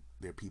treating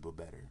their people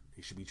better.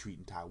 They should be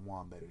treating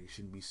Taiwan better. They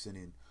shouldn't be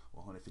sending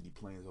 150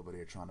 planes over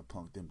there trying to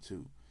punk them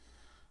too.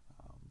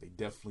 I'm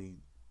definitely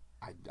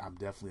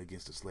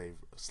against the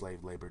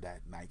slave labor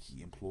that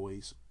Nike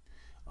employs.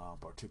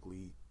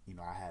 Particularly,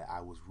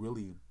 I was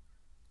really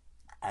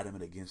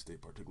adamant against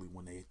it, particularly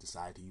when they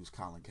decided to use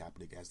Colin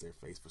Kaepernick as their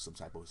face for some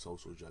type of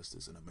social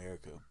justice in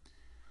America.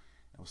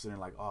 I was sitting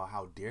there like, oh,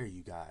 how dare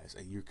you guys?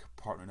 And you're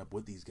partnering up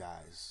with these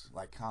guys.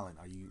 Like, Colin,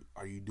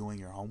 are you doing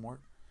your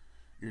homework?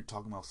 You're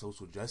talking about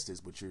social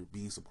justice, but you're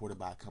being supported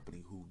by a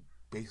company who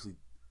basically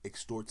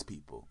extorts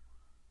people.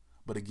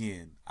 But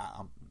again,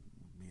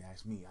 you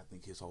ask me, I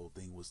think his whole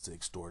thing was to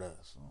extort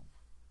us. So,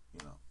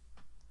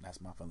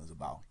 that's my feelings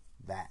about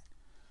that.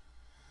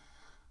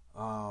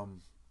 I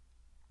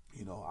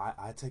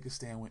take a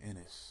stand with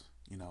Enes.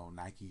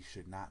 Nike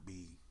should not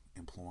be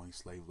employing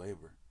slave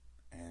labor.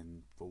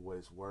 And for what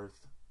it's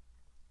worth,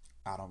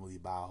 I don't really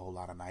buy a whole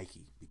lot of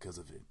Nike because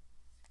of it.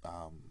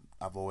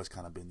 I've always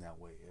kind of been that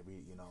way.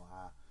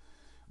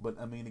 But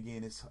I mean,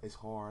 again, it's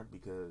hard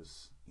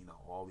because,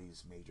 all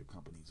these major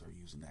companies are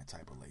using that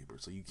type of labor.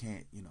 So you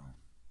can't,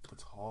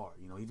 it's hard.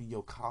 Even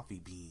your coffee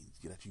beans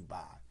that you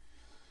buy,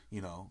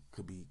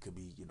 could be,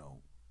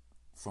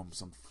 from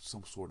some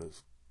sort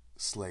of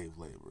slave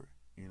labor,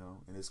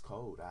 and it's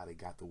cold how they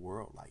got the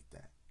world like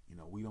that.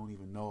 We don't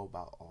even know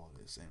about all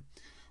this, and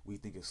we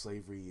think of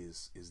slavery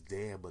is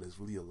dead, but it's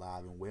really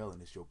alive and well,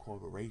 and it's your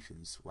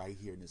corporations right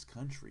here in this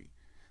country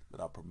that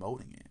are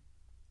promoting it,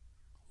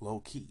 low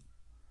key.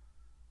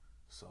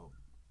 So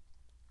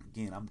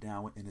again, I'm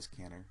down with Enes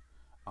Kanter.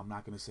 I'm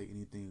not gonna say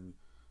anything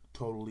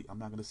I'm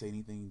not gonna say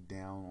anything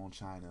down on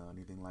China or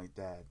anything like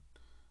that.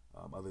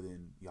 Other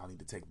than y'all need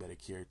to take better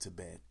care of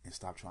Tibet and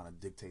stop trying to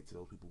dictate to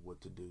those people what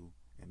to do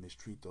and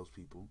mistreat those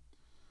people.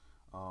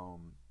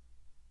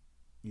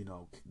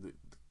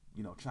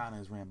 China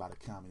is ran by the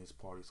Communist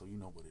Party, so you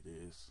know what it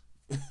is.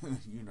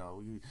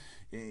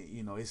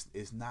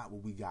 It's not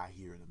what we got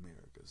here in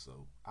America.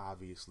 So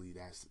obviously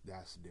that's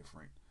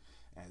different.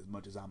 As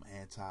much as I'm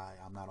I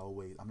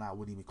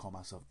wouldn't even call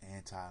myself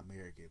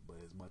anti-American, but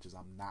as much as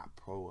I'm not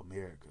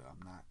pro-America,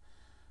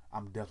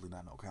 I'm definitely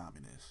not no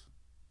communist.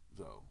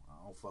 So I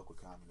don't fuck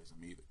with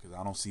communism either, because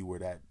I don't see where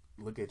that.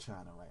 Look at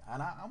China, right?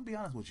 And I'm gonna be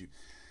honest with you.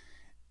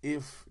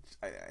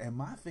 And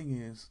my thing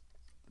is,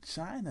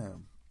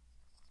 China.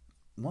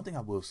 One thing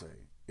I will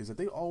say is that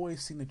they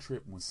always seem to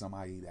trip when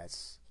somebody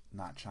that's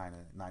not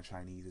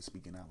Chinese is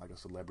speaking out, like a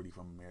celebrity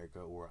from America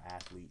or an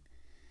athlete.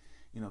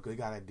 Because they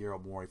got that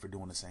Daryl Morey for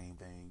doing the same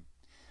thing,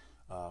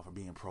 for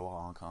being pro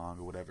Hong Kong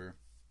or whatever.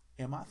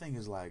 And my thing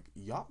is like,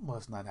 y'all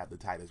must not have the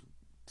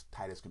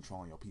tightest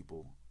control on your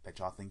people that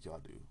y'all think y'all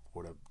do,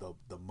 or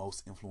the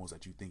most influence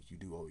that you think you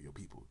do over your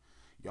people.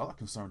 Y'all are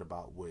concerned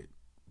about what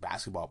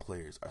basketball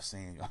players are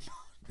saying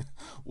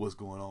what's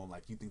going on.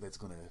 Like, you think that's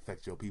going to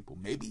affect your people?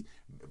 Maybe,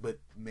 but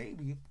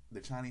maybe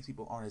the Chinese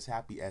people aren't as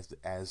happy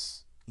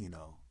as you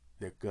know,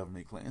 their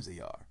government claims they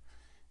are,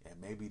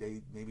 and maybe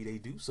they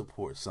do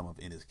support some of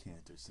Enes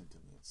Kanter's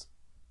sentiments.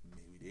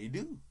 Maybe they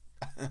do.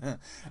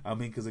 I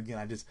mean, because again,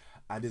 I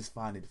just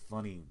find it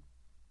funny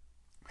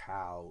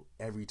how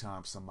every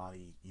time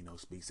somebody, you know,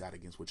 speaks out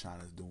against what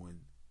China's doing,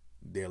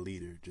 their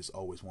leader just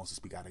always wants to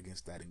speak out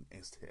against that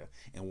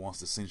and wants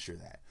to censure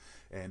that.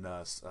 And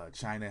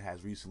China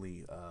has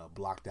recently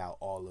blocked out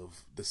all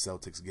of the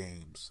Celtics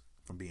games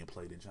from being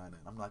played in China.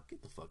 And I'm like,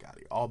 get the fuck out of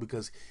here. All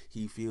because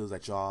he feels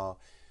that y'all,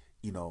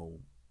 you know,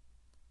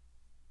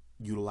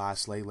 utilize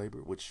slave labor,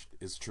 which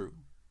is true.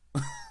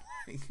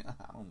 Like,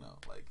 I don't know.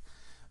 Like,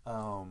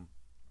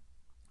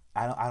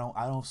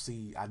 I don't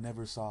see, I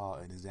never saw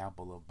an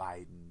example of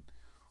Biden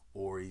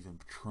or even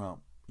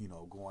Trump, you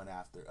know, going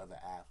after other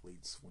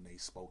athletes when they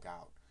spoke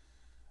out.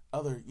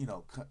 Other, you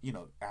know,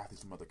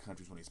 athletes from other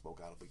countries when they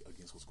spoke out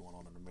against what's going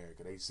on in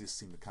America. They just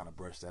seem to kind of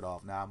brush that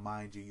off. Now,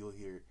 mind you, you'll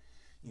hear,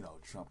 you know,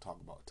 Trump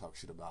talk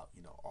shit about,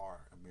 you know,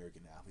 our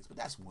American athletes, but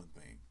that's one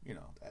thing. You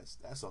know,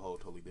 that's a whole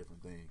totally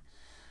different thing.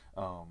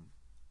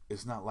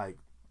 It's not like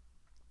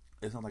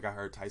I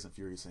heard Tyson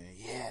Fury saying,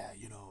 yeah,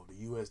 you know, the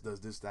U.S.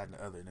 does this, that, and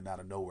the other, and then out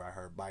of nowhere I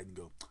heard Biden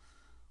go,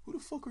 who the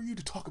fuck are you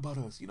to talk about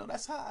us? You know,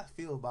 that's how I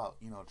feel about,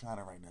 you know,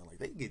 China right now. Like,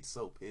 they get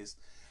so pissed.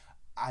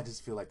 I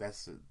just feel like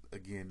that's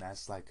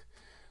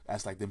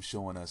like them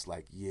showing us,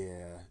 like,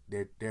 yeah,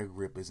 their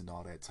grip isn't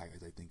all that tight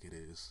as they think it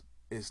is.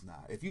 It's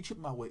not. If you trip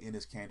about what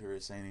Enes Kanter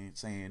is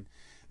saying,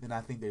 then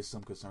I think there's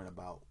some concern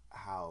about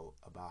how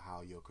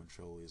your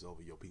control is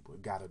over your people.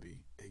 It gotta be.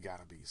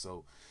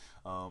 So,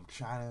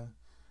 China,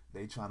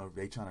 they trying to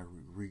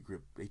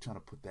regrip. They trying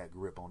to put that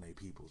grip on their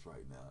peoples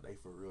right now. They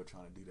for real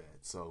trying to do that.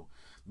 So,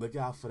 look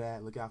out for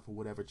that. Look out for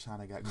whatever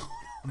China got going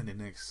on in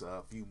the next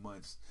few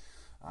months.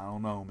 I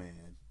don't know,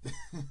 man.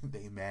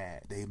 They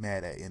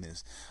mad at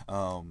Ennis.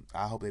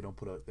 I hope they don't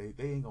put they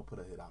ain't gonna put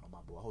a hit out on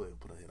my boy. I hope they don't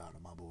put a hit out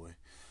on my boy.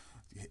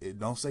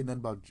 Don't say nothing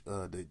about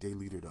their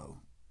leader though,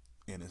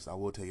 Ennis. I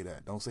will tell you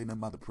that. Don't say nothing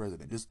about the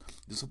president. Just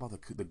about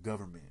the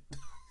government.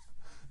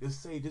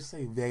 just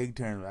say vague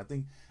terms. I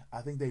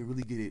think they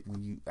really get it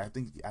when you. I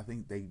think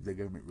the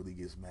government really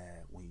gets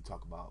mad when you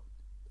talk about.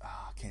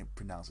 I can't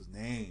pronounce his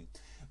name.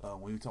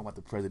 When you talk about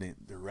the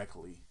president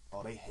directly.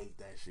 Oh, they hate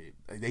that shit.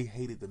 They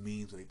hated the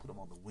memes when they put him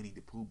on the Winnie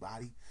the Pooh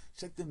body.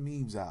 Check the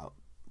memes out.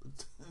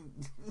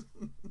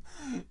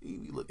 he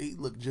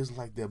looked just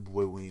like that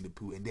boy Winnie the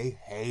Pooh, and they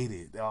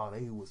hated. Oh,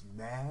 they was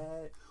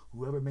mad.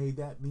 Whoever made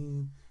that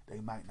meme, they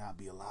might not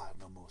be alive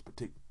no more.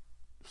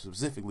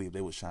 Specifically, if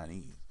they was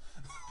Chinese.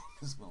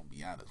 Just gonna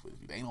be honest with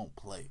you, they don't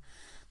play.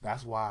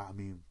 That's why, I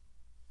mean,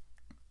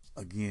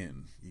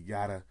 again, you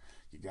gotta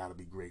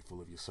be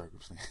grateful of your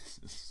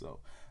circumstances. So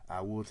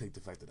I will take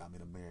the fact that I'm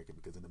in America,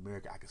 because in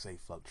America I can say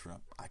fuck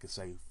Trump, I can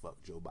say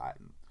fuck Joe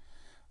Biden.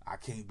 I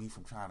can't be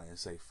from China and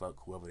say fuck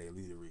whoever their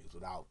leader is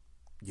without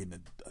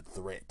getting a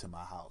threat to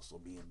my house or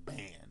being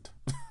banned.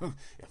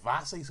 If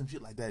I say some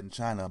shit like that in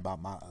China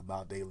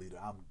about their leader,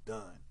 I'm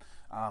done.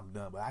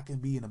 But I can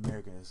be in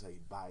America and say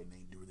Biden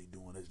ain't really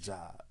doing his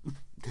job.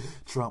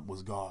 Trump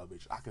was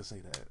garbage. I can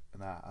say that,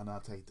 and I'll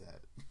take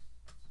that.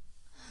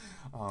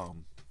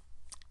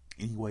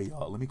 Anyway,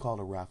 y'all, let me call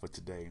it a wrap for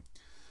today.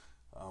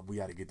 We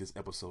got to get this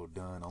episode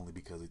done only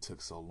because it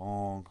took so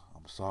long.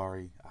 I'm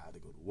sorry. I had to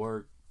go to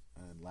work,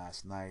 and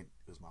last night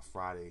it was my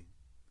Friday.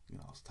 You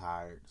know, I was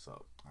tired,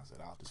 so I said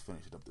I'll just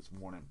finish it up this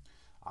morning.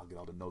 I'll get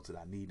all the notes that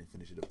I need and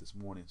finish it up this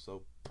morning.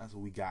 So that's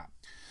what we got.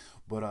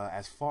 But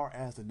as far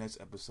as the next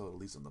episode, at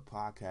least on the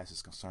podcast,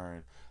 is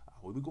concerned,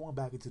 we'll be going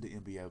back into the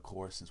NBA, of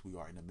course, since we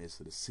are in the midst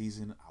of the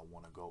season. I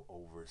want to go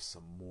over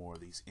some more of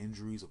these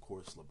injuries. Of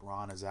course,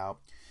 LeBron is out.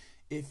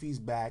 If he's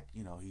back,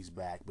 you know, he's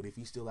back. But if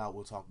he's still out,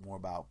 we'll talk more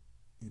about,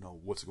 you know,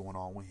 what's going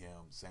on with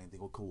him. Same thing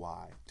with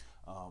Kawhi.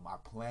 I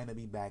plan to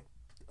be back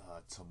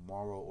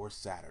tomorrow or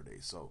Saturday.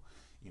 So,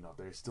 you know, if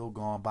they're still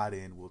gone by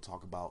then, we'll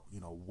talk about,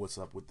 you know, what's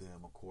up with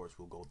them. Of course,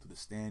 we'll go through the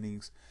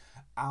standings.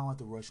 I don't have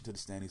to rush into the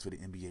standings for the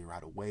NBA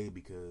right away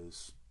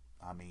because,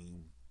 I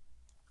mean,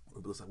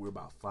 it looks like we're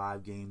about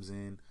 5 games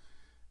in.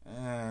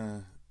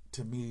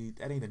 To me,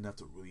 that ain't enough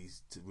to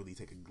really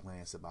take a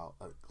glance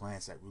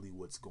at really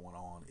what's going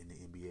on in the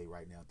NBA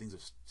right now. Things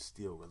are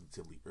still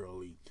relatively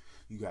early.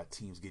 You got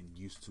teams getting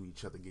used to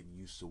each other, getting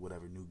used to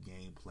whatever new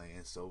game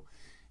plan. So,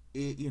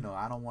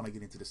 I don't want to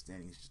get into the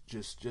standings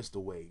just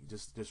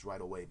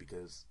right away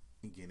because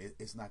again,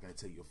 it's not going to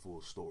tell you a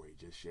full story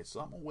just yet.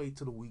 So I'm gonna wait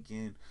till the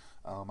weekend.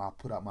 I'll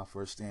put out my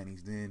first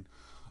standings then.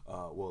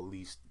 Well, at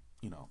least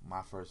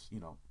my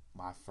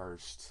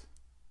first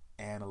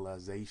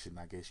analyzation,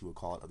 I guess you would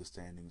call it, of the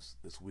standings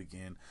this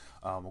weekend.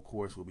 Of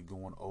course, we'll be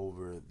going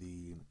over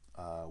the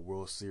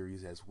World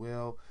Series as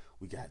well.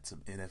 We got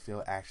some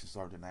NFL action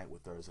starting tonight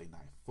with Thursday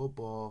Night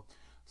Football,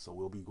 so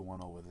we'll be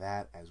going over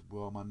that as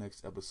well in my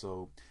next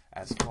episode.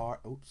 As far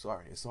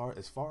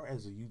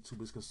as the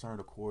YouTube is concerned,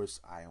 of course,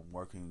 I am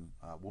working.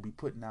 We'll be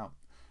putting out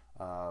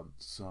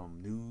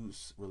Some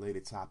news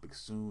related topics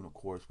soon. Of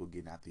course, we're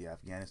getting out the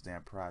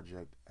Afghanistan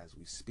project as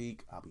we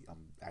speak.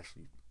 I'm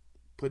actually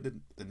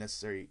putting the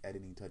necessary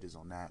editing touches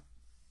on that.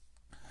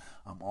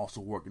 I'm also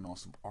working on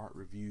some art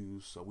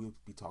reviews, so we'll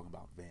be talking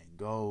about Van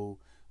Gogh.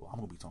 Well, I'm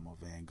gonna be talking about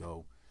Van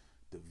Gogh,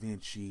 Da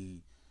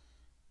Vinci,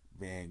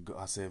 Van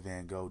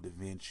Gogh, Da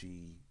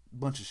Vinci,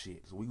 bunch of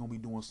shit. So we're gonna be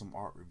doing some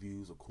art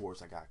reviews. Of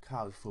course, I got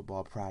college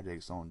football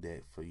projects on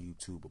deck for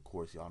YouTube. Of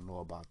course, y'all know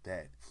about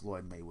that.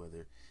 Floyd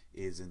Mayweather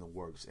is in the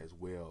works as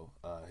well.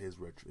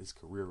 His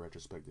career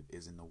retrospective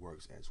is in the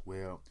works as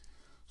well.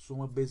 So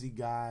I'm a busy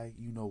guy.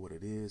 You know what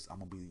it is. I'm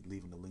gonna be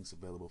leaving the links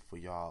available for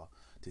y'all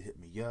to hit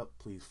me up.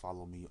 Please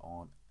follow me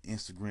on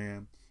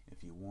Instagram.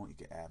 If you want, you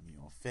can add me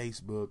on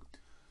Facebook.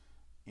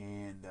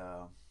 And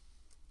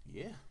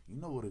yeah, you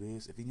know what it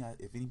is. If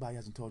anybody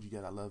hasn't told you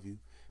yet, I love you.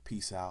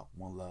 Peace out.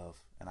 One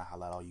love. And I'll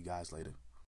holla at all you guys later.